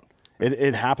work out.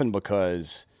 It happened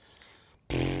because,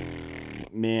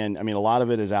 man, I mean, a lot of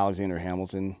it is Alexander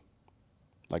Hamilton,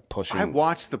 pushing. I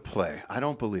watched the play. I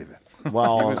don't believe it.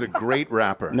 Well, he was a great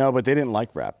rapper. No, but they didn't like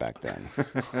rap back then.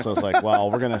 So it's like,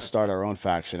 well, we're going to start our own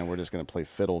faction, and we're just going to play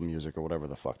fiddle music or whatever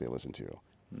the fuck they listen to.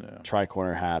 Yeah.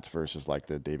 Tri-corner hats versus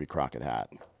the Davy Crockett hat.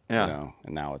 Yeah.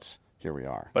 And now it's here we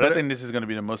are. But I think this is going to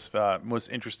be the most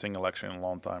interesting election in a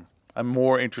long time. I'm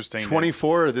more interesting.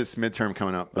 24 or this midterm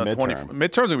coming up? The midterm.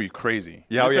 Midterms are going to be crazy.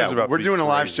 Yeah, Midterms we're doing a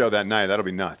live show that night. That'll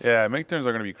be nuts. Yeah, midterms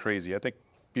are going to be crazy. I think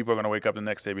people are going to wake up the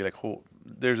next day and be like, oh,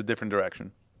 there's a different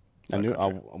direction. A new,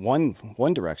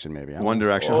 one direction, maybe. One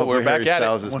direction. Oh, Hopefully we're back Harry at it.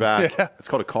 Styles is back. Yeah. It's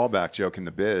called a callback joke in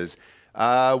the biz.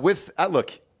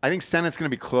 Look, I think Senate's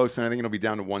going to be close, and I think it'll be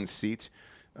down to one seat.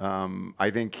 I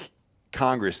think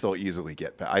Congress they'll easily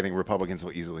get. I think Republicans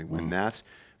will easily win that.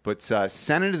 But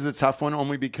Senate is a tough one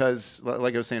only because,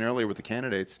 like I was saying earlier with the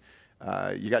candidates,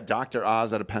 you got Dr.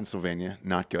 Oz out of Pennsylvania,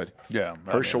 not good. Yeah.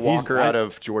 Herschel Walker out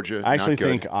of Georgia, I actually not good.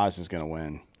 think Oz is going to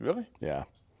win. Really? Yeah.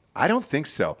 I don't think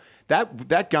so.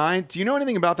 That guy, do you know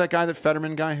anything about that guy, that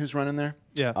Fetterman guy who's running there?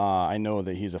 Yeah. I know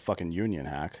that he's a fucking union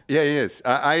hack. Yeah, he is.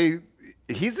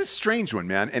 He's a strange one,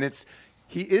 man. And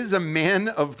he is a man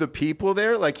of the people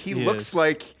there. Like, he looks is.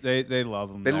 like They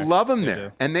love him. they there. love him They there.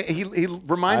 do. And he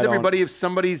reminds everybody of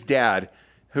somebody's dad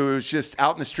who's just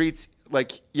out in the streets.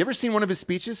 Like, you ever seen one of his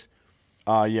speeches?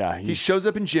 Yeah. He shows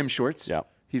up in gym shorts. Yeah.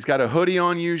 He's got a hoodie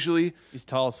on usually. He's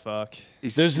tall as fuck.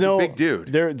 He's There's a big dude.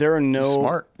 There are no.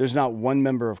 smart. There's not one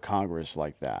member of Congress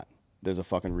like that. There's a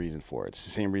fucking reason for it. It's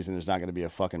the same reason there's not going to be a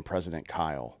fucking President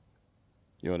Kyle.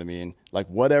 You know what I mean? Like,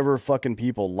 whatever fucking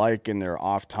people like in their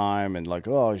off time and like,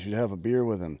 oh, I should have a beer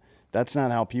with him. That's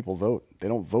not how people vote. They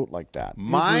don't vote like that.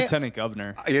 He's lieutenant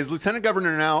governor. He's lieutenant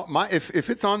governor now. If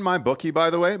it's on my bookie, by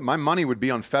the way, my money would be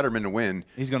on Fetterman to win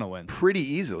He's gonna win. pretty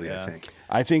easily. Yeah. I think.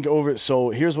 I think so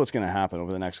here's what's going to happen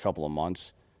over the next couple of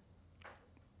months.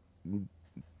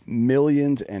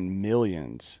 Millions and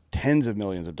millions, tens of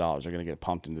millions of dollars are going to get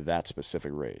pumped into that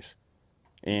specific race.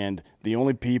 And the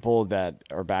only people that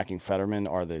are backing Fetterman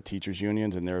are the teachers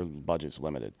unions, and their budget's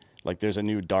limited. Like, there's a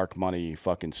new dark money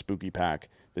fucking spooky pack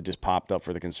that just popped up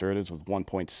for the conservatives with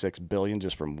 $1.6 billion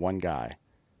just from one guy.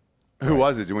 Who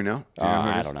was it? Do we know? Do you know who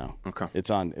it I is? don't know. Okay.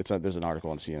 There's an article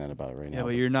on CNN about it right now. Yeah, but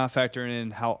you're not factoring in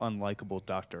how unlikable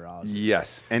Dr. Oz is.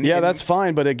 Yes. And That's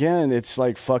fine. But again, it's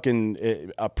like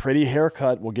fucking a pretty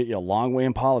haircut will get you a long way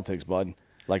in politics, bud.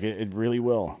 Like, it really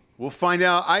will. We'll find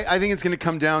out. I think it's going to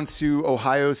come down to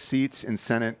Ohio's seats in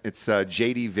Senate. It's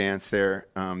J.D. Vance there.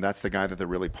 That's the guy that they're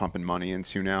really pumping money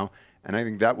into now. And I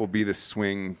think that will be the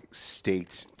swing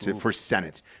state for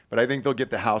Senate. But I think they'll get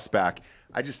the House back.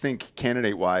 I just think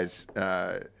candidate-wise,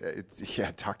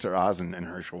 Dr. Oz and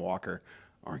Herschel Walker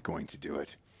aren't going to do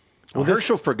it. Well,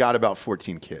 Herschel forgot about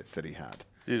 14 kids that he had.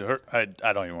 Dude, I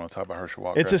don't even want to talk about Herschel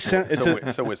Walker. It's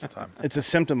a waste of time. It's a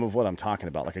symptom of what I'm talking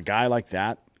about. Like, a guy like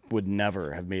that would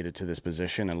never have made it to this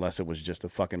position unless it was just a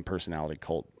fucking personality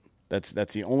cult. That's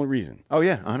the only reason. Oh,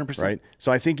 yeah, 100%. Right?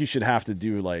 So I think you should have to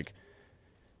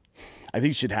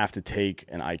take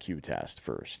an IQ test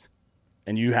first.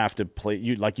 And you have to play.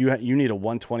 You need a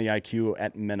 120 IQ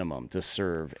at minimum to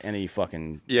serve any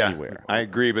fucking anywhere. I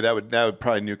agree, but that would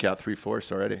probably nuke out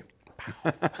 3/4 already.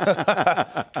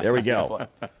 There we go.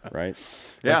 Right?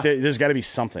 Yeah. Like, there's got to be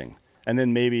something, and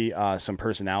then maybe some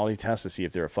personality tests to see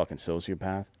if they're a fucking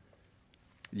sociopath.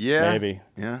 Yeah, Maybe.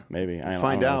 Yeah, Maybe. I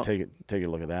find don't know. out. Take a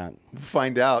look at that.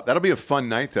 Find out. That'll be a fun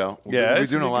night, though. Yeah, we're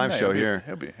it's doing a gonna be live good show night. here.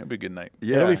 It'll be a good night.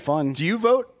 Yeah, It'll be fun. Do you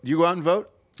vote? Do you go out and vote?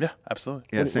 Yeah, absolutely.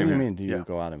 Yeah, What same do you here. mean? Do you Yeah.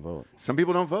 go out and vote? Some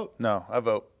people don't vote. No, I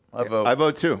vote. I vote. I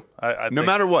vote too. I no think-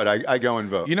 matter what, I go and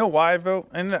vote. You know why I vote?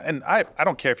 And I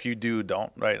don't care if you do or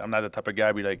don't, right? I'm not the type of guy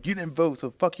to be like, you didn't vote,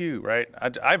 so fuck you, right?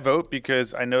 I vote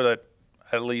because I know that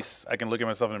at least I can look at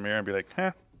myself in the mirror and be like,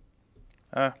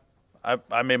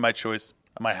 I made my choice.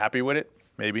 Am I happy with it?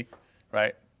 Maybe,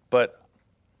 right? But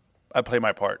I play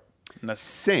my part. And that's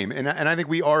Same, and I think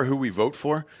we are who we vote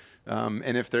for.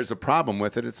 And if there's a problem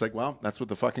with it, it's like, well, that's what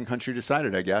the fucking country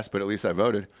decided, I guess. But at least I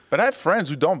voted. But I have friends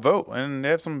who don't vote, and they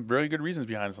have some really good reasons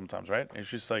behind it sometimes, right? It's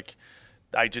just like,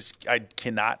 I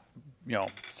cannot,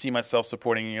 see myself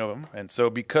supporting any of them. And so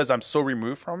because I'm so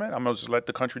removed from it, I'm going to just let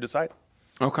the country decide,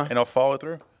 Okay. and I'll follow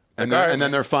through. And Like, all right,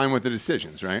 then they're fine with the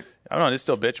decisions, right? I don't know, it's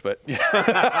still bitch, but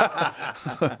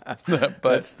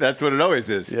but That's what it always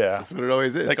is. Yeah. That's what it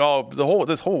always is. like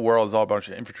this whole world is all a bunch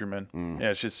of infantrymen. Yeah,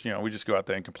 it's just we just go out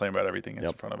there and complain about everything that's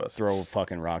in front of us. Throw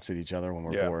fucking rocks at each other when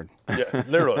we're Yeah, bored. yeah,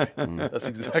 literally. That's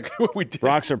exactly what we did.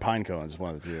 Rocks or pine cones,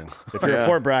 one of the two. If you're at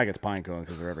Fort Bragg, it's pine cone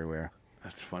because they're everywhere.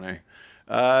 That's funny.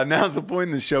 Now's the point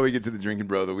in the show we get to the Drinkin'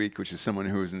 Bro of the Week, which is someone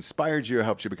who has inspired you or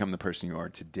helped you become the person you are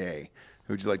today.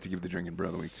 Who would you like to give the Drinkin' Bro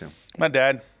of the Week to? My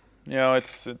dad.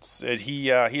 He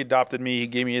adopted me. He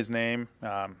gave me his name.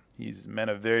 He's meant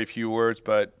a very few words,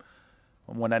 but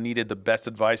when I needed the best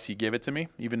advice, he gave it to me,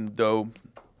 even though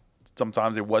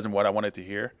sometimes it wasn't what I wanted to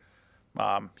hear.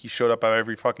 He showed up at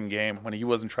every fucking game when he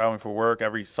wasn't traveling for work.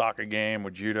 Every soccer game or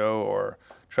judo or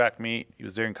track meet, he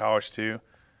was there in college too.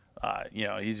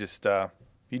 He just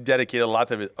he dedicated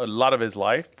a lot of his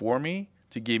life for me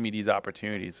to give me these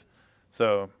opportunities.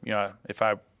 So if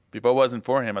I wasn't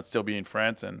for him, I'd still be in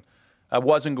France, and I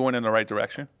wasn't going in the right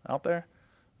direction out there.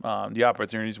 The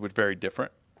opportunities were very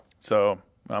different. So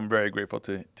I'm very grateful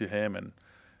to him, and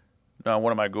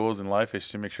one of my goals in life is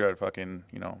to make sure I fucking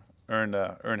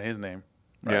earn his name.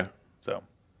 Right? Yeah. So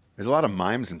There's a lot of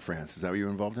mimes in France. Is that what you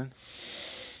were involved in?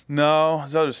 no,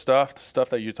 there's other stuff. The stuff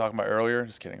that you were talking about earlier.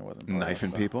 Just kidding. It wasn't part of that Knifing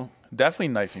stuff. people? Definitely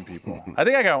knifing people. I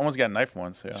think I almost got knifed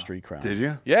once. Yeah. Street crowd. Did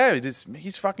you? Yeah,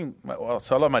 he's fucking. Well,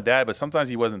 so I love my dad, but sometimes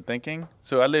he wasn't thinking.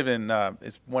 So I live in.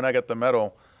 It's when I got the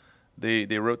medal, they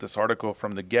wrote this article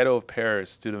from the ghetto of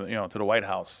Paris to the to the White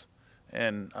House,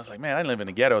 and I was like, man, I live in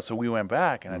the ghetto. So we went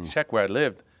back and I checked where I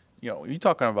lived. You're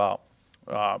talking about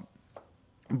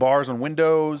bars on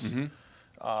windows,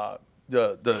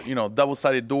 the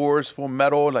double-sided doors, full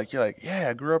metal. Like you're like, yeah,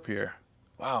 I grew up here.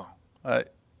 Wow,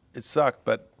 it sucked,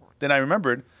 but then I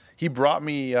remembered he brought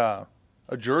me a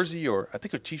jersey or I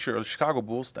think a T-shirt, a Chicago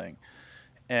Bulls thing,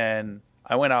 and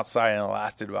I went outside and it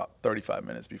lasted about 35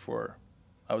 minutes before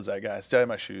I was that guy. I still had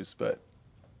my shoes, but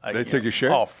They took your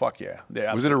shirt? Oh fuck yeah!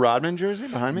 Was it a Rodman jersey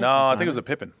behind me? No, I think it was a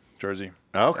Pippen jersey.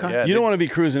 Okay. Yeah, You don't want to be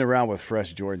cruising around with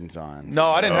fresh Jordans on. No,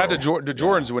 I didn't have the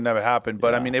Jordans would never happen.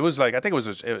 But I mean, it was like I think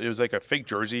it was like a fake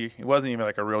jersey. It wasn't even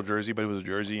like a real jersey, but it was a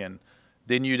jersey, and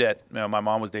they knew that my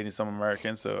mom was dating some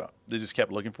Americans, so they just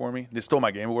kept looking for me. They stole my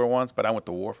Game Boy once, but I went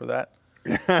to war for that.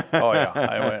 Oh yeah,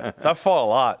 I went. So I fought a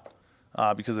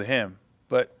lot because of him,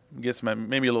 but I guess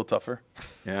maybe a little tougher.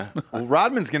 Yeah. Well,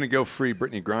 Rodman's going to go free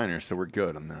Brittany Griner, so we're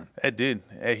good on that. Hey, dude,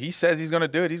 he says he's going to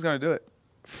do it. He's going to do it.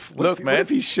 What if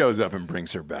he shows up and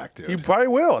brings her back, dude? He probably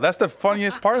will. That's the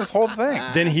funniest part of this whole thing.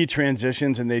 Then he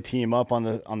transitions and they team up on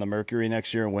the Mercury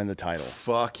next year and win the title.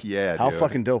 Fuck yeah, How dude.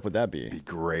 fucking dope would that be? Be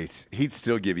great. He'd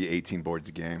still give you 18 boards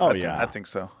a game. Oh, I think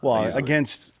so. Well, Easily.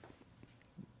 against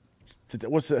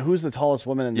who's the tallest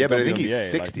woman in the Yeah, but I WNBA? think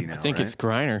he's 60 now. I think right? it's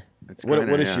Griner. It's What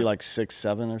Griner, is yeah. she, like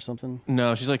 6'7" or something?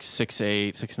 No, she's like 6'8",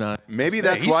 6'9". Maybe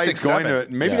that's he's why he's 6'7". going to.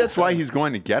 Maybe Yeah. that's why he's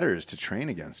going to get her is to train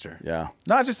against her. Yeah.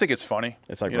 No, I just think it's funny.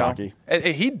 It's like you know? Rocky. And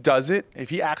he does it. If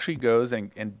he actually goes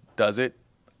and does it,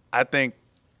 I think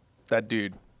that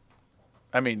dude.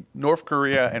 I mean, North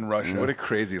Korea and Russia. What a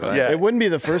crazy life. Yeah. It wouldn't be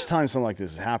the first time something like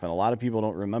this has happened. A lot of people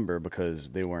don't remember because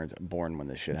they weren't born when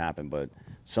this shit happened. But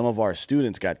some of our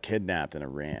students got kidnapped in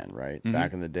Iran, right,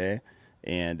 back in the day.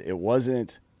 And it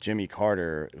wasn't Jimmy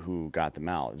Carter who got them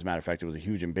out. As a matter of fact, it was a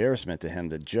huge embarrassment to him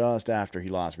that just after he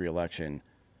lost re-election,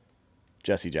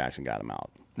 Jesse Jackson got him out.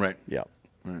 Right. Yep.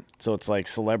 Right. So it's like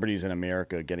celebrities in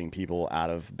America getting people out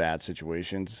of bad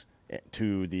situations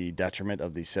to the detriment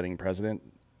of the sitting president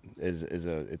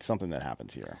it's something that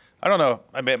happens here. I don't know.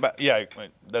 I mean, but yeah,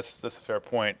 that's a fair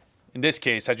point. In this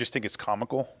case, I just think it's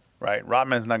comical, right?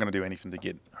 Rodman's not going to do anything to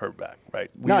get hurt back, right?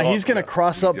 He's going to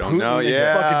cross up don't Putin know. and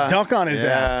Yeah. fucking dunk on his Yeah,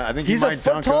 ass. I think he he's a might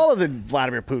foot dunk him. taller than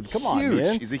Vladimir Putin. Come on, Huge.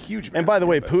 man. He's a huge man. And by the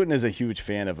way, Putin is a huge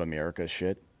fan of America's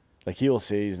shit. Like, he'll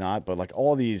say he's not, but like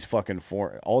all these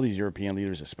all these European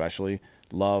leaders especially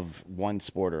love one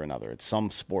sport or another. It's some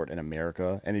sport in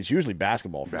America, and it's usually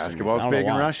basketball. For some reason. Basketball's I don't know big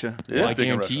in why. Russia. Yeah, Well, I big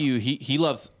in guarantee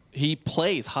Russia. he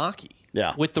plays hockey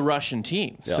Yeah. with the Russian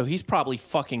team. Yeah. So he's probably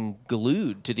fucking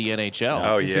glued to the NHL.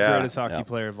 Oh, He's yeah. the greatest hockey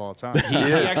player of all time. He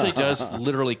actually does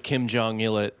literally Kim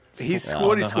Jong-il it. He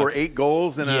scored. He the scored hockey. 8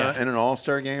 goals in Yeah. an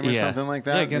All-Star game or Yeah. something like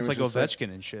that. Yeah, against It like was just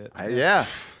Ovechkin and shit. yeah.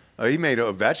 Oh, he made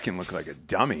Ovechkin look like a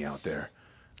dummy out there.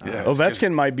 Yeah,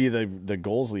 Ovechkin might be the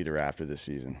goals leader after this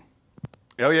season.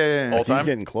 Oh yeah. All He's time?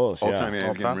 gettle close. All yeah. time. Yeah, all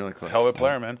he's getting time. really close. Hell of a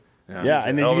player, man. Yeah, He's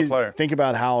and a hell then of a you player. think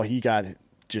about how he got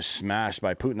just smashed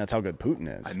by Putin. That's how good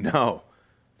Putin is. No.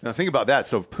 Now think about that.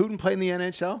 So if Putin played in the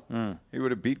NHL, he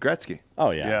would have beat Gretzky. Oh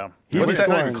yeah, Yeah. He What's was that- It's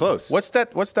not scoring- even close.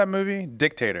 What's that movie?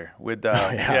 Dictator with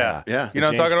yeah. Yeah. You know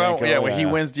what I'm James talking about? Franco, Yeah, when he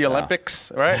yeah. wins the Yeah.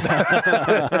 Olympics, right?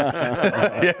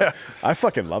 I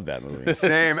fucking love that movie.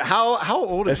 Same. How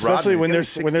old is Especially Rodman? when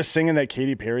He's they're gotta be 60. singing that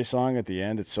Katy Perry song at the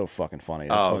end. It's so fucking funny.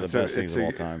 That's one of the best things of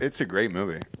all time. It's a great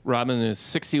movie. Rodman is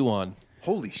 61.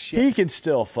 Holy shit. He can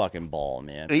still fucking ball,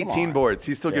 man. Come 18 on. boards.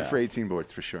 He's still good Yeah. for 18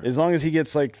 boards for sure. As long as he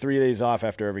gets like 3 days off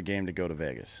after every game to go to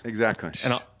Vegas. Exactly.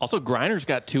 And also, Griner's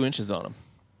got 2 inches on him.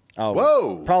 Oh,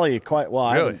 Whoa. Probably quite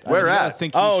well. Really? Where I at?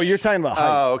 think Oh, you're talking about height.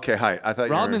 Oh, okay. Height. I thought you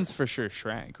were. Rodman's for sure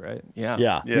shrank, right? Yeah.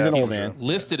 Yeah, he's an old man.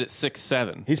 Listed at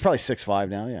 6'7". He's probably 6'5"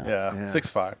 now. Yeah. Yeah,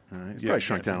 6'5". He's probably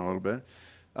shrunk down a little bit.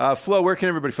 Flo, where can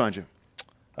everybody find you?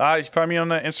 You can find me on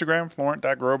the Instagram,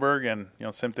 Florent.Groberg,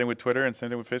 and same thing with Twitter and same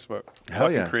thing with Facebook. Hell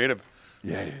Fucking yeah. creative.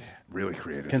 Yeah, really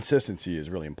creative. Consistency is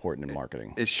really important in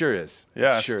marketing. It sure is.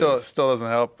 Yeah, It sure still is. doesn't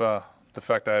help the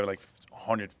fact that I have like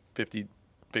 150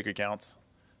 big accounts.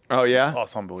 Oh yeah.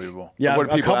 It's unbelievable. Yeah, What, are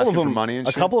a people couple of asking for them. money and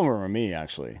a shit? couple of them are me,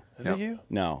 actually. Is it you?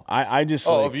 No, I just.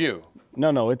 Oh, like, of you.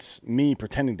 No, it's me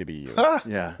pretending to be you. Yeah.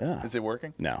 Yeah. Is it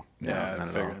working? No. Yeah, not I at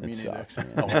figured. all. Me It neither. sucks.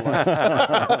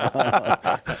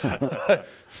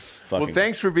 Well,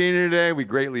 thanks for being here today. We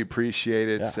greatly appreciate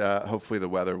it. Yeah. Hopefully, the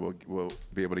weather will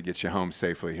be able to get you home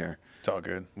safely here. It's all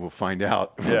good. We'll find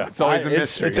out. Yeah. It's always a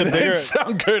It's mystery. a It bigger. didn't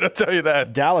sound good, I'll tell you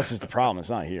that. Dallas is the problem. It's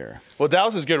not here. Well,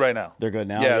 Dallas is good right now. They're good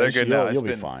now. Yeah, they're Yes, good you'll- now. It's You'll be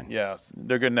been- fine. Yeah,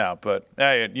 they're good now. But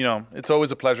hey, it's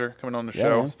always a pleasure coming on the Yeah,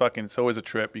 show. man. It's always a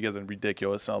trip. You guys are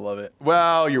ridiculous. I love it.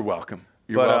 Well, you're welcome.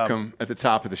 You're But, welcome. At the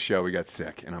top of the show, we got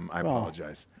sick, and I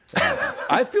apologize.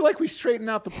 I feel like we straightened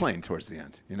out the plane towards the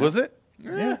end. You know? Was it?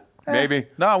 Yeah. Maybe.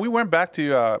 No, we went back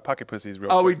to Pocket Pussies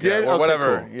real Oh, we quick. Yeah, did? or Okay,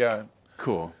 whatever. cool. Yeah.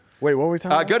 Cool. Wait, what were we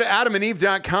talking about? Go to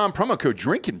adamandeve.com, promo code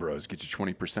Drinkin' Bros. Get you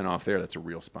 20% off there. That's a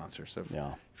real sponsor. So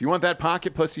if you want that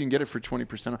pocket pussy, you can get it for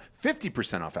 20% off.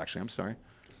 50% off, actually. I'm sorry.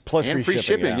 Plus And free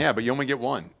shipping, yeah, but you only get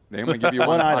one. They only give you one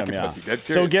One pocket item, yeah. pussy. Dead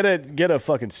So serious. get a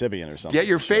fucking Sybian or something. Get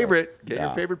your Sure. favorite. Get Yeah.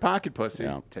 your favorite pocket pussy.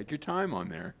 Yeah. Take your time on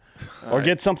there. Or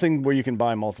get something where you can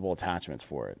buy multiple attachments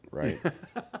for it, right?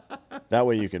 That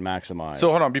way you can maximize. So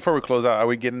hold on, before we close out, are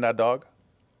we getting that dog?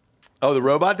 Oh, the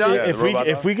robot dog? Yeah, If the we robot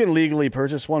if dog? we can legally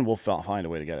purchase one, we'll find a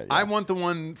way to get it. yeah. I want the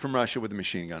one from Russia with the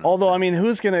machine gun. on Although, it. I mean,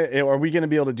 are we gonna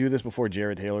be able to do this before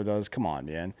Jared Taylor does? Come on,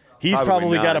 man. He's Probably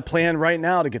probably got not. a plan right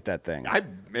now to get that thing.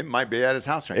 It might be at his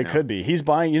house right now. It could be. He's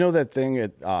buying. You know that thing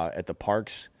at the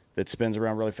parks that spins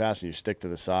around really fast and you stick to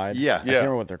the side. Yeah. I can't Yeah.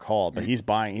 remember what they're called, but he's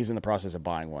buying. He's in the process of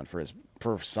buying one for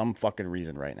some fucking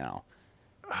reason right now.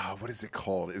 Oh, what is it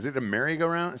called? Is it a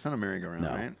merry-go-round? It's not a merry-go-round, No.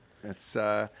 right? It's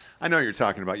I know what you're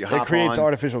talking about. You It hop creates on.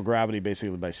 artificial gravity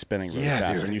basically by spinning really Yeah,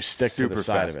 fast, dude, and you it's stick to the super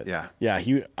side fast, of it. yeah. Yeah.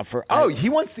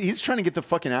 He's trying to get the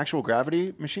fucking actual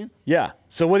gravity machine. Yeah.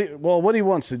 So what he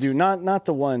wants to do, not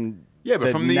the one. Yeah, but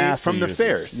that from the NASA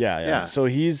fairs. uses. Yeah. Yeah. So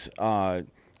he's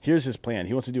here's his plan.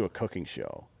 He wants to do a cooking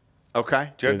show.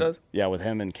 Okay. Jared does? Yeah, with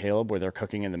him and Caleb, where they're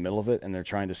cooking in the middle of it and they're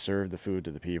trying to serve the food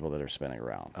to the people that are spinning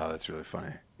around. Oh, that's really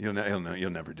funny. You'll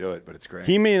never do it, but it's great.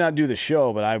 He may not do the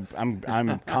show, but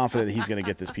I'm confident that he's going to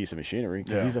get this piece of machinery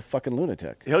because Yeah. he's a fucking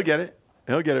lunatic. He'll get it.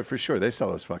 He'll get it for sure. They sell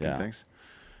those fucking Yeah. things.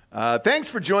 Thanks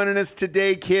for joining us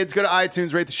today, kids. Go to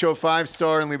iTunes, rate the show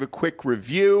 5-star, and leave a quick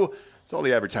review. That's all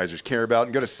the advertisers care about.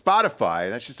 And go to Spotify.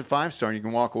 That's just a 5-star, and you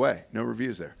can walk away. No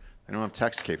reviews there. They don't have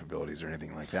text capabilities or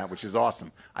anything like that, which is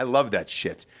awesome. I love that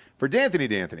shit. For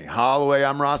D'Anthony Holloway,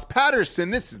 I'm Ross Patterson.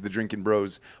 This is the Drinkin'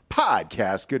 Bros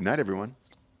podcast. Good night, everyone.